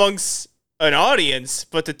popular amongst an audience,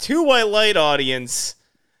 but the Two White Light audience,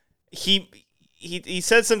 he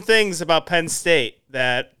said some things about Penn State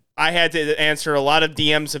that I had to answer a lot of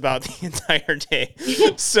DMs about the entire day.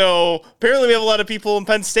 So apparently we have a lot of people in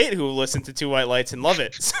Penn State who listen to Two White Lights and love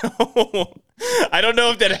it. So I don't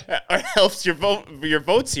know if that helps your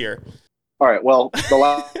votes here. All right. Well, the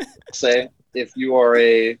last say, if you are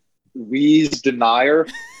a Weeze denier,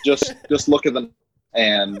 just look at them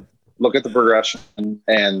and look at the progression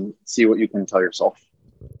and see what you can tell yourself.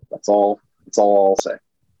 That's all I'll say.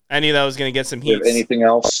 I knew that was going to get some Do you heat. have anything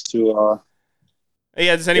else to?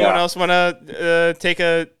 Yeah. Does anyone else want to take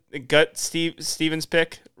a gut Stevens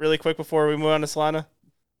pick really quick before we move on to Solana?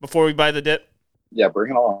 Before we buy the dip? Yeah,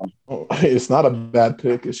 bring it on. Oh, it's not a bad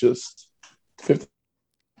pick. It's just 5th.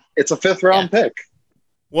 It's a 5th round pick.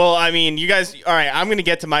 Well, I mean, you guys. All right, I'm going to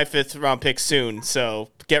get to my 5th round pick soon, so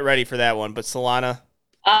get ready for that one. But Solana.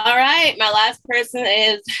 All right, my last person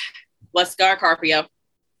is Huáscar Carpio.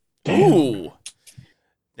 Ooh,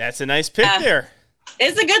 that's a nice pick there.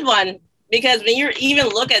 It's a good one because when you even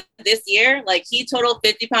look at this year, like he totaled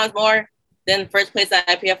 50 pounds more than first place at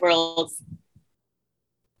IPF Worlds.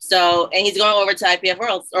 So, and he's going over to IPF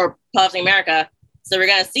Worlds or Powerlifting America. So we're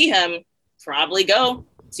going to see him probably go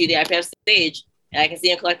to the IPF stage. And I can see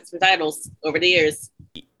him collecting some titles over the years.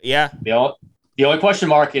 Yeah. The only question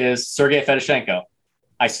mark is Sergey Fedoshenko.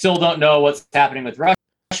 I still don't know what's happening with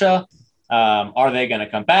Russia. Are they going to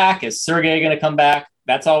come back? Is Sergey going to come back?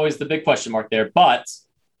 That's always the big question mark there. But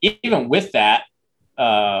even with that,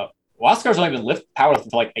 Huáscar's only been powerlifting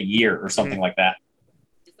for like a year or something like that.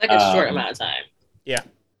 It's like a short amount of time. Yeah.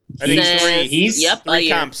 I think he's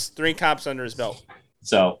three comps under his belt.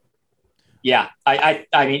 So, yeah, I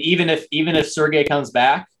mean, even if Sergey comes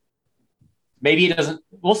back, maybe it doesn't.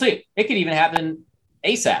 We'll see. It could even happen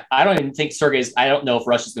ASAP. I don't even think I don't know if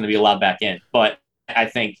Russia's going to be allowed back in, but I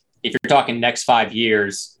think if you're talking next 5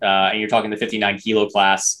 years and you're talking the 59 kilo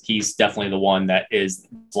class, he's definitely the one that is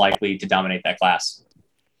likely to dominate that class.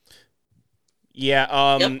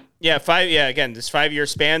 Yeah. Again, this 5-year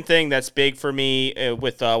span thing, that's big for me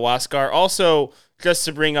with Huáscar. Also, just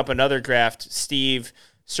to bring up another draft, Steve,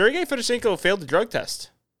 Sergey Fedoshenko failed the drug test.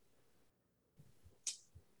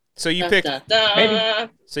 So you picked,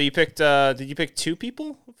 maybe. So you picked, did you pick 2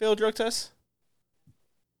 people who failed drug tests?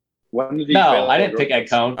 When did he No, I didn't pick Ed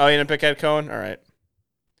Cohn. Oh, you didn't pick Ed Cohn? All right.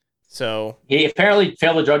 So he apparently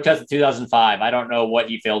failed the drug test in 2005. I don't know what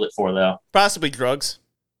he failed it for, though. Possibly drugs.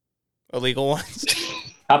 Illegal ones.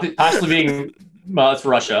 Possibly being, well, it's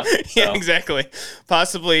Russia. So. Yeah, exactly.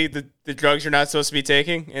 Possibly the drugs you're not supposed to be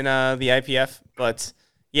taking in the IPF. But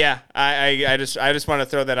yeah, I just want to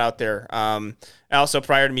throw that out there. Also,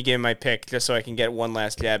 prior to me giving my pick, just so I can get one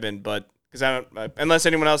last jab in, but because I don't, unless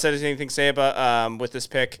anyone else has anything to say about with this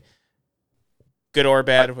pick, good or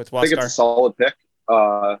bad with Huáscar. I think it's a solid pick.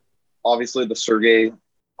 Obviously, the Sergey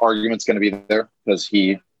argument's going to be there because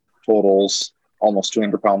he totals almost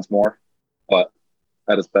 200 pounds more, but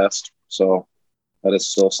at his best. So that is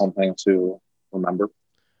still something to remember.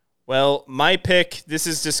 Well, my pick, this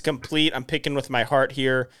is just complete. I'm picking with my heart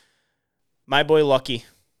here. My boy Lucky,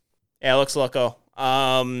 Alex Lucko.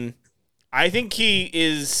 I think he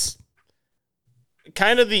is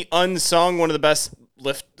kind of the unsung, one of the best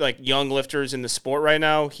young lifters in the sport right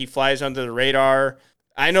now. He flies under the radar.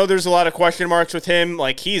 I know there's a lot of question marks with him.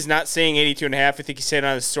 Like, he's not saying 82.5. I think he said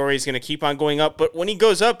on his story he's going to keep on going up. But when he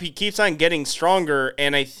goes up, he keeps on getting stronger.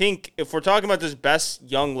 And I think if we're talking about this best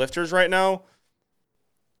young lifters right now,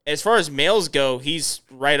 as far as males go, he's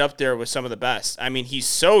right up there with some of the best. I mean, he's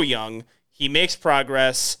so young. He makes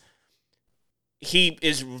progress. He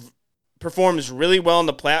performs really well on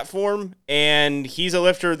the platform. And he's a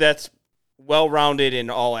lifter that's well-rounded in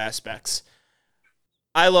all aspects.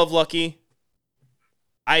 I love Lucky.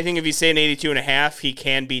 I think if he's saying 82.5, he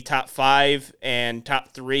can be top 5 and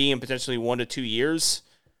top 3 in potentially 1 to 2 years.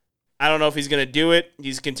 I don't know if he's going to do it.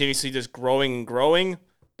 He's continuously just growing and growing.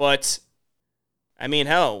 But, I mean,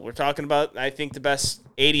 hell, we're talking about, I think, the best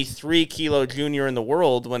 83 kilo junior in the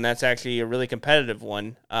world when that's actually a really competitive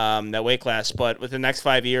one, that weight class. But within the next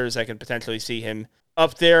 5 years, I can potentially see him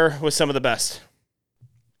up there with some of the best.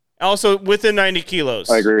 Also, within 90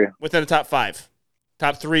 kilos. I agree. Within the top 5.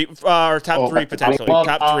 Top 3, or top 3 potentially.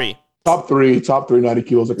 Top 3. Top 3 90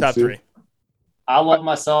 kilos. Top 3. I love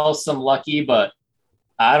myself some Lucky, but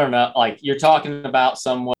I don't know. Like, you're talking about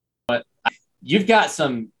someone, you've got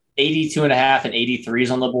some 82.5 and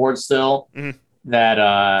 83s on the board still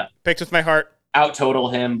that picked with my heart. Out total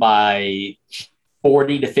him by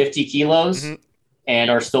 40 to 50 kilos and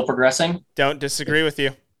are still progressing. Don't disagree with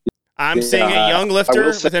you. I'm saying a young lifter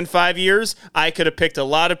within 5 years. I could have picked a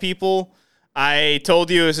lot of people. I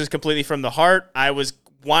told you this is completely from the heart. I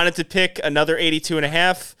wanted to pick another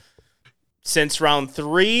 82.5 since round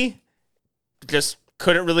 3. Just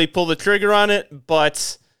couldn't really pull the trigger on it,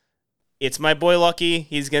 but it's my boy Lucky.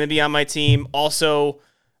 He's going to be on my team. Also,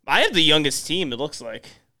 I have the youngest team, it looks like.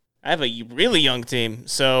 I have a really young team.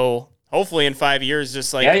 So hopefully in 5 years,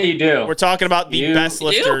 just like, yeah, you do. We're talking about the best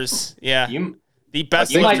lifters. Yeah. The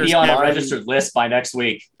best you might be on ever. a registered list by next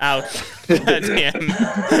week. Ouch. Damn.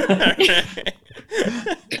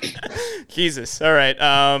 Jesus. All right.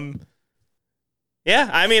 Yeah,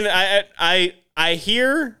 I mean, I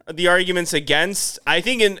hear the arguments against. I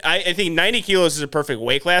think 90 kilos is a perfect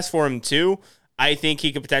weight class for him too. I think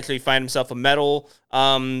he could potentially find himself a medal.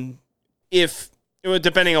 If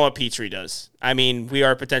Depending on what Petrie does. I mean, we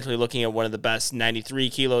are potentially looking at one of the best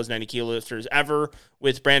 93 kilos, 90 kilo lifters ever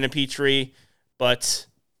with Brandon Petrie, but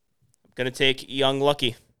I'm going to take Young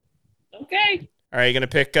Lucky. Okay. All right, you're going to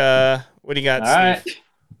pick, what do you got, All Steve?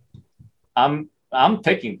 right. I'm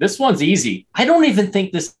picking. This one's easy. I don't even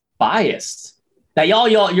think this is biased. Now,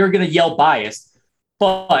 you're going to yell biased,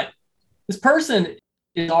 but this person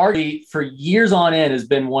is already, for years on end, has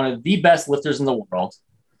been one of the best lifters in the world.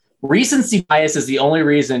 Recency bias is the only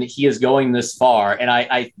reason he is going this far, and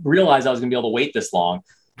I realized I was going to be able to wait this long.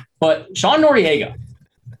 But Sean Noriega.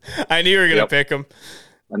 I knew you were going to pick him.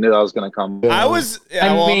 I knew that was going to come. I was.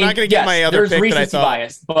 I'm not going to get my other pick that I thought.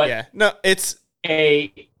 Bias, but yeah, no, it's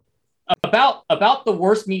about the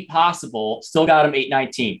worst meet possible. Still got him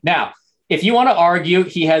 819. Now, if you want to argue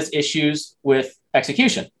he has issues with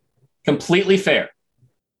execution, completely fair.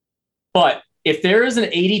 But if there is an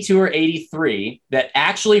 82 or 83 that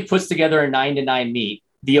actually puts together a 9-9 meet,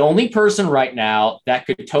 the only person right now that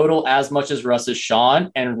could total as much as Russ is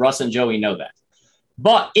Sean, and Russ and Joey know that.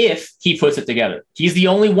 But if he puts it together, he's the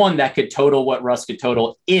only one that could total what Russ could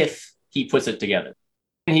total if he puts it together.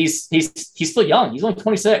 And he's still young. He's only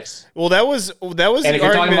 26. Well, that was. And if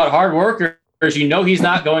you're talking about hard workers, you know he's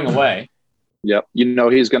not going away. Yep. You know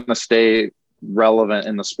he's going to stay relevant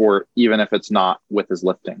in the sport, even if it's not with his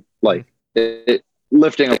lifting. Like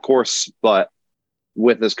lifting, of course, but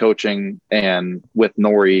with his coaching and with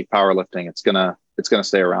Nori powerlifting, it's gonna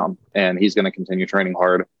stay around, and he's gonna continue training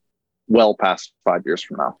hard well past 5 years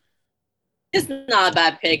from now. It's not a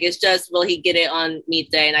bad pick. It's just, will he get it on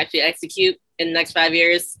meet day and actually execute in the next 5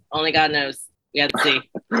 years? Only God knows. We have to see.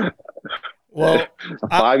 Well,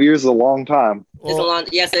 5 years is a long time. It's a long.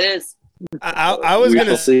 Yes, it is. I was going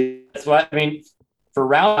to see. That's what I mean. For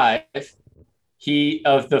round 5,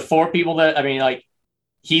 of the 4 people that, I mean, like,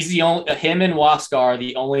 he's the only, him and Waskar are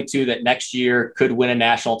the only 2 that next year could win a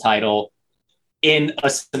national title in a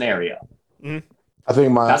scenario. Mm-hmm. I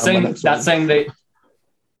think not saying they.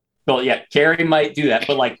 Well, yeah, Kerry might do that,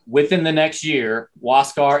 but like within the next year,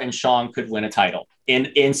 Waskar and Sean could win a title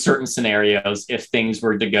in certain scenarios if things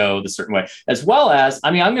were to go the certain way. As well as,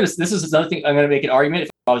 I mean, this is another thing I'm gonna make an argument.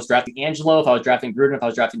 If I was drafting Angelo, if I was drafting Gruden, if I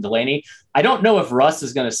was drafting Delaney, I don't know if Russ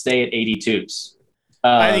is gonna stay at 82s.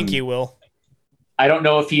 I think he will. I don't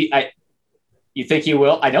know if you think he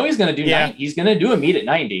will? I know he's gonna do 90. He's gonna do a meet at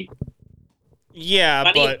 90. Yeah,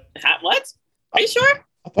 but what? Are you sure?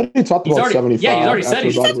 I thought he talked about 75. Yeah, he's already said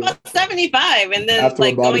he talked about 75, and then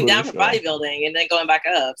like going down for bodybuilding, and then going back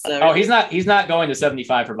up. So he's not going to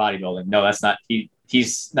 75 for bodybuilding. No, that's not.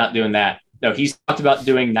 He's not doing that. No, he's talked about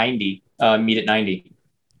doing 90. Meet at 90.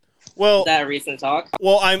 Well, is that a recent talk?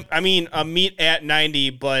 Well, I mean a meet at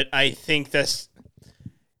 90, but I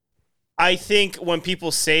think when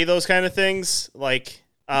people say those kind of things, like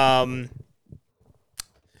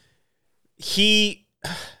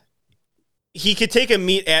he could take a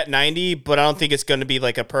meet at 90, but I don't think it's going to be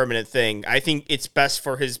like a permanent thing. I think it's best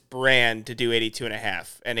for his brand to do 82 and a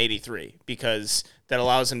half and 83 because that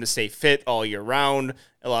allows him to stay fit all year round,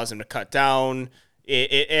 allows him to cut down.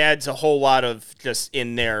 It adds a whole lot of just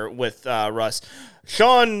in there with Russ.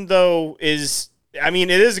 Sean, though, it is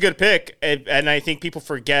a good pick, and I think people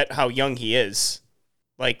forget how young he is.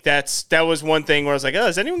 Like, that was one thing where I was like, oh,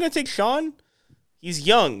 is anyone going to take Sean? He's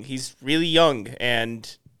young. He's really young,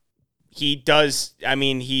 and he does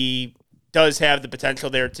have the potential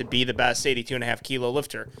there to be the best 82.5 kilo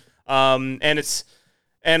lifter. And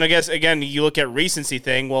I guess, again, you look at recency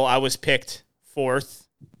thing. Well, I was picked 4th,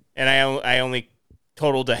 and I only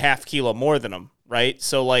totaled a half kilo more than him, right?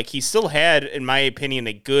 So, like, he still had, in my opinion,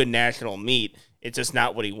 a good national meet. It's just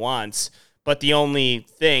not what he wants. But the only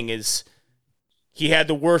thing is he had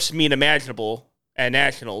the worst meet imaginable at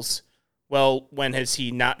nationals. Well, when has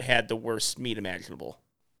he not had the worst meet imaginable?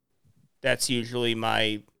 That's usually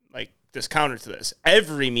my, this counter to this.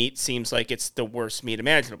 Every meet seems like it's the worst meet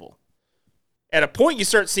imaginable. At a point, you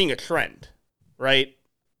start seeing a trend, right?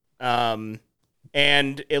 And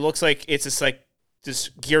it looks like it's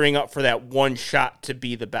just gearing up for that one shot to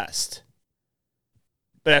be the best.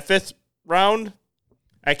 But at 5th round,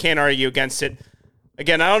 I can't argue against it.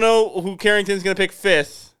 Again, I don't know who Carrington's going to pick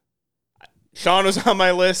 5th. Sean was on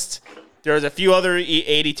my list. There was a few other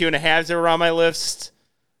 82 and a halves that were on my list.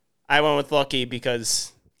 I went with Lucky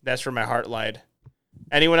because that's where my heart lied.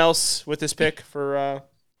 Anyone else with this pick for?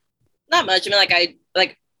 Not much. I mean,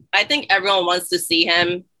 I think everyone wants to see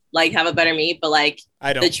him have a better meet, but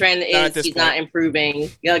I don't. The trend is he's not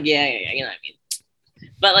improving. Yeah, you know what I mean.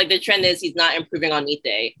 But the trend is he's not improving on meet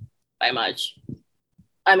day by much.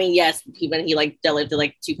 I mean, yes, when he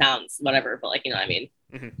deadlifted 2 pounds, whatever. But you know what I mean.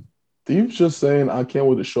 Mm-hmm. Steve's just saying, I can't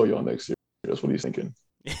wait to show y'all next year. That's what he's thinking.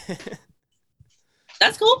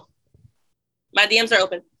 That's cool. My DMs are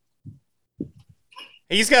open.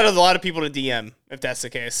 He's got a lot of people to DM, if that's the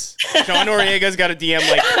case. Sean Noriega's got a DM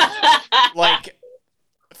like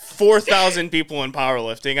 4,000 people in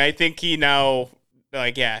powerlifting. I think he now,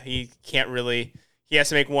 he can't really. He has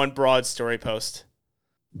to make one broad story post.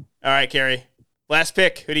 All right, Kerry. Last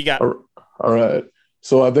pick. Who do you got? All right.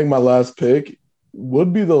 So I think my last pick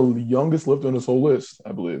would be the youngest lifter in this whole list,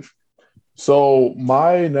 I believe. So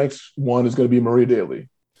my next one is going to be Maria Daly.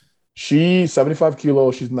 She's 75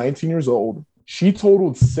 kilos. She's 19 years old. She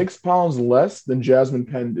totaled 6 pounds less than Jasmine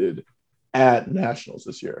Penn did at Nationals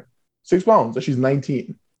this year. 6 pounds, and she's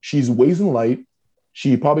 19. She's weighs in light.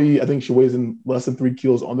 I think she weighs in less than 3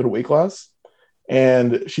 kilos under the weight class.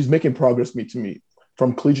 And she's making progress meet to meet.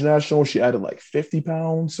 From collegiate national, she added like 50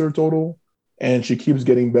 pounds to her total. And she keeps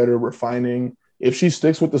getting better, refining. If she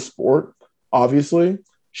sticks with the sport, obviously,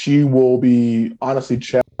 she will be honestly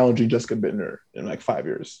challenging Jessica Bittner in like 5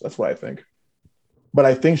 years. That's what I think. But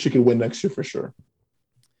I think she could win next year for sure.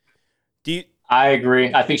 I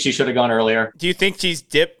agree. I think she should have gone earlier. Do you think she's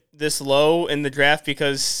dipped this low in the draft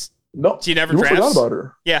because she never drafts? Forgot about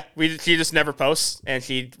her. Yeah, she just never posts, and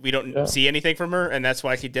we don't see anything from her, and that's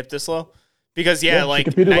why she dipped this low. Because she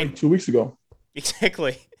competed like 2 weeks ago.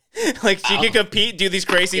 Exactly. Like she can compete, do these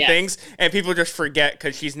crazy things, and people just forget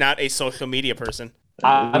because she's not a social media person.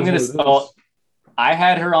 I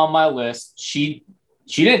had her on my list. She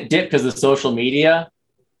didn't dip because of social media.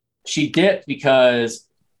 She dipped because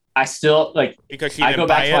I still because I go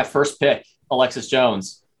back to my first pick, Alexis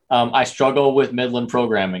Jones. I struggle with Midland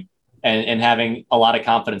programming and having a lot of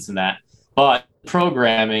confidence in that. But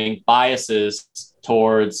programming biases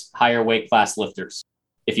towards higher weight class lifters.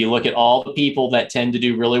 If you look at all the people that tend to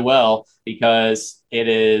do really well, because it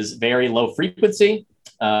is very low frequency,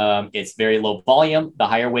 it's very low volume, the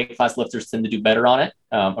higher weight class lifters tend to do better on it.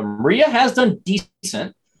 Maria has done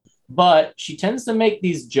decent, but she tends to make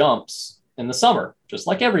these jumps in the summer, just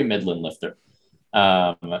like every Midland lifter.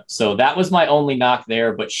 So that was my only knock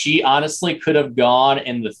there, but she honestly could have gone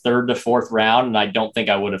in the 3rd to 4th round, and I don't think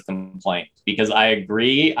I would have complained, because I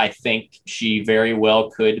agree. I think she very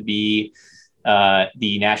well could be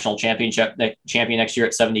the national champion next year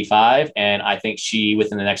at 75, and I think she,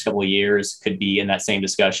 within the next couple of years, could be in that same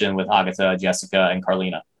discussion with Agatha, Jessica, and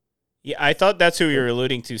Carlina. Yeah, I thought that's who you were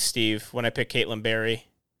alluding to, Steve, when I picked Caitlin Berry.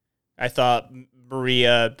 I thought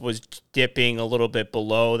Maria was dipping a little bit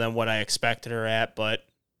below than what I expected her at, but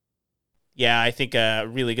yeah, I think a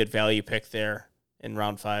really good value pick there in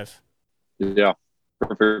round 5. Yeah,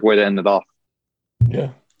 perfect way to end it off. Yeah.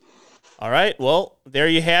 All right, well, there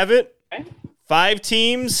you have it. 5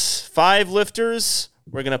 teams, 5 lifters.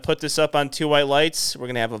 We're going to put this up on 2 White Lights. We're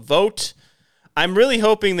going to have a vote. I'm really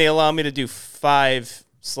hoping they allow me to do 5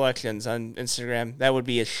 selections on Instagram. That would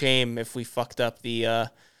be a shame if we fucked up the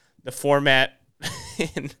format.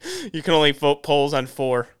 And you can only vote polls on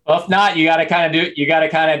 4. Well, if not, you got to kind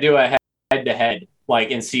of do a head-to-head,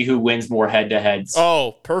 and see who wins more head-to-heads.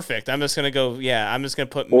 Oh, perfect. I'm just going to go, I'm just going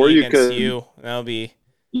to put me against you. That'll be...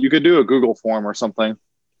 You could do a Google form or something.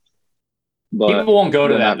 But people won't go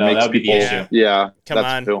to that, though. That would be the issue. Yeah. Come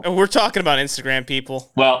on. Cool. We're talking about Instagram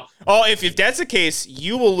people. Well. Oh, if that's the case,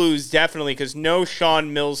 you will lose definitely, because no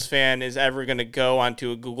Sean Mills fan is ever going to go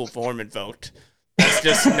onto a Google form and vote. That's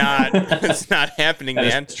just not it's not happening,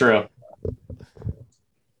 man. That's true.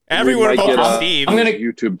 Everyone vote for Steve. I'm going to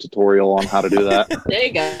YouTube tutorial on how to do that. There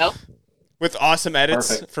you go. With awesome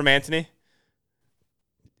edits from Anthony.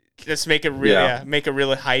 Just make it really, make it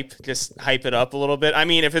really hype. Just hype it up a little bit. I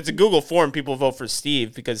mean, if it's a Google form, people vote for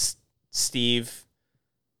Steve because Steve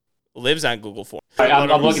lives on Google form.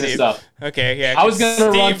 I'm looking this up. Okay, yeah. I was going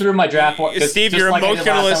to run through my draft. Steve, your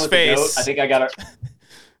emotionless face. I think I got it.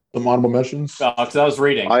 Some honorable mentions. Because I was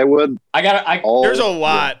reading. There's a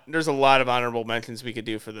lot. There's a lot of honorable mentions we could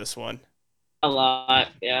do for this one. A lot,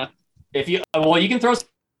 yeah. You can throw some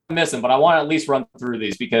missing, but I want to at least run through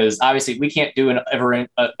these because obviously we can't do an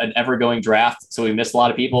ever-going draft, so we missed a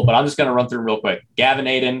lot of people. But I'm just going to run through them real quick. Gavin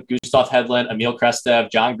Aiden, Gustav Hedlund, Emil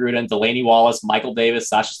Krestev, John Gruden, Delaney Wallace, Michael Davis,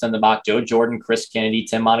 Sasha Stendenbach, Joe Jordan, Chris Kennedy,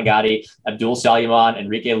 Tim Monagatti, Abdul Salyaman,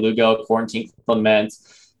 Enrique Lugo, Quarantine Clement,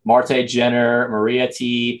 Marte Jenner, Maria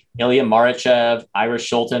T, Ilya Marichev, Iris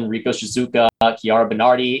Schulten, Rico Shizuka, Chiara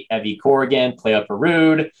Bernardi, Evie Corrigan, Clea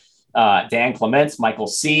Perud, Dan Clements, Michael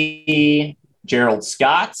C., Gerald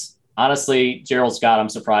Scott. Honestly, Gerald Scott, I'm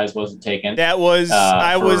surprised wasn't taken. That was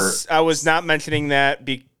I was not mentioning that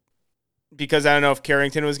because I don't know if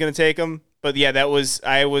Carrington was going to take him, but yeah,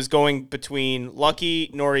 I was going between Lucky,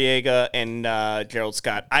 Noriega, and Gerald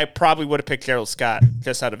Scott. I probably would have picked Gerald Scott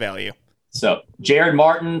just out of value. So Jared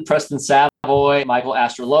Martin, Preston Savage, Savoy, Michael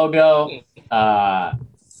Astrologo,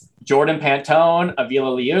 Jordan Pantone, Avila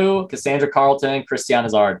Liu, Cassandra Carlton, Christian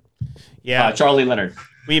Hazard, Charlie Leonard.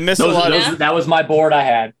 We missed a lot of. That was my board I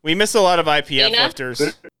had. We missed a lot of IPF Ina?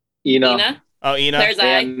 lifters. Ina. Oh, Ina. There's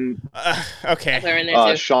And Okay. her in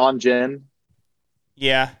there too. Sean Jin.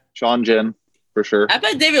 Yeah. Sean Jin, for sure. I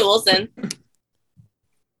put David Wilson.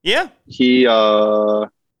 Yeah. He, I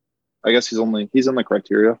guess he's in the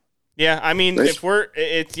criteria. Yeah. I mean, Right. if we're,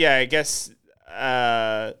 it's I guess,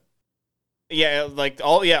 like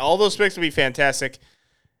all those picks would be fantastic.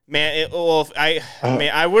 Man,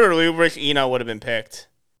 I would really wish Eno would have been picked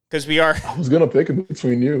because we are. I was gonna pick him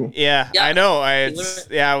between you. Yeah, Yeah. I know. That's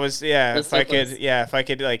If I so close.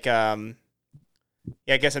 could, like,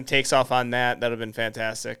 get some takes off on that. That would have been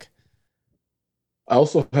fantastic. I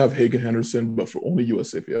also have Hagen Henderson, but for only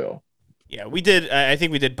USAPL. Yeah, we did. I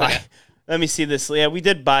think we did buy. Okay. Let me see this. Yeah, we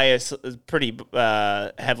did bias pretty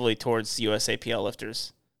heavily towards USAPL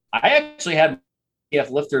lifters. I actually had IPF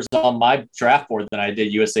lifters on my draft board than I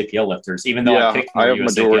did USAPL lifters, even though I picked more have USAPL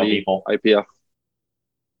majority people. IPF.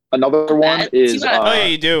 Another one is. too bad. Oh yeah,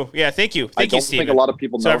 you do. Yeah, thank you. I Thank you, don't Steven. think a lot of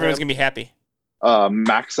people know So everyone's him. gonna be happy.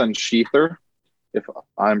 Maxon Schiether, if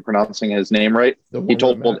I'm pronouncing his name right. The He one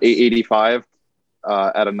totaled that Max- 885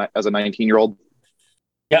 as a 19-year-old.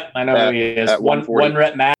 Yep, I know who he is. At One 140.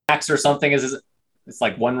 rep max or something it's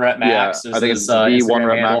like 1 rep max. I think it's the the one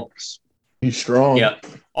rep max. He's strong. Yep,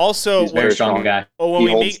 Also, He's when, very very strong strong. guy. when He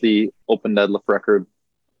we holds make the open deadlift record.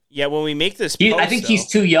 when we make this, I post, think though, he's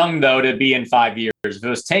too young though to be in 5 years. If it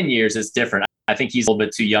was 10 years, it's different. I think he's a little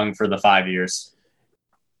bit too young for the 5 years.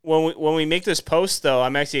 when we make this post though,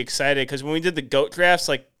 I'm actually excited because when we did the GOAT drafts,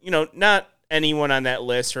 like not anyone on that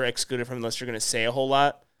list or excluded from the list are going to say a whole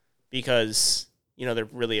lot because they're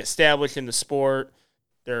really established in the sport.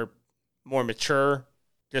 They're more mature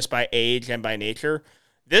just by age and by nature.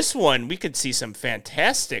 This one, we could see some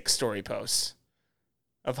fantastic story posts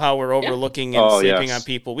of how we're overlooking and sleeping on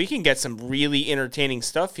people. We can get some really entertaining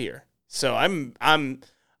stuff here. So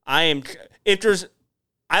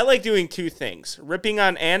I like doing two things: ripping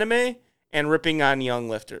on anime and ripping on young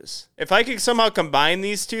lifters. If I could somehow combine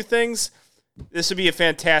these two things, this would be a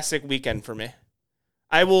fantastic weekend for me.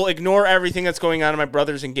 I will ignore everything that's going on in my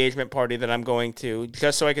brother's engagement party that I'm going to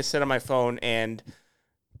just so I can sit on my phone and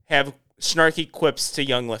have snarky quips to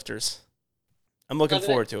young lifters. I'm looking Love it.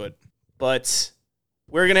 forward to it. But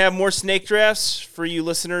we're going to have more snake drafts for you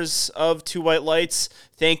listeners of Two White Lights.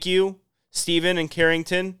 Thank you, Steven and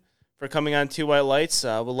Carrington, for coming on Two White Lights. We'd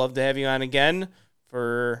love to have you on again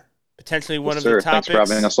for potentially one of the topics. Thanks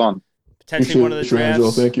for having us on. Potentially one of the Appreciate you,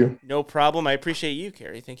 Angelo. drafts. Thank you. No problem. I appreciate you,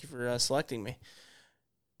 Carrie. Thank you for selecting me.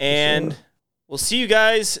 And Sure. we'll see you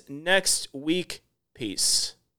guys next week. Peace.